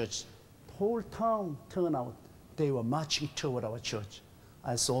tent church, the whole town turned out. They were marching toward our church.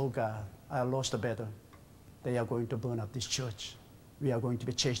 I said, oh God, I lost the battle. They are going to burn up this church. We are going to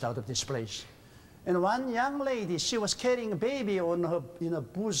be chased out of this place. And one young lady, she was carrying a baby in her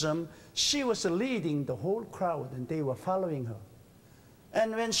bosom. She was leading the whole crowd, and they were following her.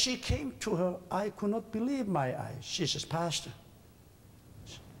 And when she came to her, I could not believe my eyes. She says, Pastor,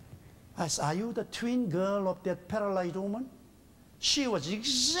 I said, are you the twin girl of that paralyzed woman? She was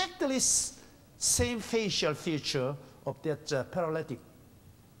exactly same facial feature of that paralytic.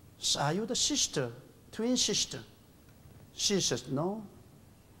 So, are you the sister, twin sister? She says, no,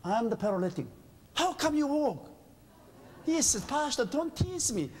 I'm the paralytic. How come you walk? He said, Pastor, don't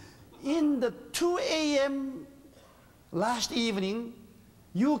tease me. In the 2 a.m. last evening,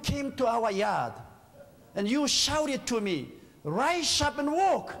 you came to our yard and you shouted to me, rise up and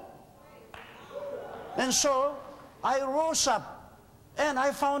walk. And so I rose up and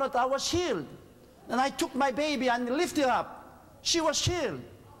I found that I was healed. And I took my baby and lifted her up. She was healed.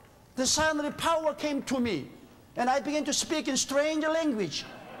 The suddenly power came to me and I began to speak in strange language.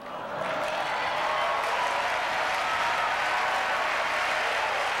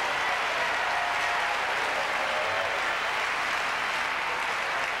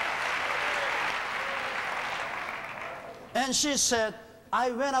 And she said,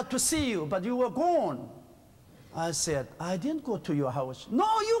 I went out to see you, but you were gone. I said, I didn't go to your house. No,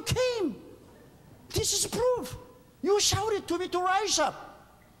 you came. This is proof. You shouted to me to rise up.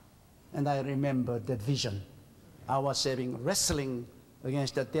 And I remembered that vision. I was having wrestling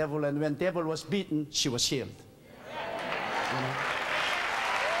against the devil, and when the devil was beaten, she was healed. You know?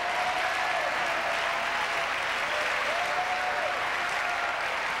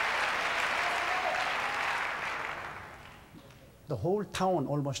 The whole town,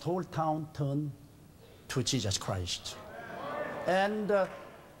 almost whole town, turned to Jesus Christ. And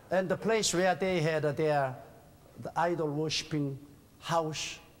the place where they had the idol worshiping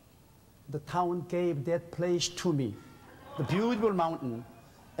house, the town gave that place to me, the beautiful mountain.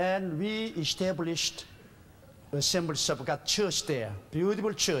 And we established Assemblies of God church there,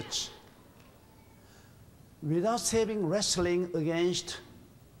 beautiful church. Without having wrestling against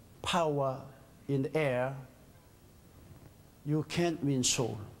power in the air, you can't win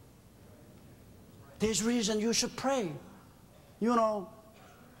soul. There's reason you should pray. You know,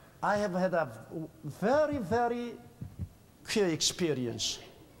 I have had a very, very clear experience.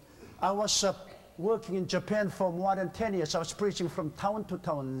 I was working in Japan for more than 10 years. I was preaching from town to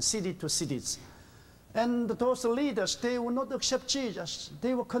town, city to cities. And those leaders, they would not accept Jesus.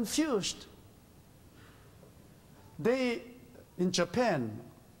 They were confused. In Japan,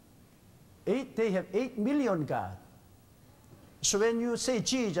 they have 8 million God. So when you say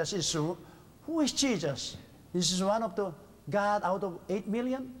Jesus, who is Jesus? This is one of the God out of 8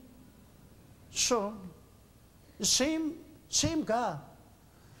 million? So, the same God.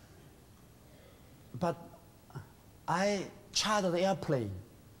 But I chartered the airplane.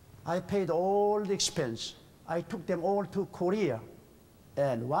 I paid all the expense. I took them all to Korea.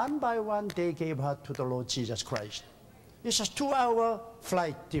 And one by one, they gave heart to the Lord Jesus Christ. It's a 2-hour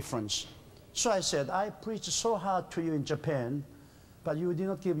flight difference. So I said, I preached so hard to you in Japan, but you did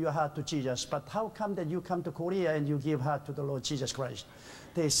not give your heart to Jesus. But how come that you come to Korea and you give heart to the Lord Jesus Christ?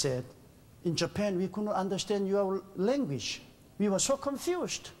 They said, in Japan, we could not understand your language. We were so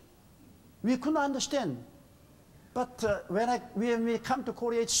confused. We couldn't understand. But when we come to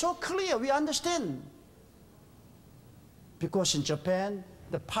Korea, it's so clear, we understand. Because in Japan,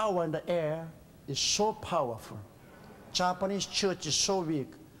 the power in the air is so powerful. Japanese church is so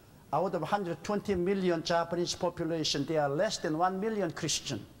weak. out of 120 million Japanese population, there are less than 1 million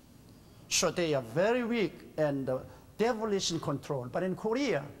Christian. So they are very weak, and the devil is in control. But in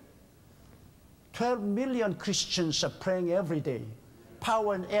Korea, 12 million Christians are praying every day.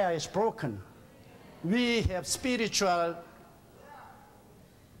 Power and air is broken. We have spiritual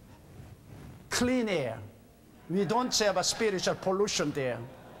clean air. We don't have a spiritual pollution there.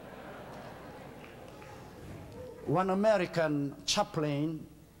 One American chaplain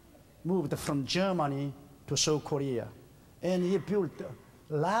moved from Germany to South Korea, and he built the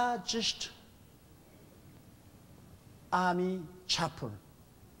largest army chapel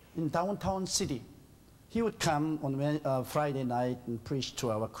in downtown city. He would come on Friday night and preach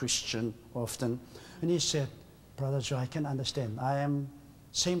to our Christian often. And he said, Brother Joe, I can understand. I am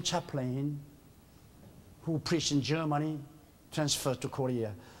same chaplain who preached in Germany, transferred to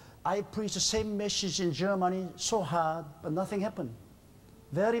Korea. I preached the same message in Germany, so hard, but nothing happened.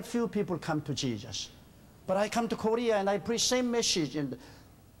 Very few people come to Jesus. But I come to Korea and I preach same message, and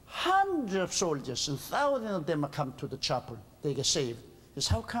hundreds of soldiers and thousands of them come to the chapel. They get saved. He says,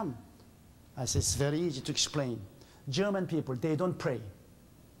 how come? I said, it's very easy to explain. German people, they don't pray.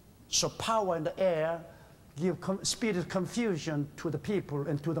 So power in the air give spirit confusion to the people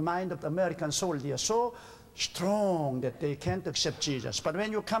and to the mind of the American soldier so strong that they can't accept Jesus. But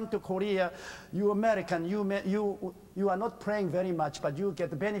when you come to Korea, you American, you are not praying very much, but you get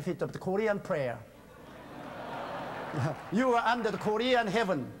the benefit of the Korean prayer. You are under the Korean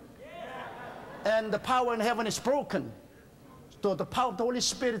heaven. And the power in heaven is broken. So the power of the Holy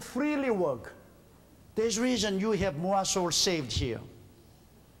Spirit freely work. There's reason you have more souls saved here.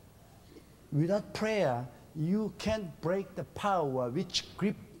 Without prayer, you can't break the power which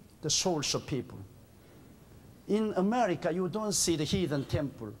grip the souls of people. In America, you don't see the hidden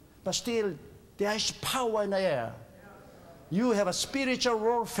temple, but still there is power in the air. You have a spiritual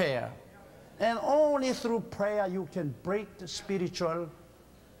warfare, and only through prayer you can break the spiritual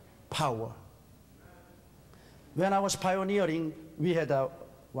power. When I was pioneering, we had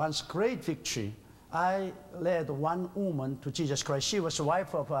once great victory. I led one woman to Jesus Christ. She was the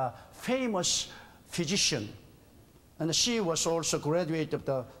wife of a famous physician. And she was also graduate of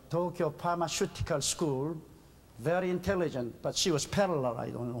the Tokyo Pharmaceutical School. Very intelligent, but she was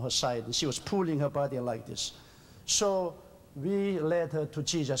paralyzed on her side. And she was pulling her body like this. So we led her to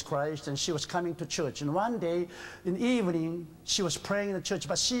Jesus Christ, and she was coming to church. And one day in the evening, she was praying in the church,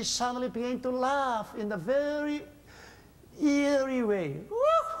 but she suddenly began to laugh in a very eerie way.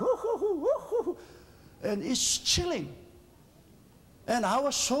 And it's chilling. And I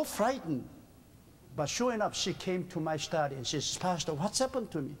was so frightened. But sure enough, she came to my study and she says, Pastor, what's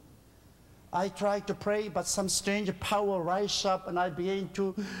happened to me? I tried to pray, but some strange power rise up, and I began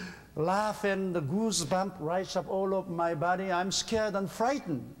to laugh, and the goosebump rise up all over my body. I'm scared and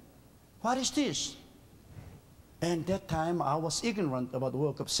frightened. What is this? And that time I was ignorant about the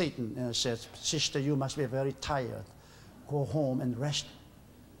work of Satan. And I said, Sister, you must be very tired. Go home and rest.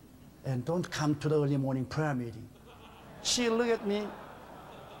 And don't come to the early morning prayer meeting. She looked at me.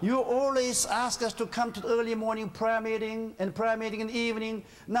 You always ask us to come to the early morning prayer meeting and prayer meeting in the evening.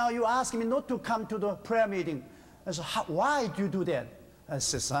 Now you ask me not to come to the prayer meeting. I said, why do you do that? I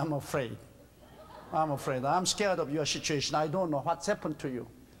said, I'm afraid. I'm afraid. I'm scared of your situation. I don't know what's happened to you.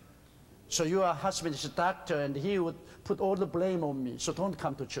 So your husband is a doctor, and he would put all the blame on me. So don't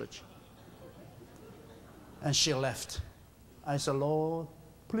come to church. And she left. I said, Lord,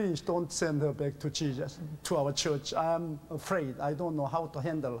 please don't send her back to Jesus, to our church. I'm afraid. I don't know how to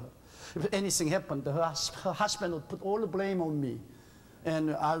handle her. If anything happened, her husband would put all the blame on me,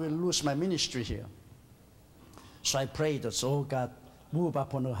 and I will lose my ministry here. So I prayed that, oh God, move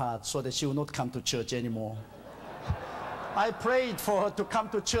upon her heart so that she will not come to church anymore. I prayed for her to come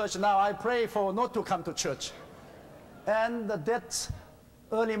to church. Now I pray for her not to come to church. And that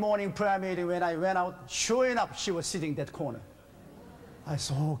early morning prayer meeting, when I went out, sure enough, she was sitting in that corner. I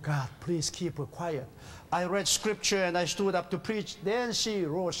said, oh God, please keep her quiet. I read scripture and I stood up to preach. Then she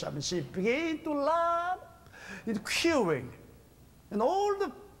rose up and she began to laugh in queuing. And all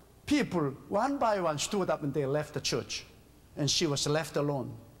the people, one by one, stood up and they left the church. And she was left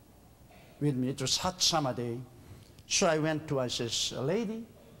alone with me. It was hot summer day. So I went to her, I says, lady,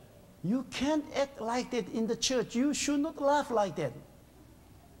 you can't act like that in the church. You should not laugh like that.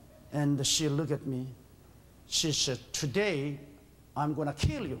 And she looked at me. She said, today, I'm going to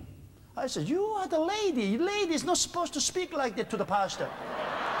kill you. I said, you are the lady. Lady is not supposed to speak like that to the pastor.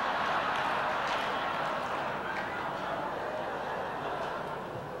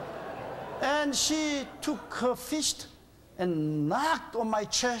 And she took her fist and knocked on my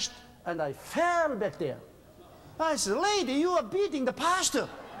chest, and I fell back there. I said, lady, you are beating the pastor.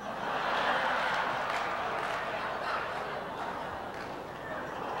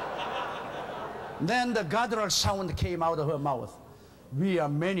 Then the guttural sound came out of her mouth. We are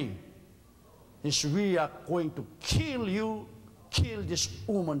many. Yes, we are going to kill you, kill this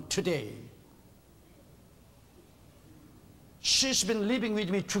woman today. She's been living with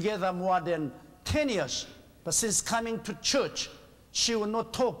me together more than 10 years. But since coming to church, she would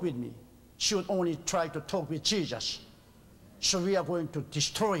not talk with me. She would only try to talk with Jesus. So we are going to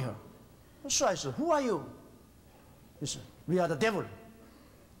destroy her. So I said, who are you? He said, we are the devil.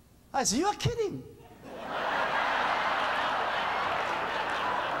 I said, you are kidding.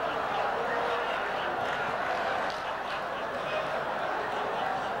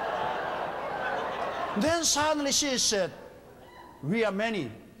 Then suddenly she said, we are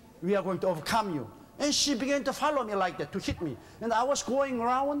many. We are going to overcome you. And she began to follow me like that, to hit me. And I was going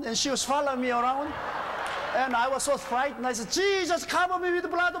around, and she was following me around. And I was so frightened. I said, Jesus, cover me with the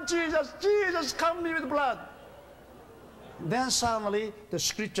blood of Jesus. Jesus, cover me with blood. Then suddenly the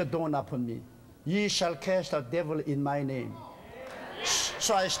scripture dawned upon me. Ye shall cast out devil in my name.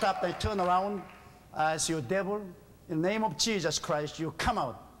 So I stopped, I turned around. I said, you devil, in the name of Jesus Christ, you come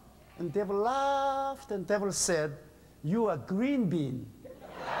out. And the devil laughed, and the devil said, you are green bean.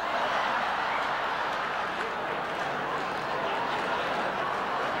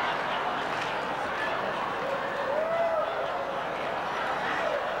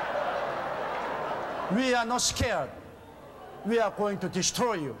 We are not scared. We are going to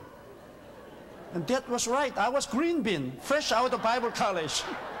destroy you. And that was right. I was green bean, fresh out of Bible college.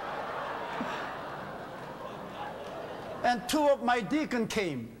 And two of my deacons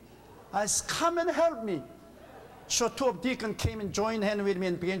came. I said, come and help me. So two of deacons came and joined hands with me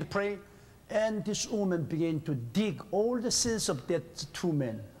and began to pray. And this woman began to dig all the sins of that two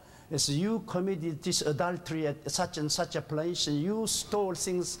men. As you committed this adultery at such and such a place, and you stole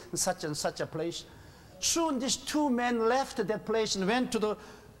things in such and such a place. Soon these two men left that place and went to the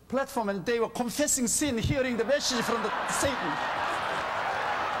platform, and they were confessing sin, hearing the message from Satan.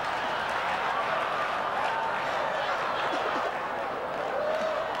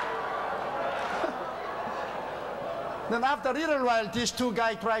 Then after a little while, these two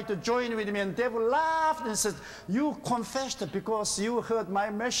guys tried to join with me, and the devil laughed and said, you confessed because you heard my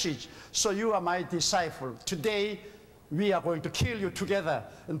message, so you are my disciple. Today, we are going to kill you together.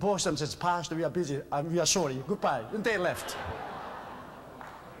 And both of them says, Pastor, we are busy. We are sorry. Goodbye. And they left.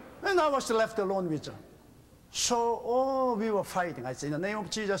 And I was left alone with them. So, we were fighting. I said, in the name of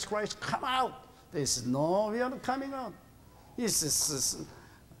Jesus Christ, come out. They said, no, we are not coming out.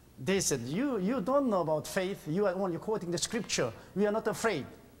 They said, you don't know about faith. You are only quoting the scripture. We are not afraid.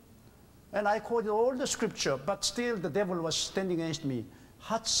 And I quoted all the scripture, but still the devil was standing against me.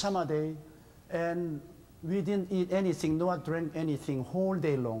 Hot summer day, and we didn't eat anything, nor drink anything whole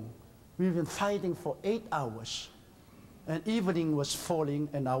day long. We've been fighting for 8 hours. And evening was falling,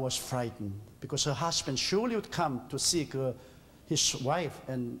 and I was frightened because her husband surely would come to seek his wife,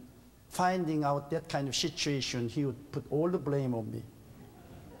 and finding out that kind of situation, he would put all the blame on me.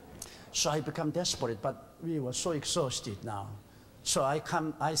 So I become desperate, but we were so exhausted now. So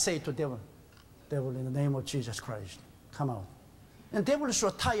I say to devil, devil, in the name of Jesus Christ, come out. And devil is so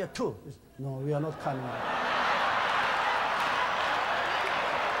tired too. No, we are not coming out.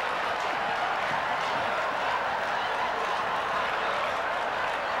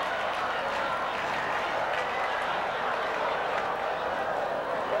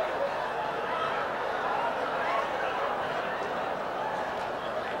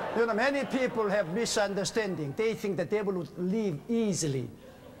 You know, many people have misunderstanding. They think the devil would leave easily.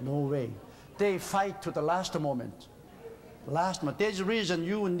 No way. They fight to the last moment. Last month. There's a reason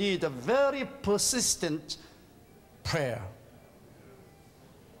you need a very persistent prayer.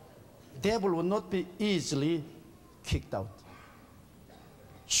 Devil will not be easily kicked out.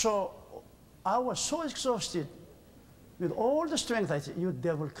 So I was so exhausted with all the strength. I said, you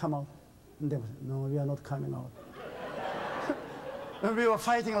devil, come out. And devil said, no, we are not coming out. And we were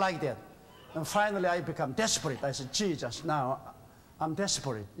fighting like that. And finally I became desperate. I said, Jesus, now I'm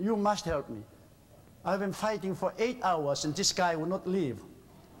desperate. You must help me. I've been fighting for 8 hours, and this guy will not leave.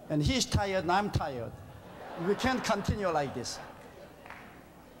 And he's tired, and I'm tired. We can't continue like this.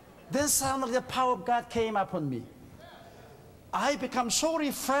 Then suddenly the power of God came upon me. I become so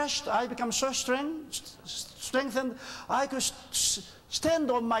refreshed. I become so strengthened. I could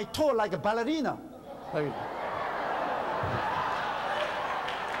stand on my toe like a ballerina.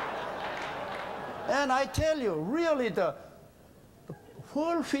 And I tell you, really, the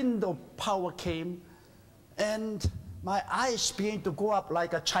whirlwind of power came, and my eyes began to go up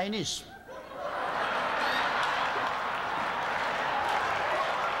like a Chinese.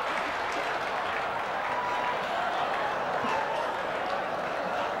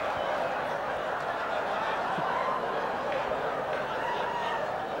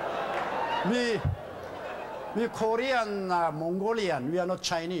 we Korean, Mongolian, we are not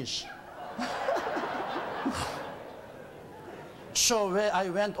Chinese. So when I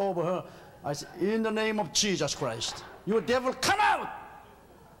went over her, I said, in the name of Jesus Christ, you devil, come out!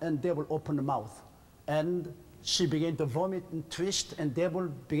 And devil opened the mouth. And she began to vomit and twist, and devil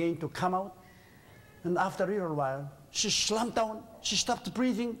began to come out. And after a little while, she slumped down, she stopped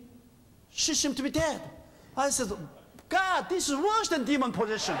breathing. She seemed to be dead. I said, God, this is worse than demon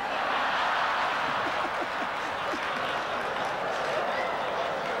possession.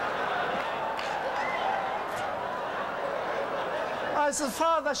 I said,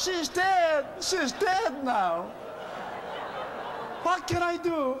 Father, she's dead. She's dead now. What can I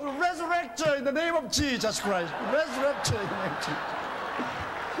do? Resurrect her in the name of Jesus Christ. Resurrect her in the name of Jesus.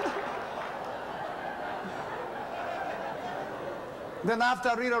 Then after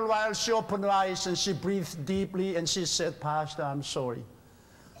a little while, she opened her eyes and she breathed deeply and she said, Pastor, I'm sorry.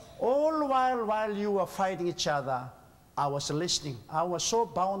 All while you were fighting each other, I was listening. I was so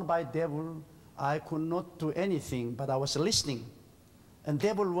bound by devil, I could not do anything, but I was listening. And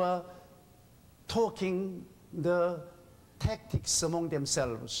devil were talking the tactics among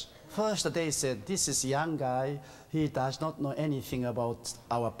themselves. First they said, this is a young guy, he does not know anything about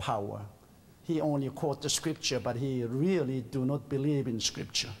our power. He only quotes the scripture, but he really do not believe in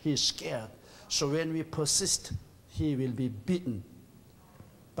scripture. He is scared. So when we persist, he will be beaten.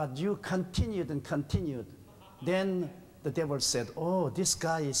 But you continued and continued. Then the devil said, oh, this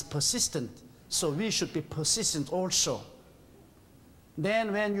guy is persistent, so we should be persistent also.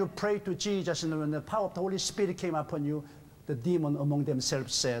 Then when you pray to Jesus and when the power of the Holy Spirit came upon you, the demon among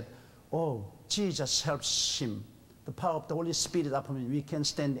themselves said, oh, Jesus helps him. The power of the Holy Spirit upon him, we can't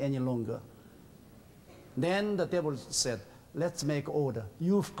stand any longer. Then the devil said, let's make order.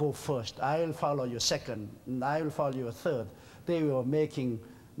 You go first, I'll follow you second, and I will follow you third. They were making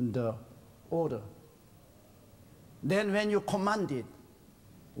the order. Then when you commanded,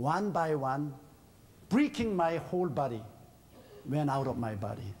 one by one, breaking my whole body, went out of my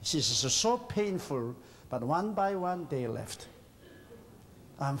body. This is so painful, but one by one they left.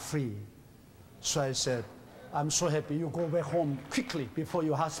 I'm free. So I said, I'm so happy. You go back home quickly before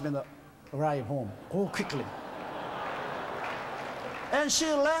your husband arrive home. Go quickly. And she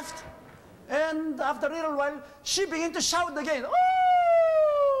left, and after a little while, she began to shout again.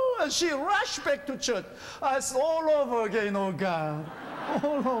 Oh! And she rushed back to church. I said, all over again, oh God,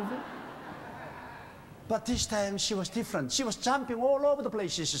 all over. But this time she was different. She was jumping all over the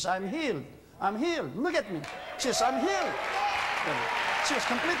place. She says, I'm healed. I'm healed. Look at me. She says, I'm healed. She was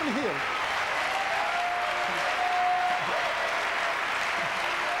completely healed.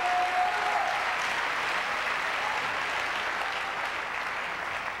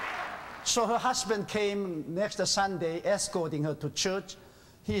 So her husband came next Sunday escorting her to church.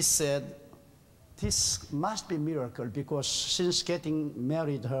 He said, this must be a miracle because since getting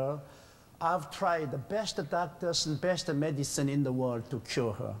married her, I've tried the best doctors and best medicine in the world to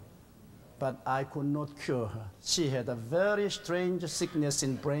cure her. But I could not cure her. She had a very strange sickness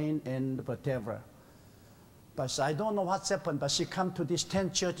in brain and whatever. But I don't know what's happened, but she come to this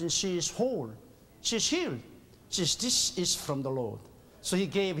tent church and she is whole. She's healed. She says, this is from the Lord. So he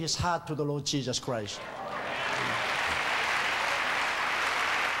gave his heart to the Lord Jesus Christ.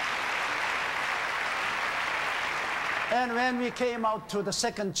 And when we came out to the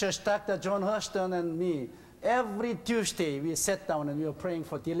second church, Dr. John Hurston and me, every Tuesday we sat down and we were praying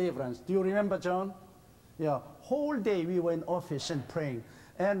for deliverance. Do you remember, John? Yeah, whole day we were in office and praying.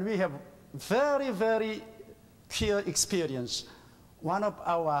 And we have very, very clear experience. One of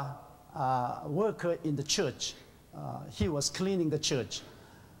our worker in the church, he was cleaning the church.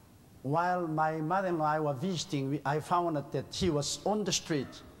 While my mother-in-law and I were visiting, I found out that he was on the street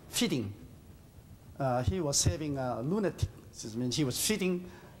feeding. He was having a lunatic. This means he was feeding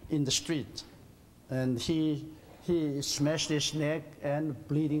in the street. And he smashed his neck and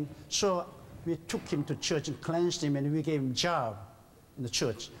bleeding. So we took him to church and cleansed him, and we gave him a job in the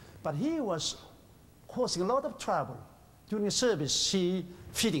church. But he was causing a lot of trouble. During the service, he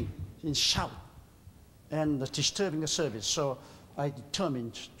feeding, he shout, and disturbing the service. So I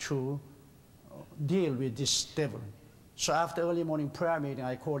determined to deal with this devil. So after early morning prayer meeting,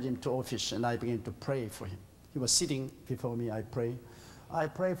 I called him to office and I began to pray for him. He was sitting before me, I prayed. I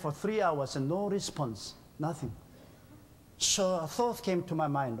prayed for 3 hours and no response, nothing. So a thought came to my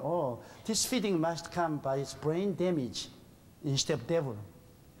mind, oh, this feeding must come by his brain damage instead of devil.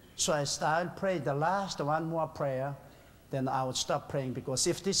 So I'll pray the last one more prayer, then I would stop praying, because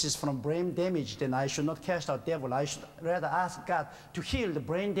if this is from brain damage, then I should not cast out devil. I should rather ask God to heal the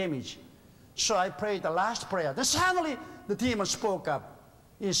brain damage. So I prayed the last prayer. Then suddenly the demon spoke up.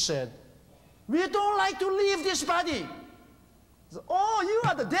 He said, We don't like to leave this body. So, oh, you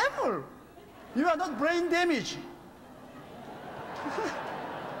are the devil. You are not brain damaged.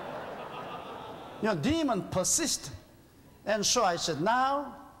 Demon persist. And so I said,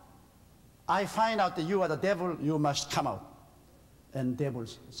 now I find out that you are the devil, you must come out. And devil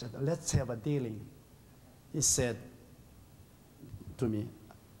said, let's have a dealing. He said to me,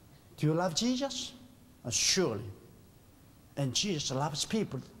 do you love Jesus? Surely. And Jesus loves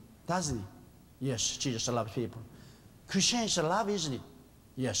people, doesn't he? Yes, Jesus loves people. Christianity love, isn't it?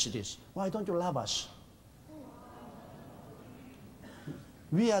 Yes, it is. Why don't you love us?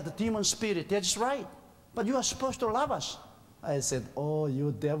 We are the demon spirit, that's right. But you are supposed to love us. I said, oh,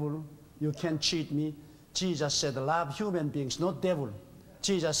 you devil, you can't cheat me. Jesus said, love human beings, not devil.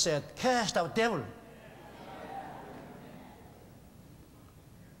 Jesus said, cast out devil.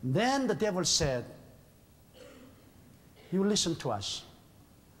 Then the devil said, you listen to us.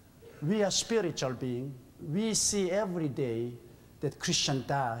 We are spiritual beings. We see every day that Christians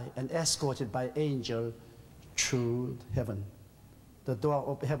die and escorted by angel to heaven. The door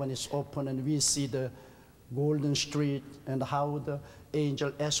of heaven is open and we see the golden street and how the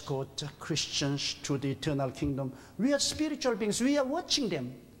angel escort Christians to the eternal kingdom. We are spiritual beings. We are watching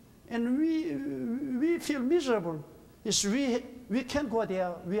them. And we feel miserable. It's we can't go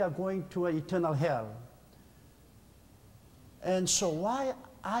there. We are going to an eternal hell. And so why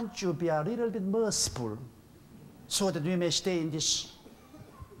aren't you be a little bit merciful so that we may stay in this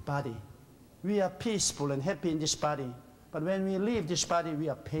body? We are peaceful and happy in this body. But when we leave this body, we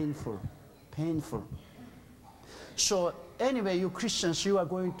are painful, painful. So anyway, you Christians, you are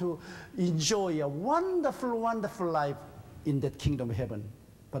going to enjoy a wonderful, wonderful life in that kingdom of heaven.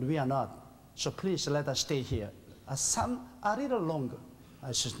 But we are not. So please let us stay here a little longer.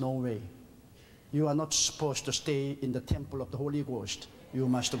 I said, no way. You are not supposed to stay in the temple of the Holy Ghost. You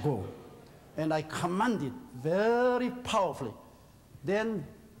must go. And I commanded very powerfully. Then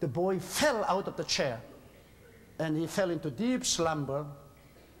the boy fell out of the chair. And he fell into deep slumber.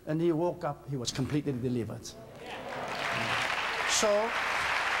 And he woke up. He was completely delivered. So,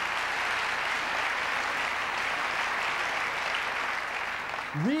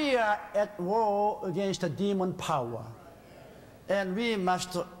 we are at war against the demon power. And we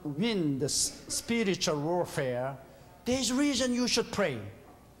must win the spiritual warfare. There's reason you should pray.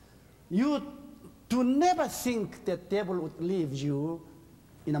 You do never think that devil would leave you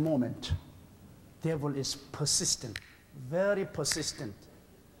in a moment. Devil is persistent, very persistent.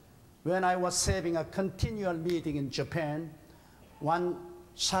 When I was having a continual meeting in Japan, one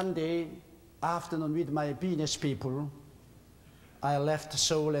Sunday afternoon with my business people, I left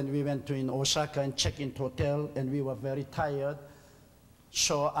Seoul and we went to in Osaka and checked into hotel and we were very tired.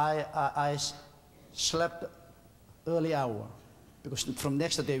 So I slept early hour because from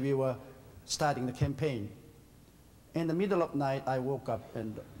next day we were starting the campaign. In the middle of night I woke up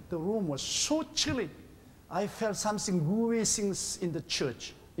and the room was so chilly. I felt something gooey things in the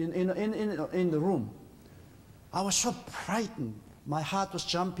church, in the room. I was so frightened. My heart was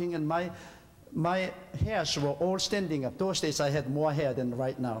jumping and my hairs were all standing up. Those days I had more hair than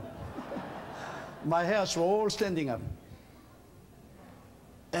right now. My hairs were all standing up.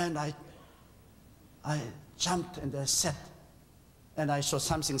 And I jumped and I sat. And I saw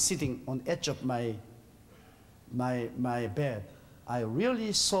something sitting on the edge of my bed. I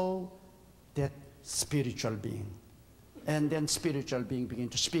really saw that spiritual being. And then spiritual being began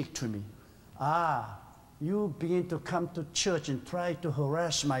to speak to me. You begin to come to church and try to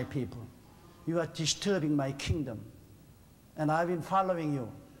harass my people. You are disturbing my kingdom. And I've been following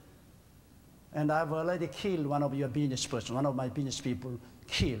you. And I've already killed one of your business person, one of my business people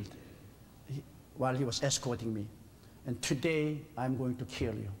killed while he was escorting me. And today I'm going to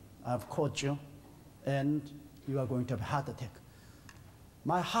kill you. I've caught you and you are going to have a heart attack.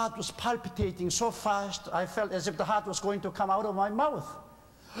 My heart was palpitating so fast, I felt as if the heart was going to come out of my mouth.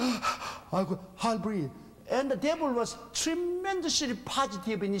 I'll breathe. And the devil was tremendously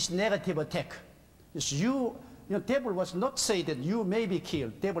positive in his negative attack. The devil was not saying that you may be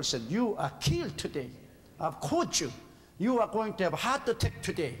killed. The devil said, you are killed today. I've caught you. You are going to have a heart attack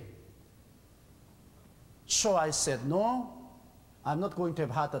today. So I said, no, I'm not going to have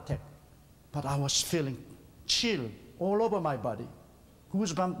a heart attack. But I was feeling chill all over my body.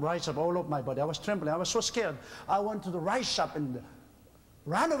 Goosebumps rise up all over my body. I was trembling. I was so scared. I wanted to rise up and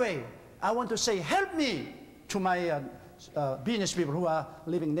run away. I want to say, help me, to my business people who are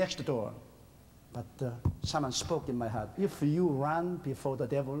living next door. But someone spoke in my heart, if you run before the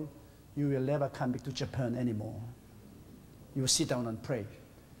devil, you will never come back to Japan anymore. You sit down and pray.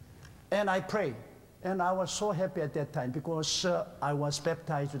 And I prayed. And I was so happy at that time because I was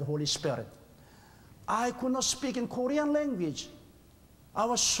baptized with the Holy Spirit. I could not speak in Korean language. I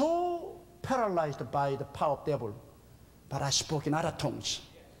was so paralyzed by the power of devil. But I spoke in other tongues.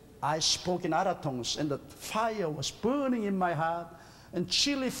 I spoke in other tongues, and the fire was burning in my heart, and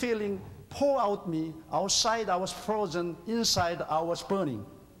chilly feeling pour out me. Outside I was frozen, inside I was burning.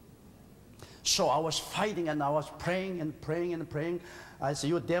 So I was fighting, and I was praying and praying and praying. I said,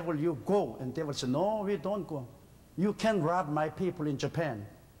 you devil, you go. And the devil said, no, we don't go. You can't rob my people in Japan.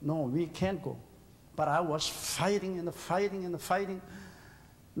 No, we can't go. But I was fighting and fighting and fighting.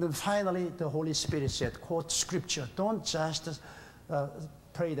 And then finally, the Holy Spirit said, quote scripture. Don't just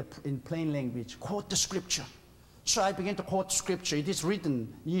pray in plain language. Quote the scripture. So I began to quote scripture. It is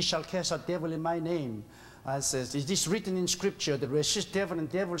written, ye shall cast out devil in my name. I said, it is written in scripture, that resist devil and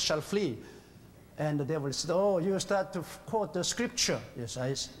devil shall flee. And the devil said, oh, you start to quote the scripture.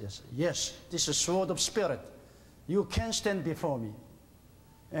 Yes, this is sword of spirit. You can stand before me.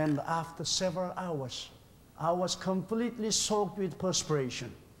 And after several hours, I was completely soaked with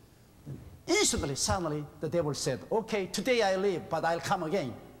perspiration. And instantly, suddenly, the devil said, okay, today I leave, but I'll come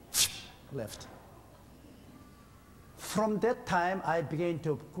again. Left. From that time, I began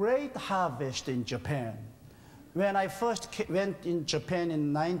to have great harvest in Japan. When I first went in Japan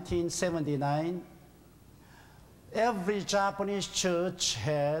in 1979, every Japanese church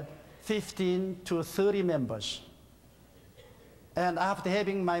had 15 to 30 members. And after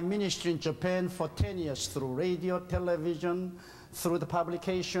having my ministry in Japan for 10 years through radio, television, through the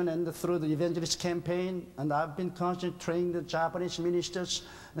publication and through the evangelist campaign, and I've been constantly training the Japanese ministers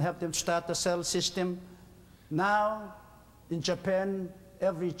and help them start the cell system. Now, in Japan,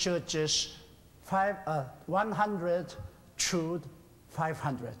 every church is 100 to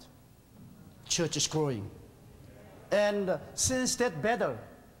 500. Church is growing. And since that battle,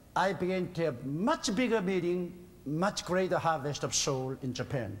 I began to have much bigger meeting, much greater harvest of soul in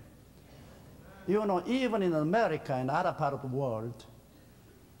Japan. You know, even in America and other part of the world,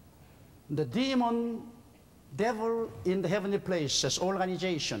 the devil in the heavenly places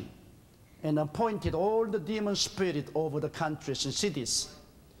organization and appointed all the demon spirit over the countries and cities.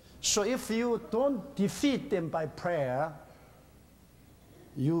 So if you don't defeat them by prayer,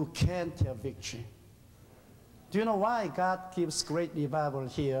 you can't have victory. Do you know why God gives great revival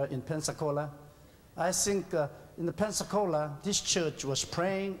here in Pensacola? I think in the Pensacola, this church was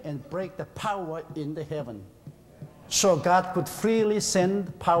praying and break the power in the heaven. So God could freely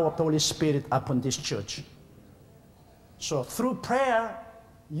send power of the Holy Spirit upon this church. So through prayer,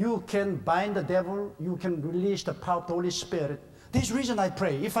 you can bind the devil, you can release the power of the Holy Spirit. This is the reason I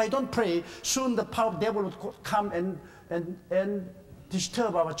pray. If I don't pray, soon the power of the devil would come and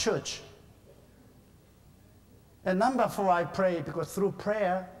disturb our church. And number 4, I pray because through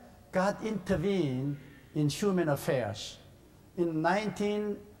prayer, God intervened in human affairs. In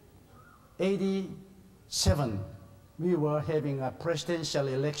 1987, we were having a presidential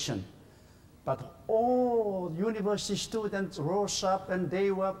election. But all university students rose up and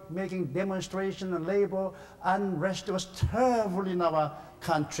they were making demonstration and labor. Unrest was terrible in our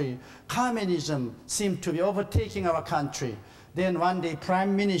country. Communism seemed to be overtaking our country. Then one day,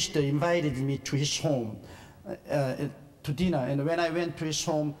 Prime Minister invited me to his home to dinner. And when I went to his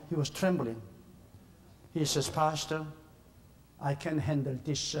home, he was trembling. He says, Pastor, I can handle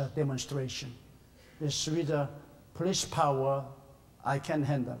this demonstration. It's with the police power, I can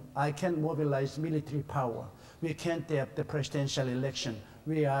handle. I can mobilize military power. We can't have the presidential election.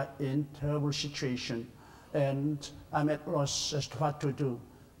 We are in terrible situation, and I'm at loss as to what to do.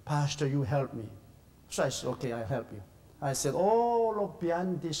 Pastor, you help me. So I said, okay, I'll help you. I said,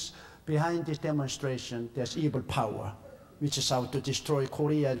 behind this demonstration, there's evil power, which is out to destroy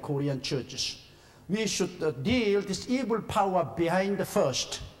Korea and Korean churches. We should deal this evil power behind the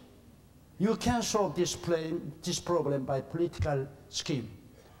first. You can't solve this problem by political scheme.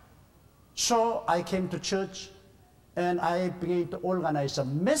 So I came to church and I began to organize a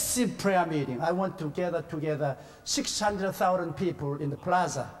massive prayer meeting. I want to gather together 600,000 people in the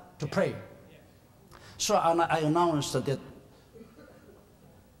plaza to pray. So I announced that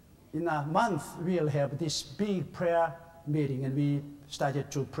in a month we'll have this big prayer meeting, and we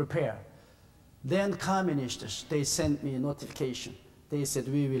started to prepare. Then communists, they sent me a notification. They said,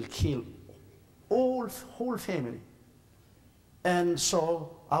 we will kill whole family. And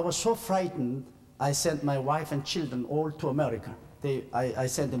so I was so frightened, I sent my wife and children all to America. I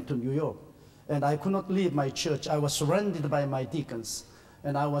sent them to New York. And I could not leave my church. I was surrounded by my deacons.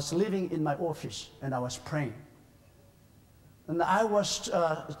 And I was living in my office, and I was praying. And I was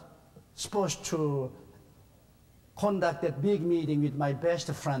supposed to conduct a big meeting with my best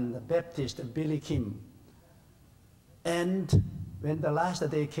friend, the Baptist, Billy Kim. And when the last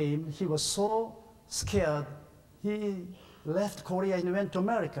day came, he was so scared. He left Korea and went to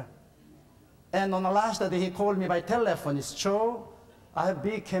America. And on the last day, he called me by telephone. He said, Cho, I have a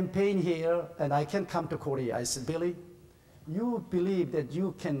big campaign here, and I can't come to Korea. I said, Billy, you believe that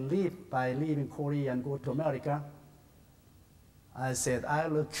you can live by leaving Korea and go to America? I said,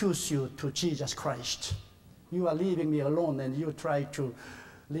 I'll accuse you to Jesus Christ. You are leaving me alone, and you try to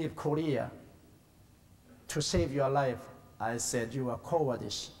leave Korea to save your life. I said, you are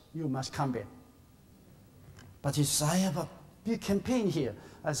cowardice. You must come back. But he said, I have a big campaign here.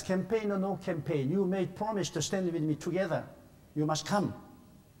 I said, campaign or no campaign, you made promise to stand with me together. You must come.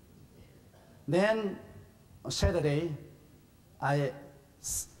 Then on Saturday, I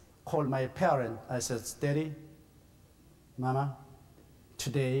called my parent. I said, Daddy, Mama,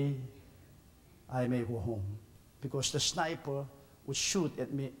 today I may go home because the sniper would shoot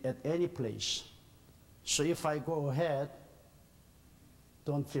at me at any place. So if I go ahead,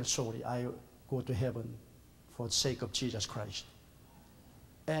 don't feel sorry. I go to heaven for the sake of Jesus Christ.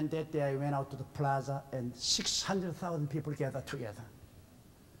 And that day I went out to the plaza and 600,000 people gathered together.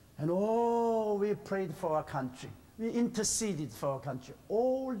 And oh, we prayed for our country. We interceded for our country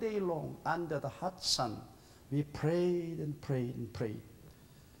all day long under the hot sun. We prayed and prayed and prayed.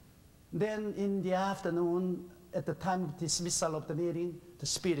 Then in the afternoon, at the time of dismissal of the meeting, the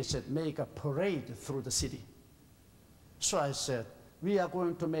Spirit said, make a parade through the city. So I said, we are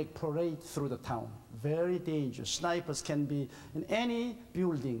going to make parade through the town. Very dangerous. Snipers can be in any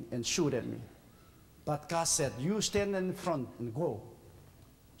building and shoot at me. But God said, you stand in front and go.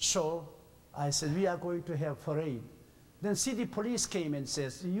 So I said, we are going to have parade. Then city police came and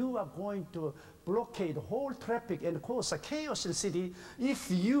says, you are going to blockade the whole traffic and cause a chaos in the city. If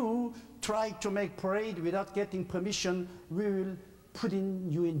you try to make parade without getting permission, we will put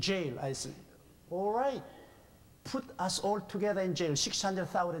you in jail. I said, all right. Put us all together in jail,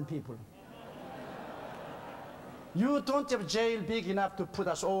 600,000 people. You don't have jail big enough to put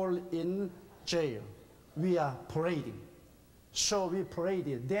us all in jail. We are parading. So we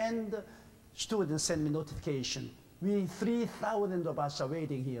paraded. Then the students sent me notification. We 3,000 of us are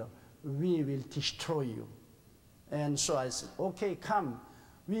waiting here. We will destroy you. And so I said, okay, come.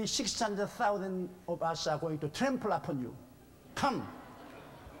 We 600,000 of us are going to trample upon you. Come.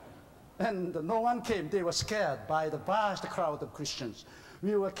 And no one came. They were scared by the vast crowd of Christians.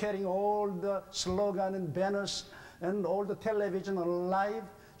 We were carrying all the slogan and banners and all the television and live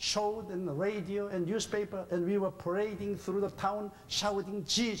showed and the radio and newspaper, and we were parading through the town shouting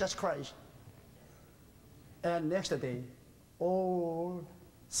Jesus Christ. And next day, all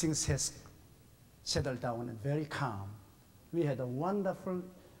things has settled down and very calm. We had a wonderful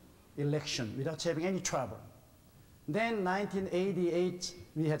election without having any trouble. Then 1988,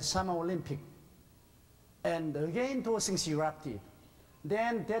 we had Summer Olympic. And again, those things erupted.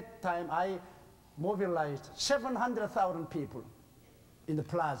 Then that time, I mobilized 700,000 people in the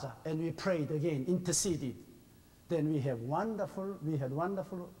plaza, and we prayed again, interceded. Then we had wonderful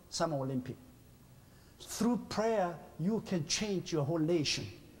Summer Olympic. Through prayer, you can change your whole nation.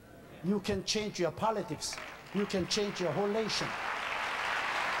 You can change your politics. You can change your whole nation.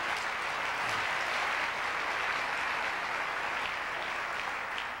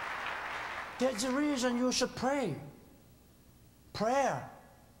 That's the reason you should pray. Prayer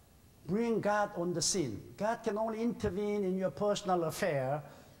brings God on the scene. God can only intervene in your personal affair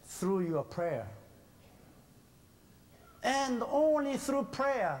through your prayer. And only through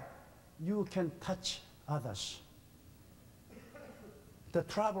prayer you can touch others. The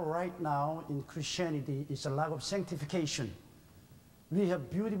trouble right now in Christianity is a lack of sanctification. We have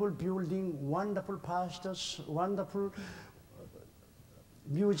beautiful building, wonderful pastors, wonderful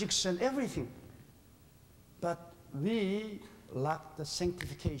musics and everything. But we lack the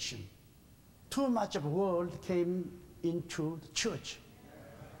sanctification. Too much of the world came into the church.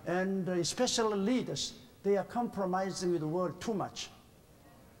 And especially leaders, they are compromising with the world too much.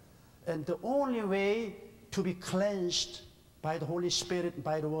 And the only way to be cleansed by the Holy Spirit,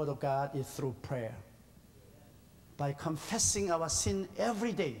 by the Word of God, is through prayer. By confessing our sin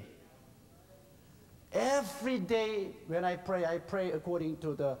every day. Every day when I pray according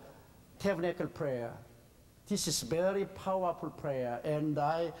to the tabernacle prayer. This is very powerful prayer, and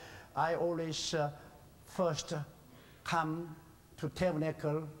I always first come to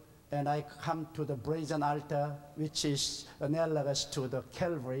tabernacle, and I come to the brazen altar, which is analogous to the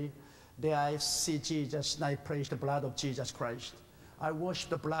Calvary. There I see Jesus, and I praise the blood of Jesus Christ. I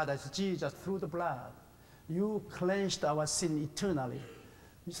worship the blood as Jesus, through the blood. You cleansed our sin eternally.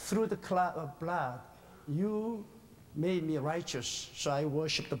 Through the blood, you made me righteous. So I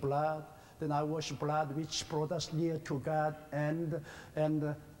worship the blood. Then I worship blood which brought us near to God and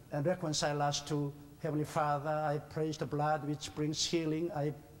and reconcile us to Heavenly Father. I praise the blood which brings healing.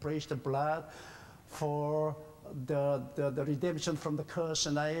 I praise the blood for the redemption from the curse,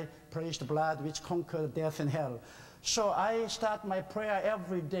 and I praise the blood which conquered death and hell. So I start my prayer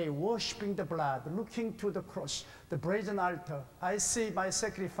every day, worshiping the blood, looking to the cross, the brazen altar. I see my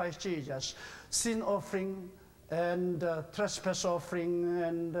sacrifice, Jesus, sin offering and trespass offering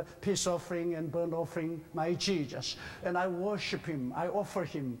and peace offering and burnt offering, my Jesus. And I worship him, I offer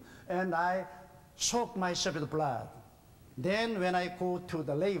him, and I soak myself with blood. Then when I go to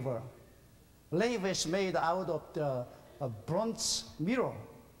the laver is made out of the bronze mirror.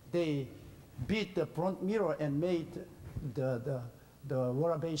 They beat the bronze mirror and made the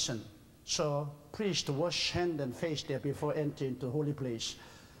water basin. So priests wash hand and face there before entering into the holy place.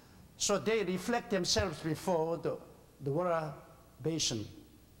 So they reflect themselves before the water basin.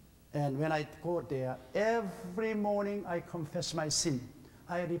 And when I go there, every morning I confess my sin.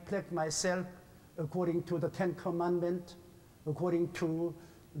 I reflect myself according to the 10 Commandments, according to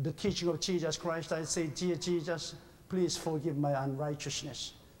the teaching of Jesus Christ. I say, dear Jesus, please forgive my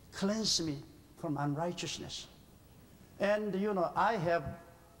unrighteousness. Cleanse me from unrighteousness. And you know, I have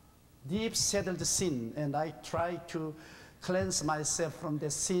deep settled sin, and I try to cleanse myself from the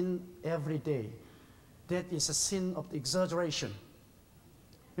sin every day. That is a sin of exaggeration.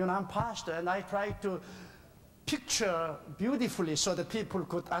 You know, I'm pastor, and I try to picture beautifully so that people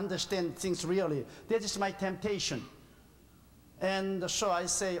could understand things really. That is my temptation. And so I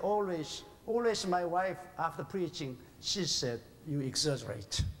say always my wife, after preaching, she said, you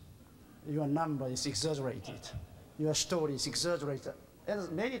exaggerate. Your number is exaggerated. Your story is exaggerated.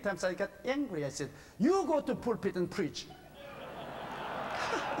 And many times I got angry. I said, you go to pulpit and preach.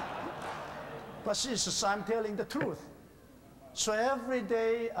 But she says, I'm telling the truth. So every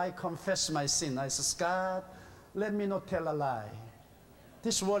day I confess my sin. I says, God, let me not tell a lie.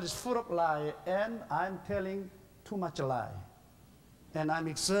 This world is full of lie, and I'm telling too much lie. And I'm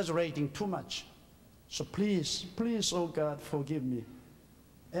exaggerating too much. So please, please, oh God, forgive me.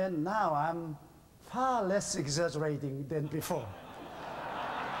 And now I'm far less exaggerating than before.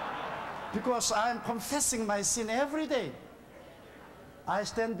 Because I'm confessing my sin every day. I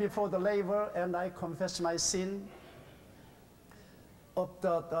stand before the laver and I confess my sin of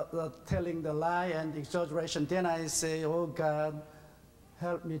the telling the lie and exaggeration. Then I say, oh God,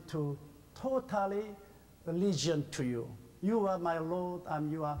 help me to totally allegiance to you. You are my Lord,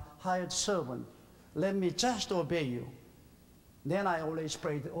 I'm your hired servant. Let me just obey you. Then I always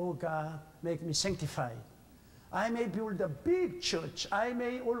pray, oh God, make me sanctified. I may build a big church. I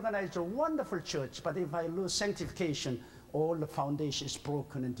may organize a wonderful church, but if I lose sanctification, all the foundation is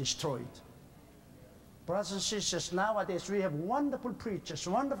broken and destroyed. Brothers and sisters, nowadays we have wonderful preachers,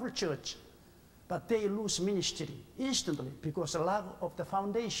 wonderful church, but they lose ministry instantly because of the lack of the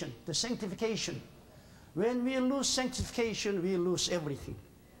foundation, the sanctification. When we lose sanctification, we lose everything.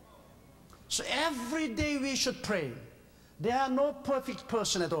 So every day we should pray. There are no perfect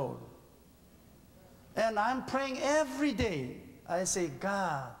person at all. And I'm praying every day. I say,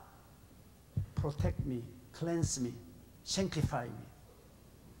 God, protect me, cleanse me, sanctify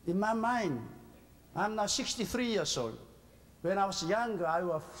me. In my mind, I'm now 63 years old. When I was younger, I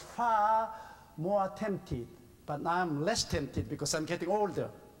was far more tempted. But now I'm less tempted because I'm getting older.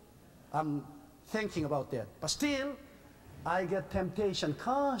 I'm thinking about that. But still, I get temptation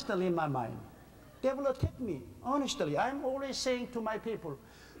constantly in my mind. Devil attack me, honestly. I'm always saying to my people,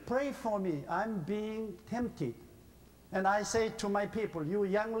 pray for me, I'm being tempted. And I say to my people, you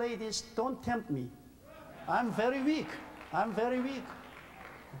young ladies, don't tempt me. I'm very weak, I'm very weak,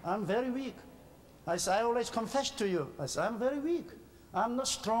 I'm very weak. I always confess to you, I say, I'm very weak. I'm not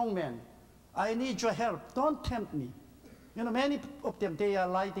strong man. I need your help, don't tempt me. You know, many of them, they are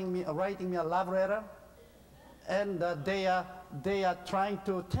writing me a love letter, and they are trying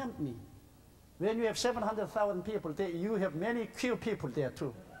to tempt me. When you have 700,000 people, you have many queer people there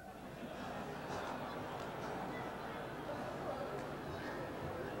too.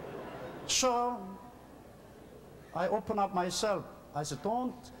 So I open up myself. I said,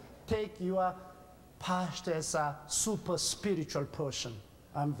 don't take your pastor as a super spiritual person.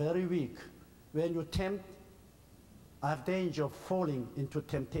 I'm very weak. When you tempt, I have danger of falling into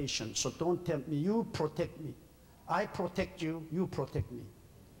temptation. So don't tempt me. You protect me. I protect you. You protect me.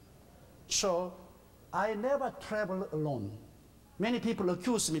 So I never travel alone. Many people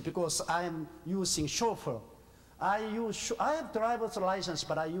accuse me because I am using chauffeur. I have driver's license,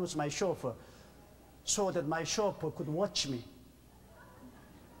 but I use my chauffeur so that my chauffeur could watch me.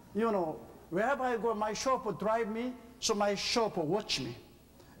 You know, wherever I go, my chauffeur drive me, so my chauffeur watch me.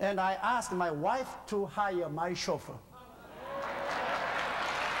 And I asked my wife to hire my chauffeur.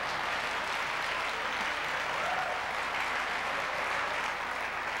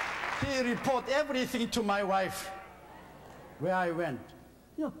 He report everything to my wife where I went,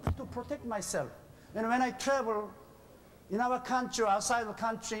 you know, to protect myself. And when I travel in our country, outside the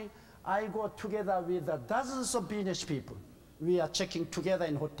country, I go together with dozens of business people. We are checking together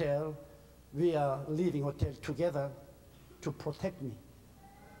in hotel. We are leaving hotel together to protect me.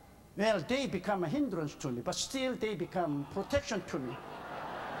 Well, they become a hindrance to me, but still they become protection to me.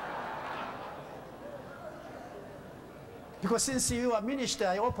 Because since you are minister,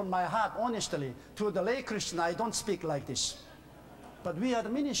 I open my heart honestly. To the lay Christian, I don't speak like this. But we are the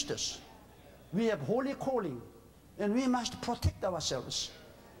ministers. We have holy calling, and we must protect ourselves.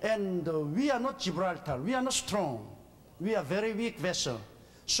 And we are not Gibraltar. We are not strong. We are very weak vessel.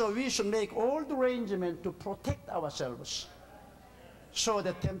 So we should make all the arrangements to protect ourselves, so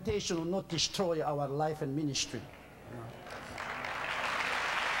that temptation will not destroy our life and ministry.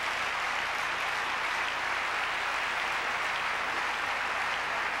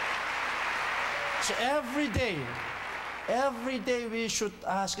 So every day we should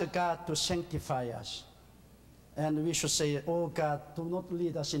ask God to sanctify us. And we should say, oh God, do not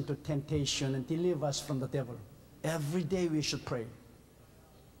lead us into temptation and deliver us from the devil. Every day we should pray.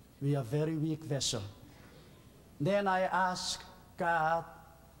 We are very weak vessel. Then I ask God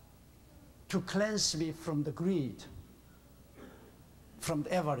to cleanse me from the greed, from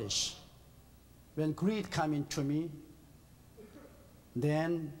the avarice. When greed comes into me,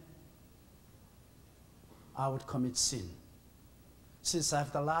 then I would commit sin. Since I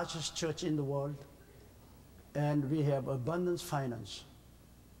have the largest church in the world, and we have abundant finance,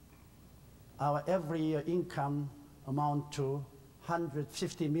 our every year income amount to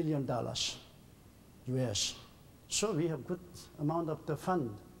 $150 million US. So we have good amount of the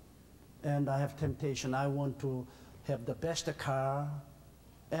fund. And I have temptation. I want to have the best car.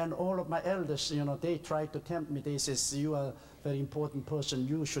 And all of my elders, you know, they try to tempt me. They say, you are a very important person.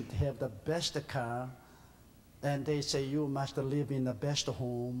 You should have the best car. And they say, you must live in the best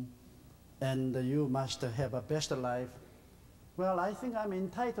home. And you must have a best life. Well, I think I'm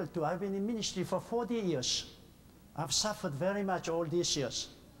entitled to. I've been in ministry for 40 years. I've suffered very much all these years.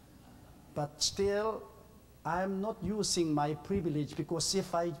 But still, I'm not using my privilege, because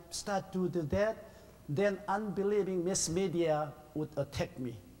if I start to do that, then unbelieving mass media would attack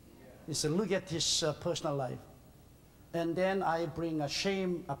me. They say, look at his personal life. And then I bring a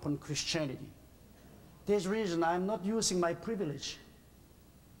shame upon Christianity. There's reason I'm not using my privilege,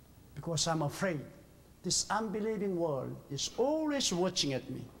 because I'm afraid. This unbelieving world is always watching at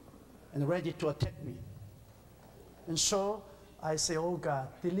me and ready to attack me. And so I say, oh God,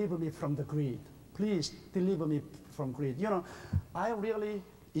 deliver me from the greed. Please deliver me from greed. You know, I really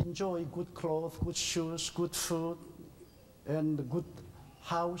enjoy good clothes, good shoes, good food, and good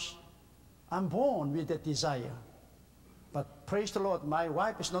house. I'm born with that desire. But praise the Lord, my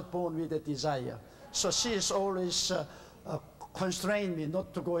wife is not born with that desire. So she is always constrained me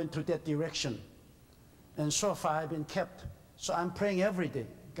not to go into that direction. And so far I've been kept. So I'm praying every day,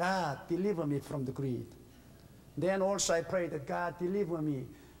 God, deliver me from the greed. Then also I pray that God deliver me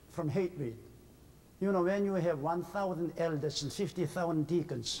from hatred. You know, when you have 1,000 elders and 50,000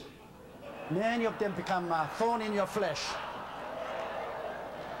 deacons, many of them become a thorn in your flesh.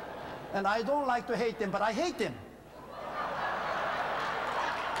 And I don't like to hate them, but I hate them.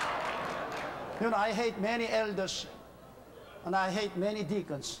 You know, I hate many elders, and I hate many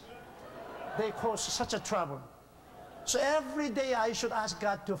deacons. They cause such a trouble. So every day I should ask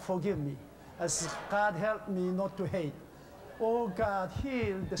God to forgive me, as God help me not to hate. Oh God,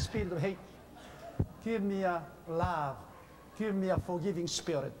 heal the spirit of hate. Give me a love. Give me a forgiving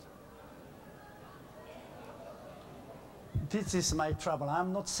spirit. This is my trouble.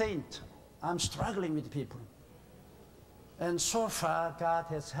 I'm not saint. I'm struggling with people. And so far, God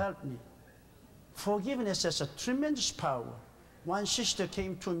has helped me. Forgiveness has a tremendous power. One sister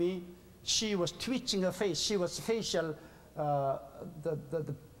came to me. She was twitching her face. She was facial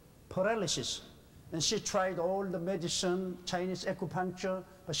the paralysis. And she tried all the medicine, Chinese acupuncture,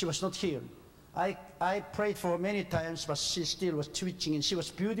 but she was not healed. I prayed for her many times, but she still was twitching. And she was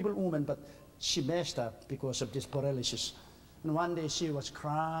a beautiful woman, but she messed up because of this paralysis. And one day she was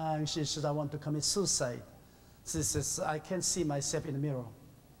crying. She said, I want to commit suicide. She says, I can't see myself in the mirror.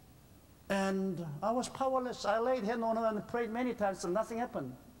 And I was powerless. I laid hand on her and prayed many times, and nothing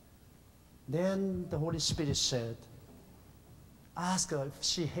happened. Then the Holy Spirit said, ask her if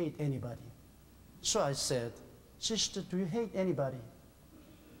she hates anybody. So I said, sister, do you hate anybody?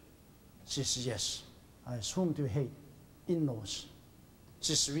 She said, yes. I said, whom do you hate? In-laws.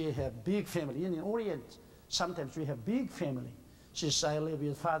 She said, we have big family. In the Orient, sometimes we have big family. She said, I live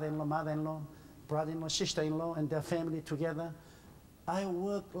with father-in-law, mother-in-law, brother-in-law, sister-in-law, and their family together. I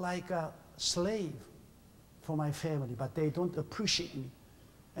work like a slave for my family, but they don't appreciate me.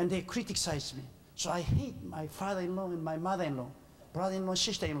 And they criticize me. So I hate my father-in-law and my mother-in-law, brother-in-law,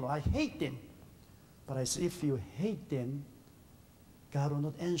 sister-in-law. I hate them. But I said, if you hate them, God will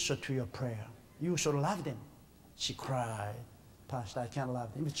not answer to your prayer. You should love them. She cried, Pastor, I can't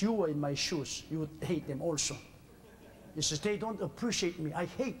love them. If you were in my shoes, you would hate them also. He says, they don't appreciate me. I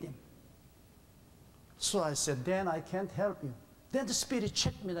hate them. So I said, then I can't help you. Then the Spirit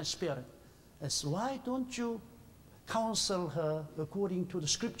checked me, the Spirit. I said, why don't you counsel her according to the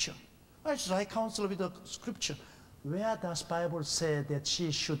Scripture? I said, I counsel with the Scripture. Where does Bible say that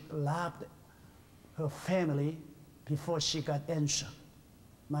she should love her family before she got answer?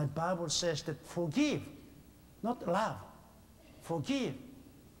 My Bible says that forgive, not love. Forgive.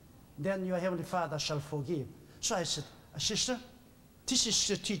 Then your Heavenly Father shall forgive. So I said, sister, this is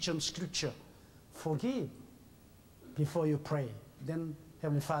the teaching Scripture. Forgive before you pray. Then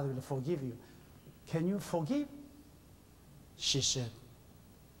Heavenly Father will forgive you. Can you forgive? She said,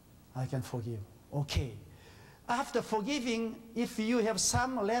 I can forgive. Okay. After forgiving, if you have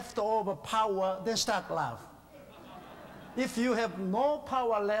some leftover power, then start love. If you have no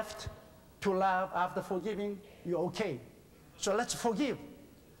power left to love after forgiving, you're okay. So let's forgive.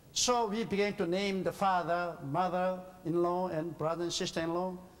 So we began to name the father, mother-in-law, and brother and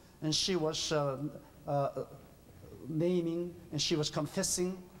sister-in-law. And she was naming, and she was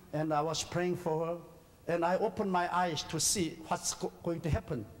confessing, and I was praying for her. And I opened my eyes to see what's going to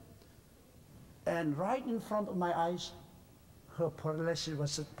happen. And right in front of my eyes, her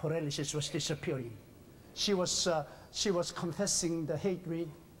paralysis was disappearing. She was confessing the hatred,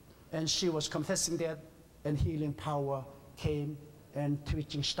 and she was confessing that, and healing power came, and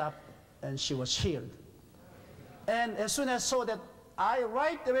twitching stopped, and she was healed. And as soon as I saw that, I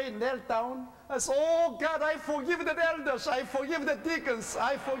right away knelt down. I said, oh God, I forgive the elders, I forgive the deacons,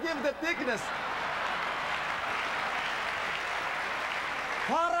 I forgive the deaconess.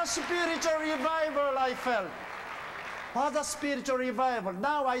 What a spiritual revival I felt. What a spiritual revival.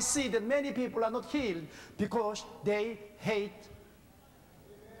 Now I see that many people are not healed because they hate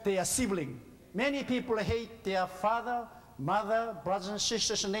their sibling. Many people hate their father, mother, brothers and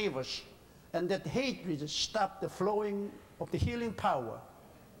sisters and neighbors. And that hatred stopped the flowing of the healing power.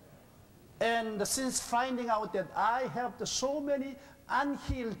 And since finding out that I helped so many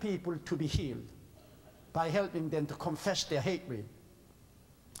unhealed people to be healed by helping them to confess their hatred.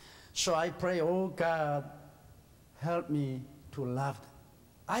 So I pray, oh God, help me to love them.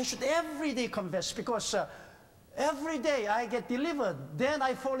 I should every day confess, because every day I get delivered. Then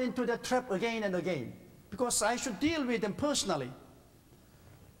I fall into the trap again and again, because I should deal with them personally.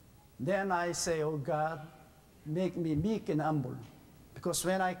 Then I say, oh God, make me meek and humble. Because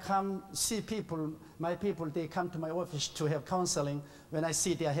when I come see people, my people, they come to my office to have counseling. When I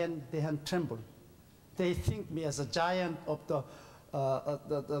see their hand tremble. They think me as a giant of the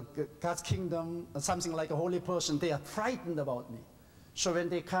God's kingdom, something like a holy person. They are frightened about me. So when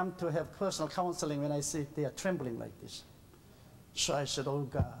they come to have personal counseling, when I see they are trembling like this. So I said, oh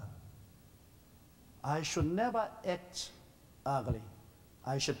God, I should never act ugly.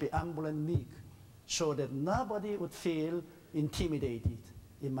 I should be humble and meek, so that nobody would feel intimidated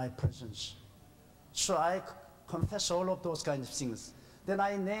in my presence. So I confess all of those kinds of things. Then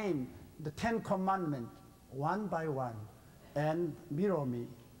I name the 10 commandments one by one, and mirror me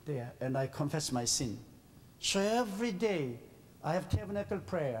there, and I confess my sin. So every day I have tabernacle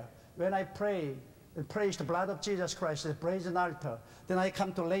prayer. When I pray and praise the blood of Jesus Christ, I praise an altar. Then I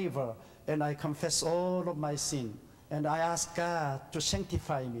come to labor and I confess all of my sin. And I ask God to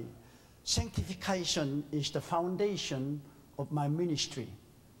sanctify me. Sanctification is the foundation of my ministry.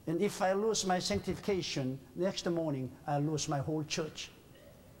 And if I lose my sanctification, next morning I lose my whole church,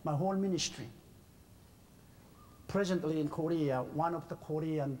 my whole ministry. Presently in Korea, one of the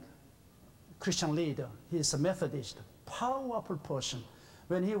Korean Christian leader, he is a Methodist, powerful person.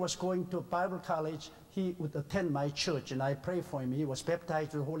 When he was going to Bible college, he would attend my church, and I pray for him. He was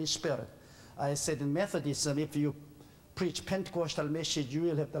baptized with the Holy Spirit. I said, in Methodism, if you preach Pentecostal message, you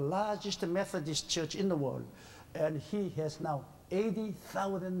will have the largest Methodist church in the world. And he has now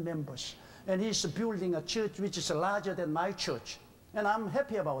 80,000 members. And he's building a church which is larger than my church. And I'm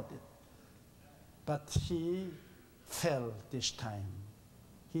happy about it. But he fell this time.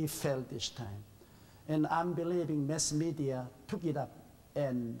 He fell this time. And I'm believing mass media took it up,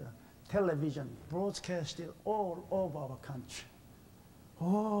 and television broadcasted all over our country.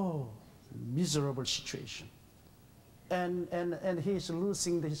 Oh, miserable situation. And he's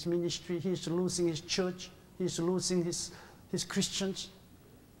losing his ministry, he's losing his church, he's losing his Christians.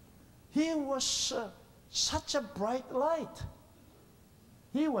 He was such a bright light.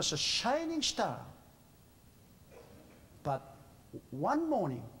 He was a shining star. But one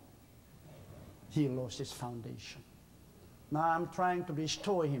morning, he lost his foundation. Now I'm trying to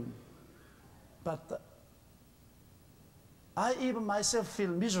restore him. But I even myself feel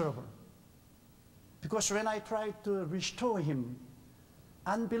miserable. Because when I try to restore him,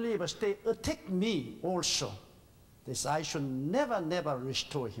 unbelievers, they attack me also. They say, I should never, never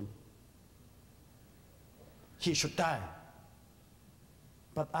restore him. He should die.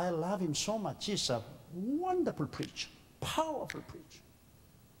 But I love him so much. He's a wonderful preacher, powerful preacher.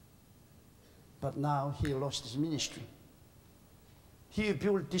 But now he lost his ministry. He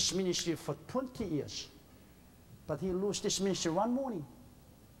built this ministry for 20 years. But he lost this ministry one morning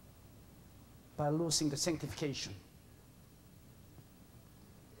by losing the sanctification.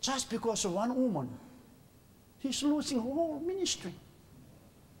 Just because of one woman, he's losing whole ministry.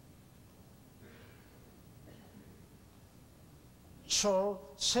 So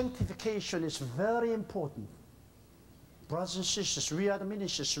sanctification is very important. Brothers and sisters, we are the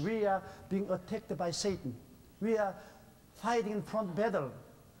ministers. We are being attacked by Satan. We are fighting in front battle.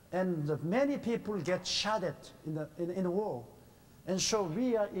 And many people get shot at in the war. And so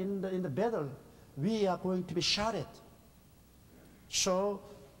we are in the battle. We are going to be shot at. So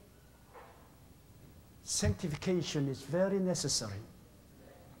sanctification is very necessary.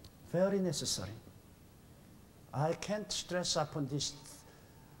 Very necessary. I can't stress upon these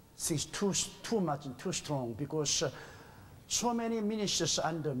things too much and too strong, because so many ministers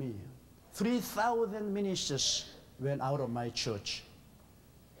under me, 3,000 ministers went out of my church.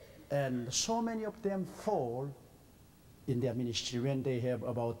 And so many of them fall in their ministry. When they have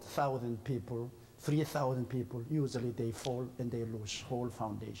about 1,000 people, 3,000 people, usually they fall and they lose whole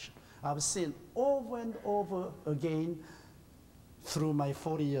foundation. I've seen over and over again through my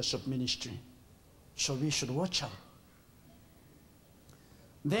 40 years of ministry. So we should watch out.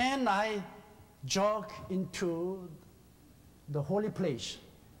 Then I jog into the holy place.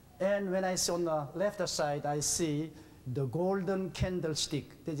 And when I see on the left side, I see the golden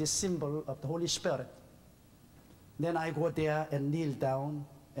candlestick. That is a symbol of the Holy Spirit. Then I go there and kneel down,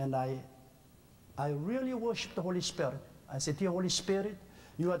 and I really worship the Holy Spirit. I say, dear Holy Spirit,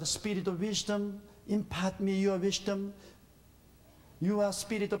 you are the spirit of wisdom. Impart me your wisdom. You are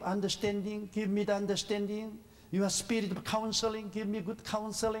spirit of understanding. Give me the understanding. You are spirit of counseling. Give me good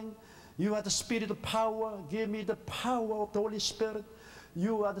counseling. You are the spirit of power. Give me the power of the Holy Spirit.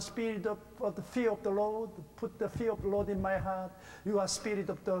 You are the spirit of the fear of the Lord. Put the fear of the Lord in my heart. You are spirit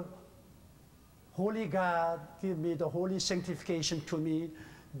of the Holy God. Give me the holy sanctification to me.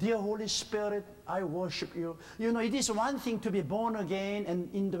 Dear Holy Spirit, I worship you. You know, it is one thing to be born again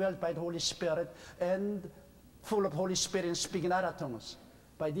and indwelt by the Holy Spirit and full of Holy Spirit and speaking other tongues.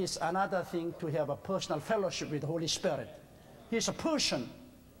 But it is another thing to have a personal fellowship with the Holy Spirit. He's a person.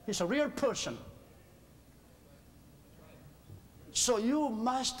 He's a real person. So you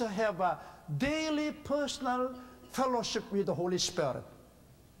must have a daily personal fellowship with the Holy Spirit.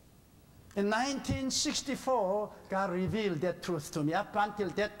 In 1964, God revealed that truth to me. Up until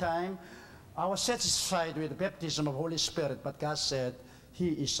that time, I was satisfied with the baptism of the Holy Spirit, but God said, He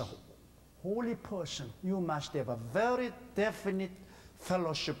is a holy person. You must have a very definite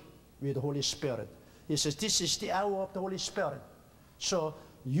fellowship with the Holy Spirit. He says, this is the hour of the Holy Spirit. So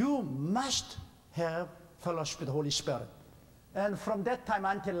you must have fellowship with the Holy Spirit. And from that time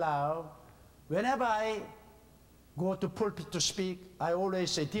until now, whenever I go to pulpit to speak, I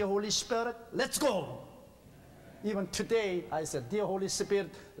always say, dear Holy Spirit, let's go. Even today, I said, dear Holy Spirit,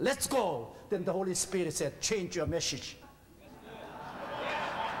 let's go. Then the Holy Spirit said, change your message.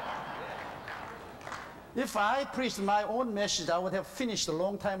 If I preached my own message, I would have finished a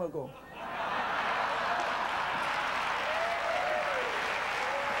long time ago.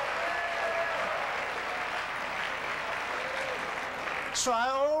 So I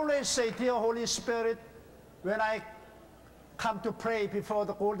always say, dear Holy Spirit, when I come to pray before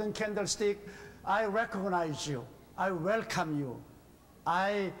the golden candlestick, I recognize you. I welcome you.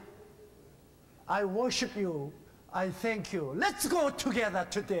 I worship you. I thank you. Let's go together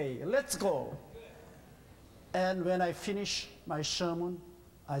today. Let's go. And when I finish my sermon,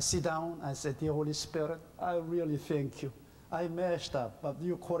 I sit down. I say, dear Holy Spirit, I really thank you. I messed up, but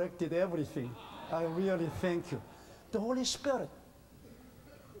you corrected everything. I really thank you. The Holy Spirit.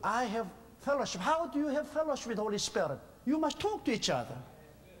 I have fellowship. How do you have fellowship with the Holy Spirit? You must talk to each other.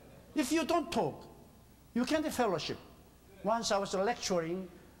 If you don't talk, you can't have fellowship. Once I was lecturing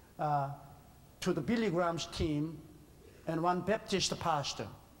to the Billy Graham's team, and one Baptist pastor,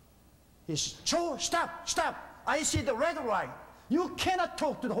 he said, Joe, stop, stop. I see the red light. You cannot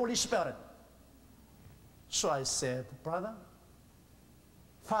talk to the Holy Spirit. So I said, brother,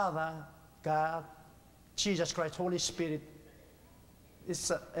 Father, God, Jesus Christ, Holy Spirit.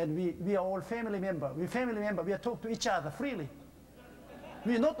 And we are all family members. We talk to each other freely.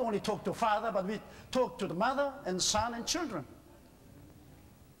 We not only talk to Father, but we talk to the mother and son and children.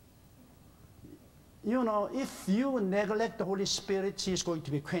 You know, if you neglect the Holy Spirit, he is going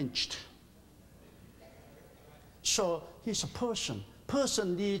to be quenched. So he's a person.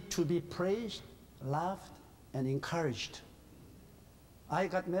 Person need to be praised, loved, and encouraged. I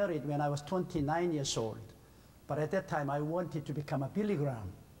got married when I was 29 years old. But at that time, I wanted to become a Billy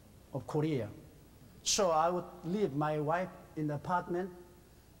Graham of Korea. So I would leave my wife in the apartment.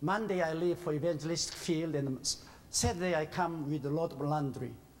 Monday, I leave for evangelistic field, and Saturday, I come with a lot of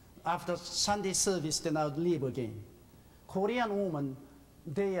laundry. After Sunday service, then I would leave again. Korean women,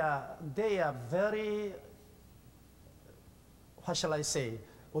 they are very, how shall I say,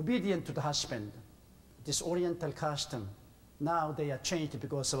 obedient to the husband. This Oriental custom. Now they are changed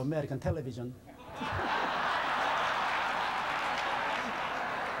because of American television.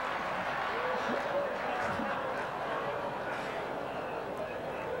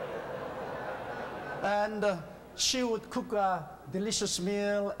 And she would cook a delicious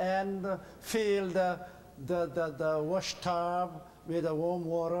meal and fill the wash tub with the warm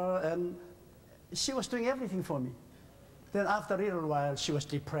water, and she was doing everything for me. Then after a little while, she was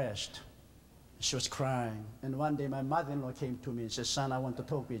depressed. She was crying. And one day my mother-in-law came to me and said, son, I want to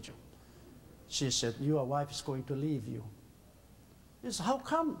talk with you. She said, your wife is going to leave you. I said, how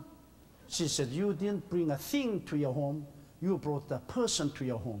come? She said, you didn't bring a thing to your home. You brought a person to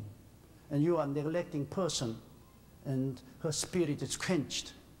your home. And you are neglecting person, and her spirit is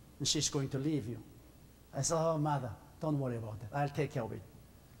quenched, and she's going to leave you. I said, oh, mother, don't worry about it. I'll take care of it.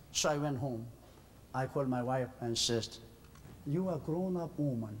 So I went home. I called my wife and said, you are a grown-up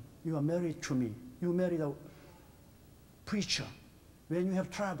woman. You are married to me. You married a preacher. When you have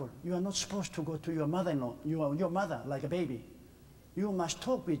trouble, you are not supposed to go to your mother-in-law, your mother, like a baby. You must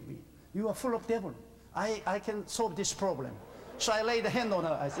talk with me. You are full of devil. I can solve this problem. So I laid a hand on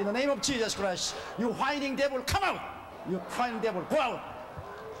her. I said, in the name of Jesus Christ, you whining devil, come out. You whining devil, go out.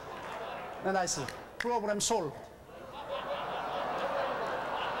 And I said, problem solved.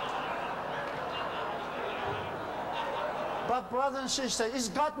 But brothers and sisters,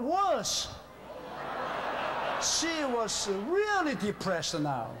 it got worse. She was really depressed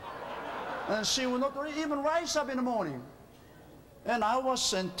now. And she would not even rise up in the morning. And I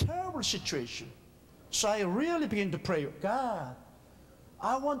was in a terrible situation. So I really began to pray, God,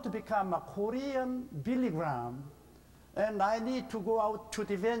 I want to become a Korean Billy Graham, and I need to go out to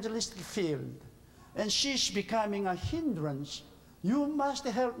the evangelistic field. And she's becoming a hindrance. You must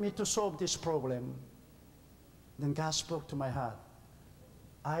help me to solve this problem. Then God spoke to my heart.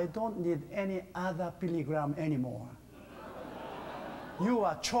 I don't need any other Billy Graham anymore. You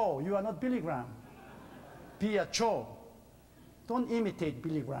are Cho, you are not Billy Graham. Be a Cho. Don't imitate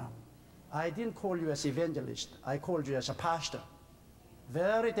Billy Graham. I didn't call you as evangelist. I called you as a pastor.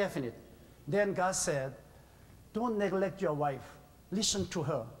 Very definite. Then God said, don't neglect your wife. Listen to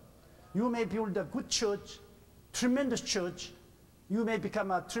her. You may build a good church, tremendous church. You may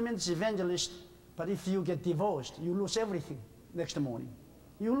become a tremendous evangelist, but if you get divorced, you lose everything next morning.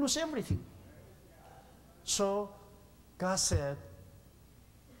 You lose everything. So God said,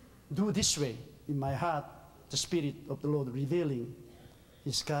 do this way. In my heart, the Spirit of the Lord revealing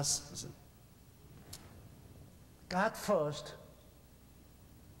His God first,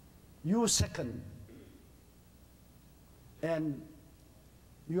 you second, and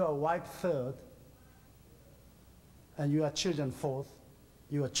your wife third, and your children fourth,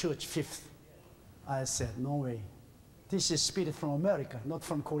 your church fifth. I said, no way. This is spirit from America, not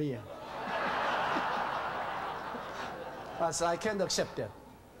from Korea. I said, I can't accept that.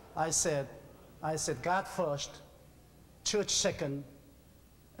 I said, God first, church second,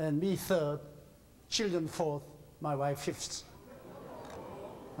 and me third, children fourth, my wife fifth.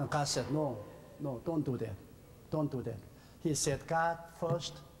 And God said, no, don't do that. Don't do that. He said, God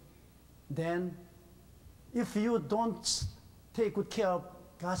first, then if you don't take good care of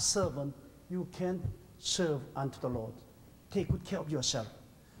God's servant, you can't serve unto the Lord. Take good care of yourself.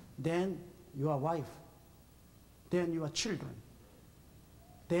 Then your wife, then your children,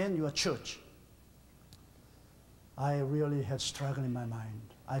 then your church. I really had struggle in my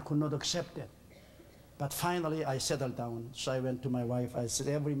mind. I could not accept that. But finally, I settled down. So I went to my wife. I said,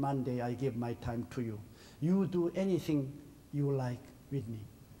 every Monday, I give my time to you. You do anything you like with me.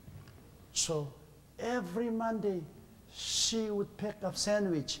 So every Monday, she would pack up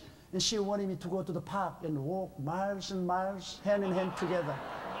sandwich, and she wanted me to go to the park and walk miles and miles, hand in hand together.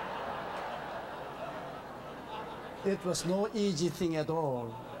 It was no easy thing at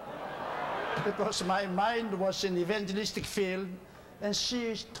all. Because my mind was in evangelistic field, and she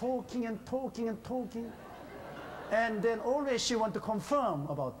is talking and talking and talking. And then always she want to confirm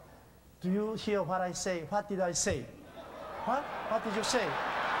about, do you hear what I say? What did I say? What? What did you say?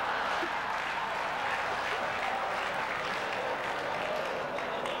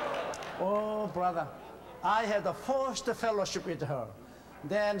 Oh, brother, I had a first fellowship with her.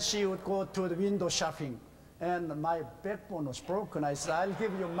 Then she would go to the window shopping, and my backbone was broken. I said, I'll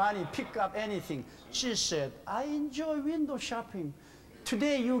give you money, pick up anything. She said, I enjoy window shopping.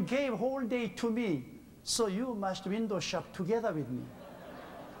 Today you gave whole day to me, so you must window shop together with me.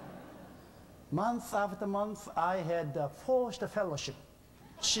 Month after month, I had a forced fellowship.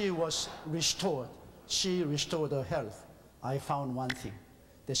 She was restored. She restored her health. I found one thing,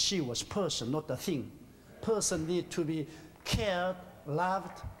 that she was person, not a thing. Person need to be cared,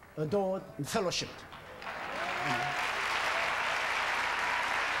 loved, adored, and fellowshipped.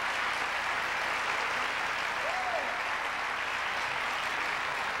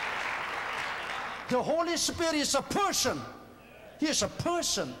 The Holy Spirit is a person. He is a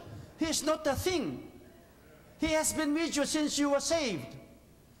person. He is not a thing. He has been with you since you were saved.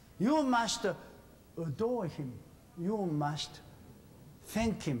 You must adore him. You must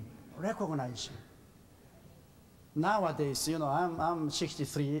thank him, recognize him. Nowadays, you know, I'm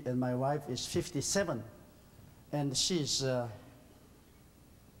 63 and my wife is 57, and she's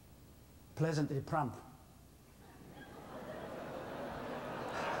pleasantly plump.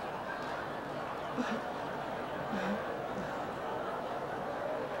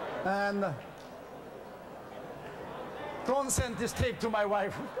 And don't send this tape to my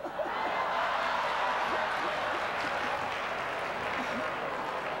wife.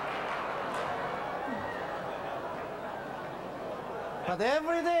 But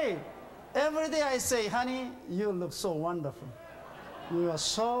every day I say, honey, you look so wonderful. You are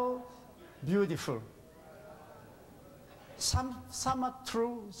so beautiful. Some are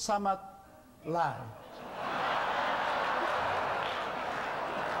true, some are lie.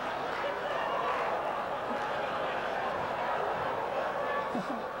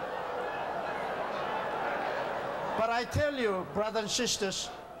 But I tell you, brothers and sisters,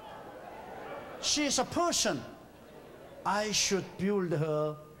 she is a person. I should build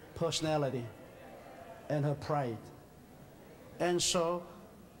her personality and her pride. And so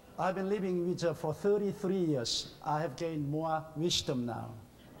I've been living with her for 33 years. I have gained more wisdom now.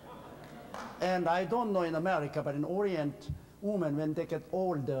 And I don't know in America, but in Orient, women, when they get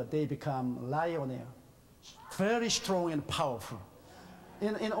older, they become lioness, very strong and powerful.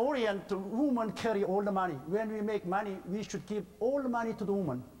 In Orient, women carry all the money. When we make money, we should give all the money to the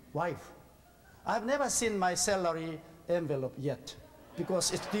woman, wife. I've never seen my salary envelope yet,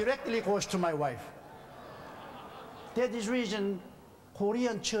 because it directly goes to my wife. That is the reason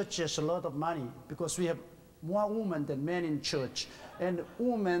Korean church has a lot of money, because we have more women than men in church, and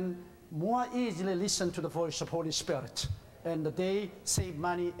women more easily listen to the voice of Holy Spirit, and they save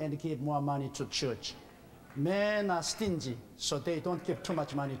money and give more money to church. Men are stingy, so they don't give too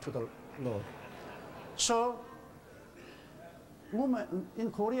much money to the Lord. So women,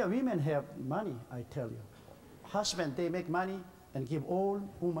 in Korea, women have money, I tell you. Husband, they make money and give all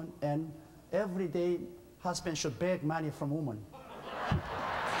women, and every day husband should beg money from woman.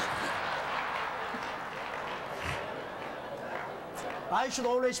 I should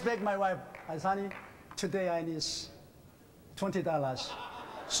always beg my wife, honey, today I need $20.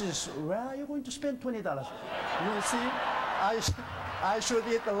 She says, where are you going to spend $20? You see, I should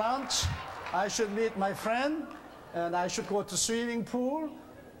eat lunch, I should meet my friend, and I should go to swimming pool,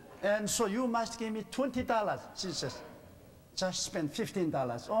 and so you must give me $20. She says, just spend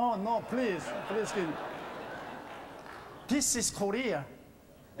 $15. Oh, no, please give me. This is Korea.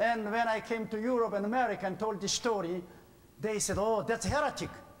 And when I came to Europe and America and told this story, they said, oh, that's heretic.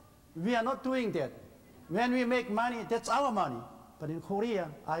 We are not doing that. When we make money, that's our money. But in Korea,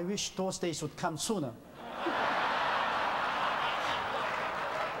 I wish those days would come sooner.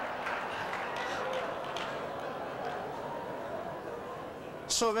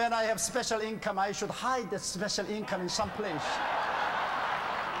 So when I have special income, I should hide that special income in some place.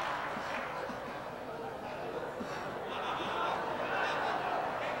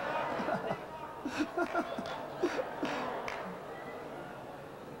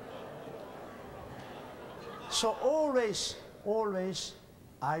 So always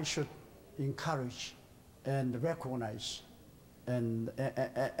I should encourage and recognize and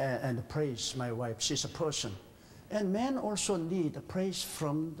praise my wife. She's a person. And men also need praise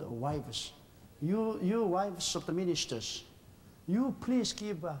from the wives. You wives of the ministers, you please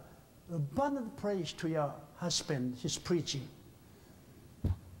give abundant praise to your husband, his preaching.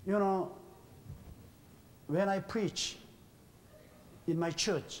 You know, when I preach in my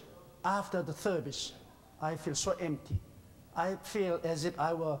church, after the service, I feel so empty. I feel as if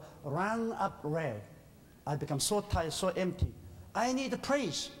I were run up red. I become so tired, so empty. I need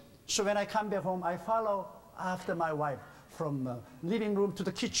praise. So when I come back home, I follow after my wife from living room to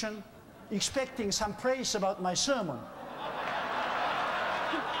the kitchen, expecting some praise about my sermon.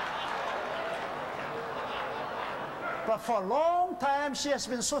 But for a long time, she has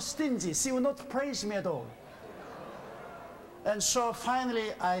been so stingy. She will not praise me at all. And so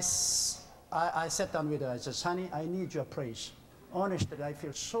finally, I sat down with her. I said, honey, I need your praise. Honestly, I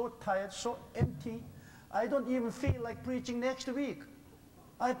feel so tired, so empty. I don't even feel like preaching next week.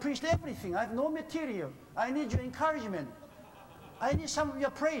 I preached everything. I have no material. I need your encouragement. I need some of your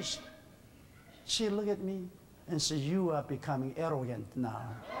praise. She looked at me and said, you are becoming arrogant now.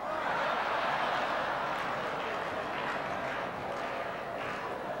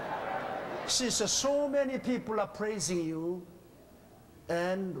 She said, so many people are praising you,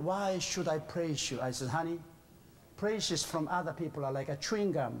 and why should I praise you? I said, honey, praises from other people are like a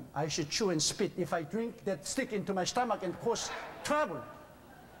chewing gum. I should chew and spit. If I drink, that stick into my stomach and cause trouble.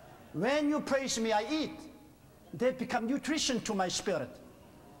 When you praise me, I eat. They become nutrition to my spirit.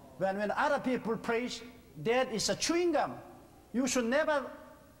 When other people praise, that is a chewing gum. You should never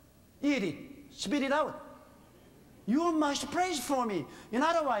eat it. Spit it out. You must praise for me. In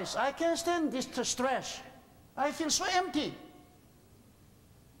otherwise, I can't stand this stress. I feel so empty.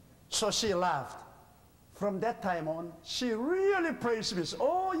 So she laughed. From that time on, she really praised me.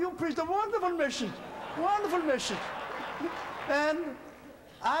 Oh, you preached a wonderful message. Wonderful message. And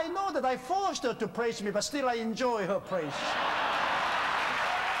I know that I forced her to praise me, but still I enjoy her praise.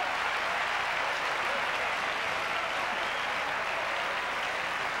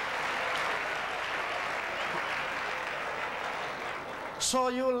 So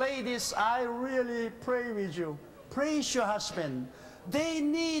you ladies, I really pray with you. Praise your husband. They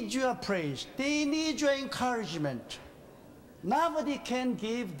need your praise. They need your encouragement. Nobody can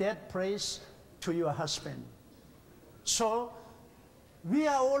give that praise to your husband. So we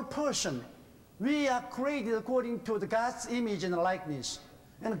are all person. We are created according to God's image and likeness.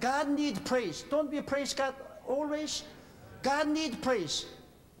 And God needs praise. Don't we praise God always? God needs praise.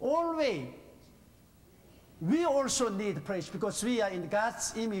 Always. We also need praise because we are in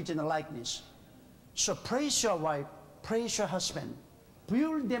God's image and likeness. So praise your wife, praise your husband.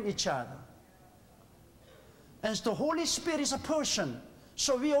 Build them each other. And the Holy Spirit is a person.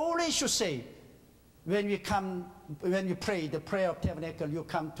 So we always should say, when we pray the prayer of tabernacle, you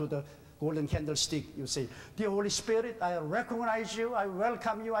come to the golden candlestick, you say, dear Holy Spirit, I recognize you, I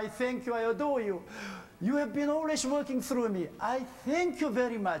welcome you, I thank you, I adore you. You have been always working through me. I thank you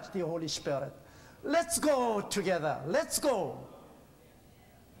very much, dear Holy Spirit. Let's go together. Let's go.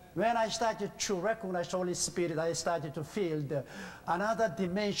 When I started to recognize the Holy Spirit, I started to feel another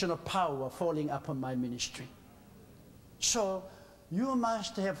dimension of power falling upon my ministry. So you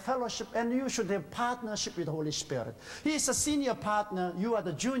must have fellowship, and you should have partnership with the Holy Spirit. He is a senior partner. You are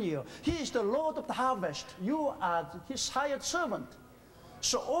the junior. He is the Lord of the harvest. You are his hired servant.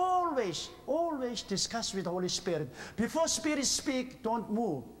 So always, always discuss with the Holy Spirit. Before Spirit speak, don't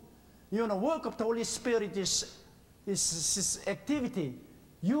move. You know, work of the Holy Spirit is activity.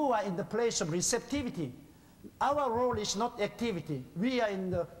 You are in the place of receptivity. Our role is not activity. We are in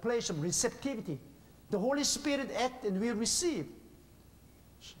the place of receptivity. The Holy Spirit acts and we receive.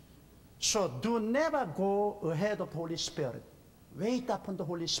 So do never go ahead of the Holy Spirit. Wait upon the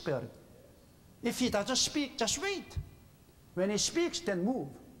Holy Spirit. If he doesn't speak, just wait. When he speaks, then move.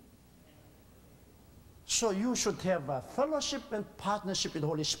 So you should have a fellowship and partnership with the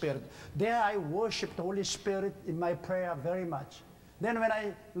Holy Spirit. There I worship the Holy Spirit in my prayer very much. Then when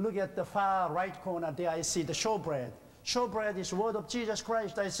I look at the far right corner, there I see the showbread. Showbread is the word of Jesus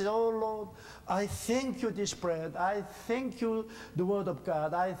Christ. I say, oh Lord, I thank you this bread. I thank you the word of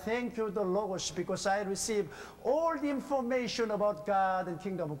God. I thank you the Logos, because I receive all the information about God and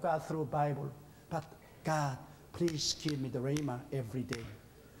kingdom of God through Bible. But God, please give me the Rhema every day.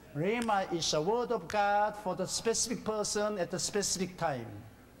 Rhema is a word of God for the specific person at the specific time.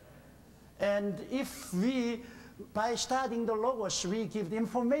 And if we, by studying the Logos, we give the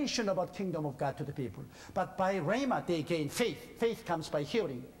information about kingdom of God to the people. But by Rhema, they gain faith. Faith comes by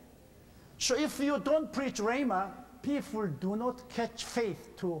hearing. So if you don't preach Rhema, people do not catch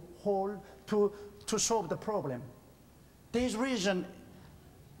faith to solve the problem. There's reason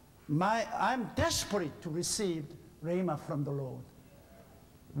I'm desperate to receive Rhema from the Lord.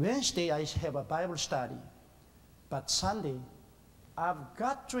 Wednesday, I have a Bible study. But Sunday, I've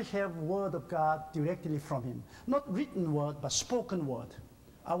got to have word of God directly from him. Not written word, but spoken word.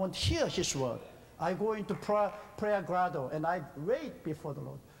 I want to hear his word. I go into prayer grotto and I wait before the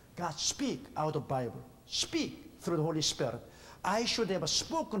Lord. God, speak out of Bible. Speak through the Holy Spirit. I should have a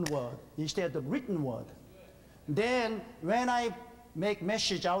spoken word instead of written word. Then when I make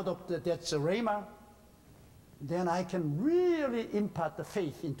message out of that's a rhema, then I can really impart the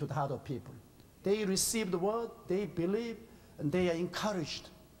faith into the heart of people. They receive the word, they believe, and they are encouraged.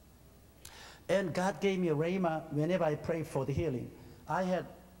 And God gave me a rhema whenever I pray for the healing. I had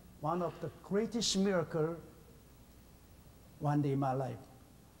one of the greatest miracles one day in my life.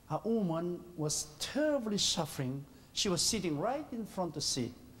 A woman was terribly suffering. She was sitting right in front of the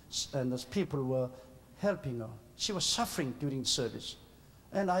seat, and those people were helping her. She was suffering during the service.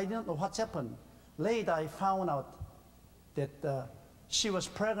 And I didn't know what's happened. Later, I found out that she was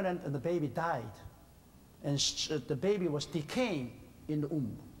pregnant and the baby died. And the baby was decaying in the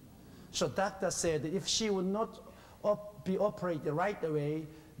womb. So doctor said that if she would not be operated right away,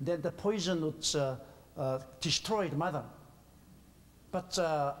 then the poison would destroy the mother. But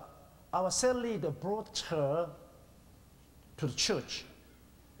our cell leader brought her to the church.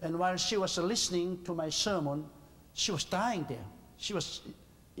 And while she was listening to my sermon, she was dying there. She was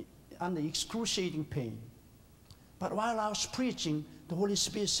under excruciating pain. But while I was preaching, the Holy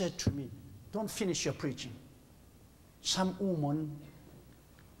Spirit said to me, don't finish your preaching. Some woman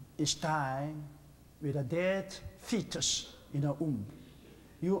is dying with a dead fetus in her womb.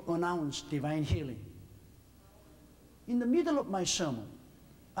 You announce divine healing. In the middle of my sermon,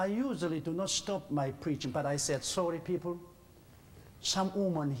 I usually do not stop my preaching, but I said, sorry people, some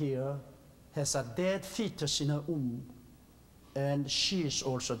woman here has a dead fetus in her womb, and she is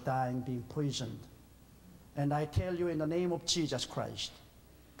also dying, being poisoned. And I tell you in the name of Jesus Christ,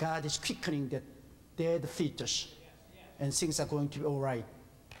 God is quickening that dead fetus, and things are going to be all right.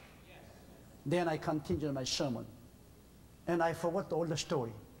 Then I continued my sermon, and I forgot all the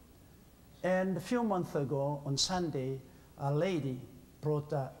story. And a few months ago, on Sunday, a lady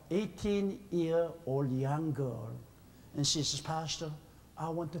brought an 18-year-old young girl, and she says, Pastor, I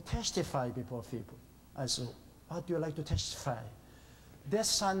want to testify before people. I said, what do you like to testify? That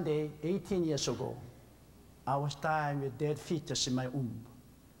Sunday, 18 years ago, I was dying with dead fetus in my womb,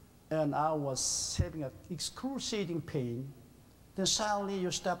 and I was having an excruciating pain. Then suddenly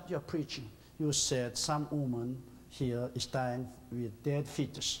you stopped your preaching. You said, some woman here is dying with dead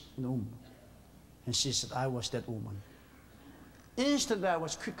fetus in the womb. And she said, I was that woman. Instantly I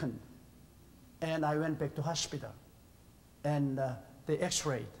was quickened, and I went back to hospital, and they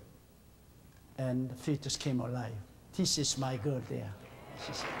x-rayed, and the fetus came alive. This is my girl there.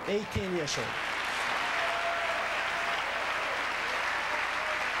 She's 18 years old.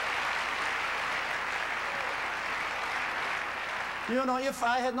 You know, if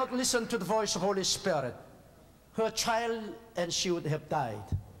I had not listened to the voice of Holy Spirit, her child and she would have died.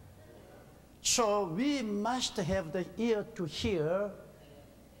 So we must have the ear to hear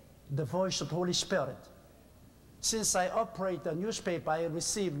the voice of Holy Spirit. Since I operate a newspaper, I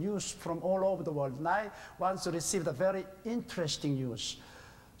receive news from all over the world. And I once received a very interesting news.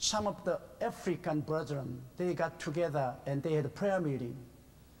 Some of the African brethren, they got together and they had a prayer meeting.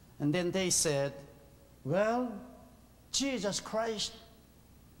 And then they said, well, Jesus Christ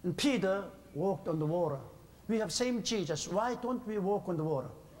and Peter walked on the water. We have same Jesus. Why don't we walk on the water?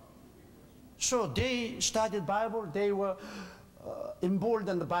 So they studied Bible. They were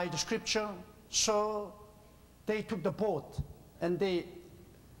emboldened by the scripture. So they took the boat and they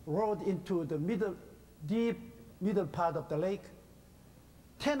rowed into the deep middle part of the lake.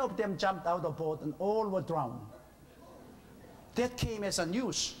 10 of them jumped out of the boat and all were drowned. That came as a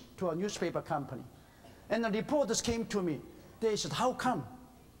news to a newspaper company. And the reporters came to me. They said, how come?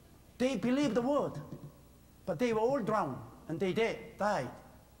 They believed the word, but they were all drowned and they died.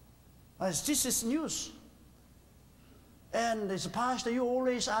 I said, this is news. And they said, Pastor, you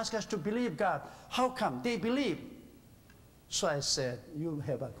always ask us to believe God. How come? They believe. So I said, you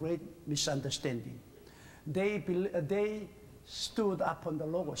have a great misunderstanding. They stood up on the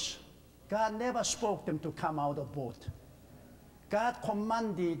Logos. God never spoke them to come out of the boat. God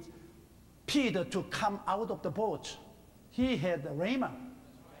commanded Peter to come out of the boat. He had the rhema,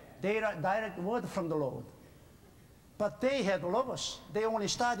 direct word from the Lord. But they had Logos. They only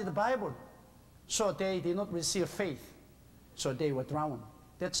studied the Bible. So they did not receive faith. So they were drowned.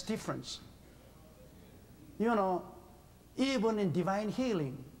 That's the difference. You know, even in divine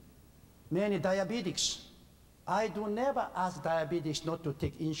healing, many diabetics, I do never ask diabetics not to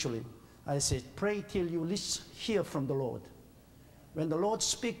take insulin. I say, pray till you hear from the Lord. When the Lord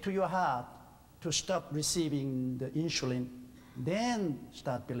speaks to your heart to stop receiving the insulin, then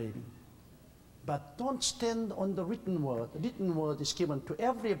start believing. But don't stand on the written word. The written word is given to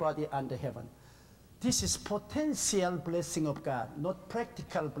everybody under heaven. This is potential blessing of God, not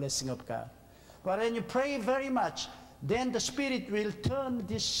practical blessing of God. But when you pray very much, then the Spirit will turn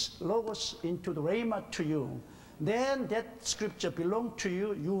this logos into the rhema to you. Then that scripture belongs to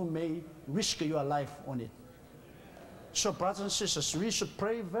you. You may risk your life on it. So brothers and sisters, we should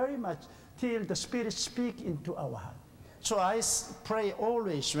pray very much till the Spirit speaks into our heart. So I pray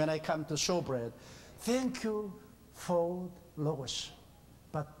always when I come to showbread, thank you for logos.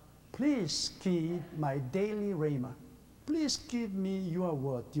 But please give my daily rhema. Please give me your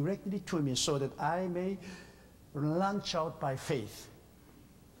word directly to me so that I may launch out by faith.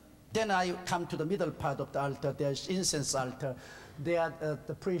 Then I come to the middle part of the altar. There's incense altar. There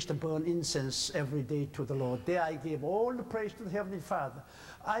the priest burn incense every day to the Lord. There I give all the praise to the Heavenly Father.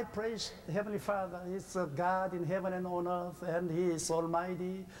 I praise the Heavenly Father. He's a God in heaven and on earth, and He is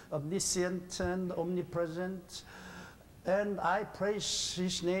almighty, omniscient, and omnipresent. And I praise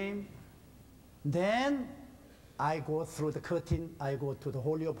His name. Then I go through the curtain. I go to the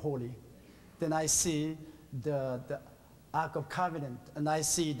Holy of Holies. Then I see the Ark of Covenant, and I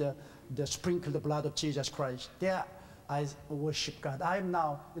see the sprinkled blood of Jesus Christ. There I worship God. I am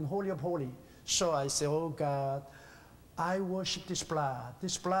now in Holy of Holies. So I say, oh God, I worship this blood.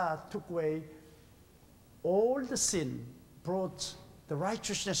 This blood took away all the sin, brought the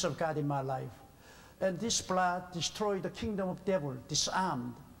righteousness of God in my life. And this blood destroyed the kingdom of the devil,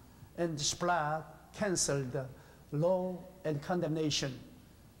 disarmed. And this blood canceled the law and condemnation.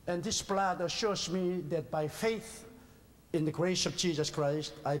 And this blood assures me that by faith in the grace of Jesus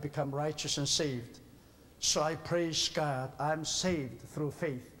Christ, I become righteous and saved. So I praise God. I'm saved through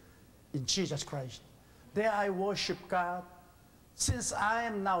faith in Jesus Christ. There I worship God. Since I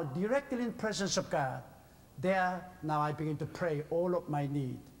am now directly in the presence of God, there now I begin to pray all of my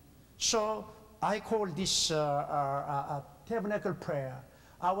need. So I call this tabernacle prayer.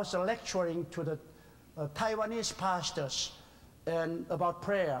 I was lecturing to the Taiwanese pastors and about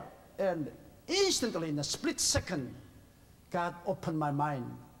prayer, and instantly in a split second, God opened my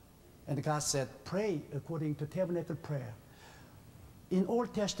mind. And God said, pray according to tabernacle prayer. In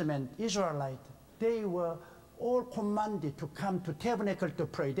Old Testament, Israelite, they were all commanded to come to tabernacle to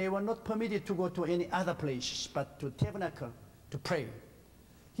pray. They were not permitted to go to any other places, but to tabernacle to pray.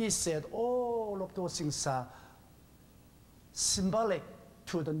 He said all of those things are symbolic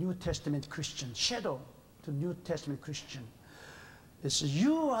to the New Testament Christian, shadow to New Testament Christian. It's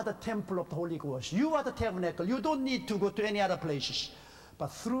you are the temple of the Holy Ghost. You are the tabernacle. You don't need to go to any other places. But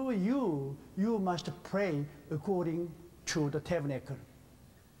through you, you must pray according to the tabernacle.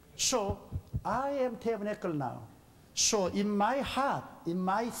 So I am tabernacle now. So in my heart, in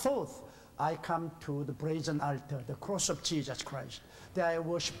my thought, I come to the brazen altar, the cross of Jesus Christ. There I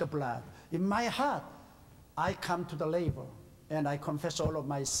worship the blood. In my heart, I come to the laver and I confess all of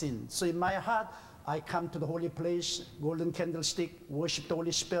my sins. So in my heart, I come to the holy place, golden candlestick, worship the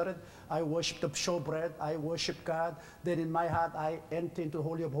Holy Spirit. I worship the showbread. I worship God. Then in my heart, I enter into the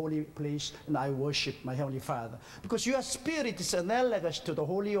holy of holy place and I worship my Heavenly Father. Because your spirit is analogous to the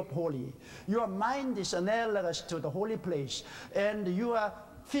holy of holy. Your mind is analogous to the holy place. And your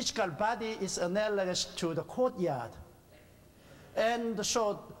physical body is analogous to the courtyard. And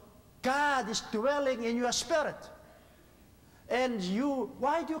so God is dwelling in your spirit. And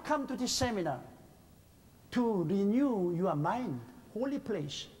why do you come to this seminar? To renew your mind, holy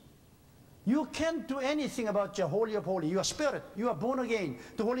place. You can't do anything about your holy of holy, your spirit. You are born again.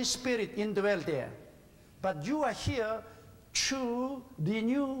 The Holy Spirit indwells there. But you are here to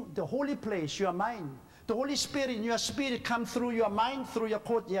renew the holy place, your mind. The Holy Spirit in your spirit comes through your mind, through your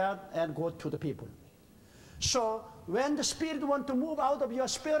courtyard, and go to the people. So when the Spirit wants to move out of your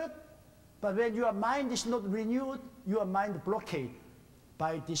spirit, but when your mind is not renewed, your mind blockade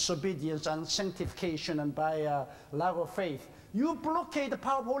by disobedience and sanctification and by lack of faith. You blockade the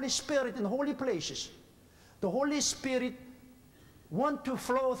power of Holy Spirit in holy places. The Holy Spirit wants to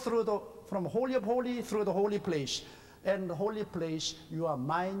flow through from holy of holy through the holy place. And the holy place, your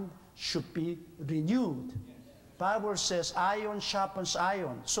mind should be renewed. Bible says iron sharpens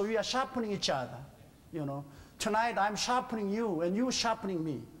iron. So we are sharpening each other. You know, tonight I'm sharpening you and you sharpening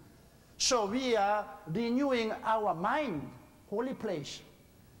me. So we are renewing our mind, holy place.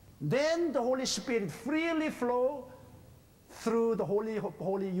 Then the Holy Spirit freely flow through the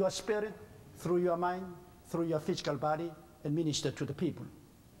holy, your spirit, through your mind, through your physical body, and minister to the people.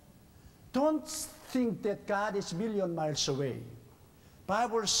 Don't think that God is a million miles away.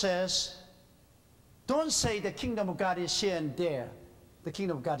 Bible says, don't say the kingdom of God is here and there. The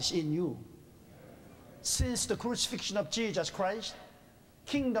kingdom of God is in you. since the crucifixion of Jesus Christ,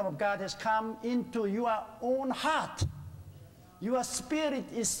 kingdom of God has come into your own heart. Your spirit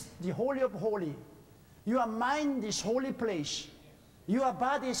is the Holy of Holies. Your mind is holy place. Your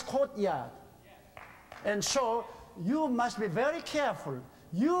body is courtyard. And so you must be very careful.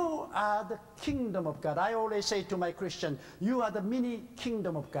 You are the kingdom of God. I always say to my Christian, you are the mini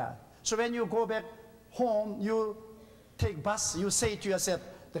kingdom of God. So when you go back home, you take bus, you say to yourself,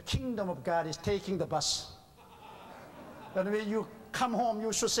 the kingdom of God is taking the bus. And when you come home,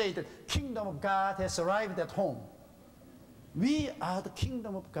 you should say that kingdom of God has arrived at home. We are the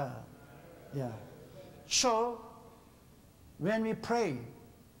kingdom of God. Yeah. So when we pray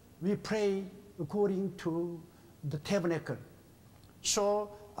according to the tabernacle.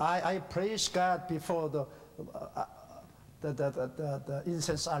 So I praise God before the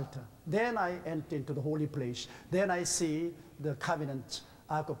incense altar. Then I enter into the holy place. Then I see the covenant,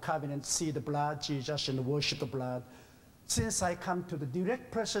 Ark of Covenant, see the blood, Jesus, and worship the blood. Since I come to the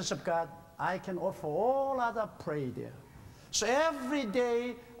direct presence of God, I can offer all other prayer there. So every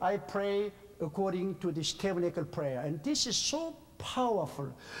day I pray according to this tabernacle prayer. And this is so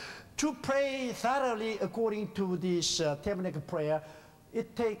powerful. To pray thoroughly according to this tabernacle prayer,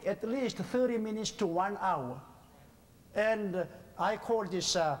 it takes at least 30 minutes to 1 hour. And I call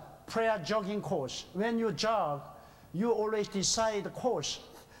this prayer jogging course. When you jog, you always decide the course.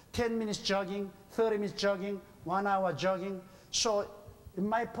 10 minutes jogging, 30 minutes jogging, 1 hour jogging. So in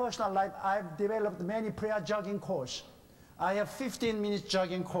my personal life, I've developed many prayer jogging courses. I have 15 minutes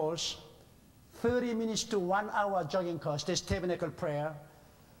jogging course, 30 minutes to 1 hour jogging course, this tabernacle prayer.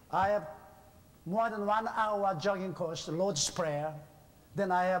 I have more than 1 hour jogging course, the Lord's Prayer.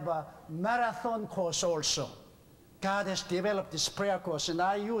 Then I have a marathon course also. God has developed this prayer course, and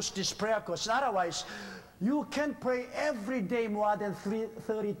I use this prayer course. Otherwise, you can pray every day more than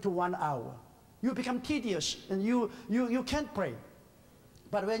 30 to 1 hour. You become tedious, and you can't pray.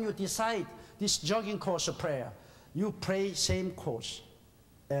 But when you decide this jogging course of prayer, you pray same course,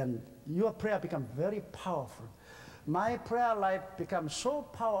 and your prayer becomes very powerful. My prayer life becomes so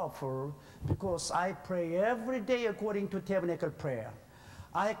powerful because I pray every day according to tabernacle prayer.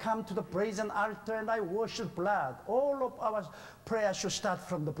 I come to the brazen altar and I worship blood. All of our prayers should start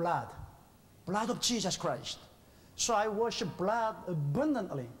from the blood of Jesus Christ. So I worship blood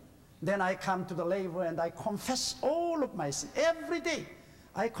abundantly. Then I come to the laver and I confess all of my sin. Every day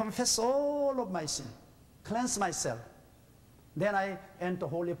I confess all of my sin, cleanse myself. Then I enter the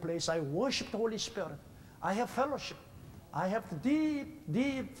holy place. I worship the Holy Spirit. I have fellowship. I have deep,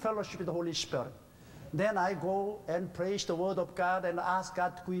 deep fellowship with the Holy Spirit. Then I go and praise the word of God and ask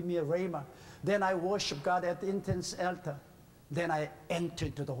God to give me a rhema. Then I worship God at the incense altar. Then I enter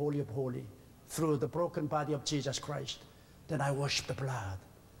into the Holy of Holies through the broken body of Jesus Christ. Then I worship the blood,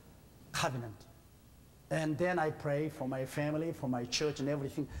 covenant. And then I pray for my family, for my church and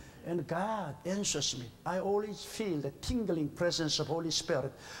everything. And God answers me. I always feel the tingling presence of Holy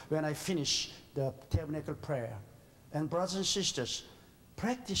Spirit when I finish the tabernacle prayer. And brothers and sisters,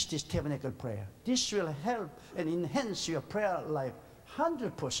 practice this tabernacle prayer. This will help and enhance your prayer life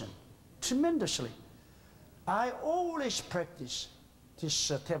 100%, tremendously. I always practice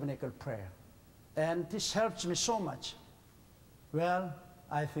this tabernacle prayer. And this helps me so much. Well,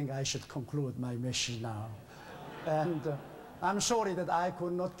 I think I should conclude my message now. And I'm sorry that I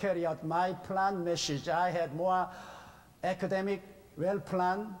could not carry out my planned message. I had more academic,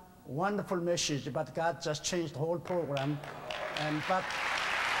 well-planned, wonderful message, but God just changed the whole program. But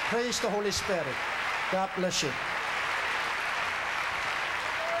praise the Holy Spirit. God bless you.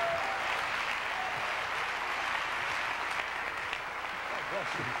 God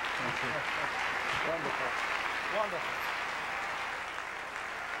bless you. Thank you. Wonderful. Wonderful.